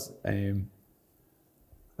of course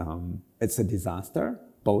it's a disaster.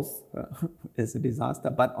 Both is a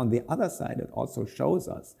disaster, but on the other side, it also shows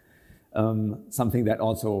us something that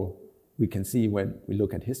also we can see when we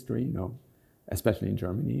look at history. You know, especially in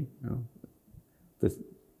Germany, you know,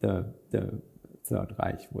 the Third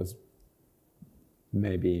Reich was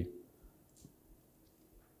maybe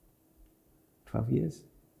 12 years,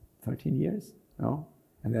 13 years, you know?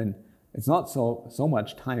 And then it's not so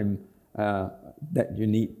much time that you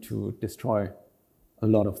need to destroy a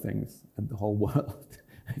lot of things in the whole world,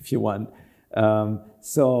 if you want.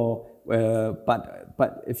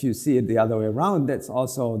 But if you see it the other way around, that's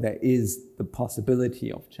also, there is the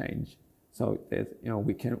possibility of change. So you know,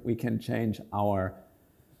 we can change our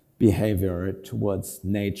behavior towards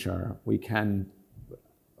nature. We can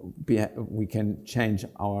change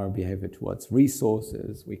our behavior towards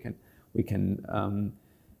resources. We can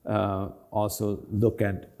also look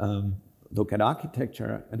at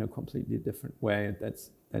architecture in a completely different way. That's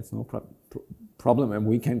no problem, and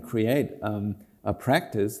we can create a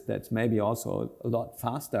practice that's maybe also a lot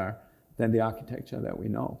faster than the architecture that we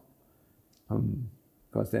know.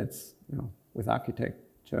 Because that's, you know, with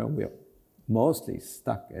architecture, we're mostly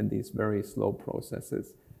stuck in these very slow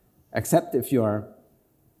processes, except if you're,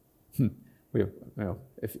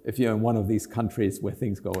 if you're in one of these countries where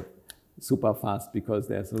things go super fast because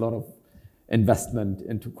there's a lot of investment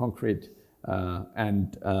into concrete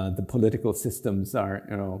and the political systems are,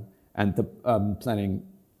 you know, and the planning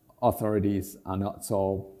authorities are not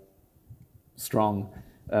so strong,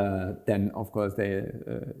 then of course they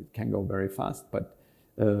can go very fast. But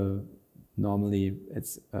normally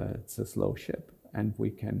it's a slow ship, and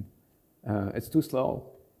we can. It's too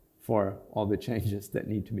slow for all the changes that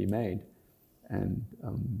need to be made, and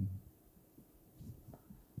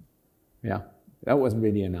yeah, that wasn't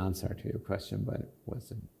really an answer to your question, but it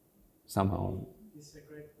was somehow. This is a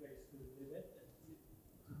great place to leave it,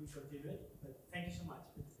 to be continued. But thank you so much.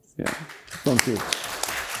 Yeah, thank you.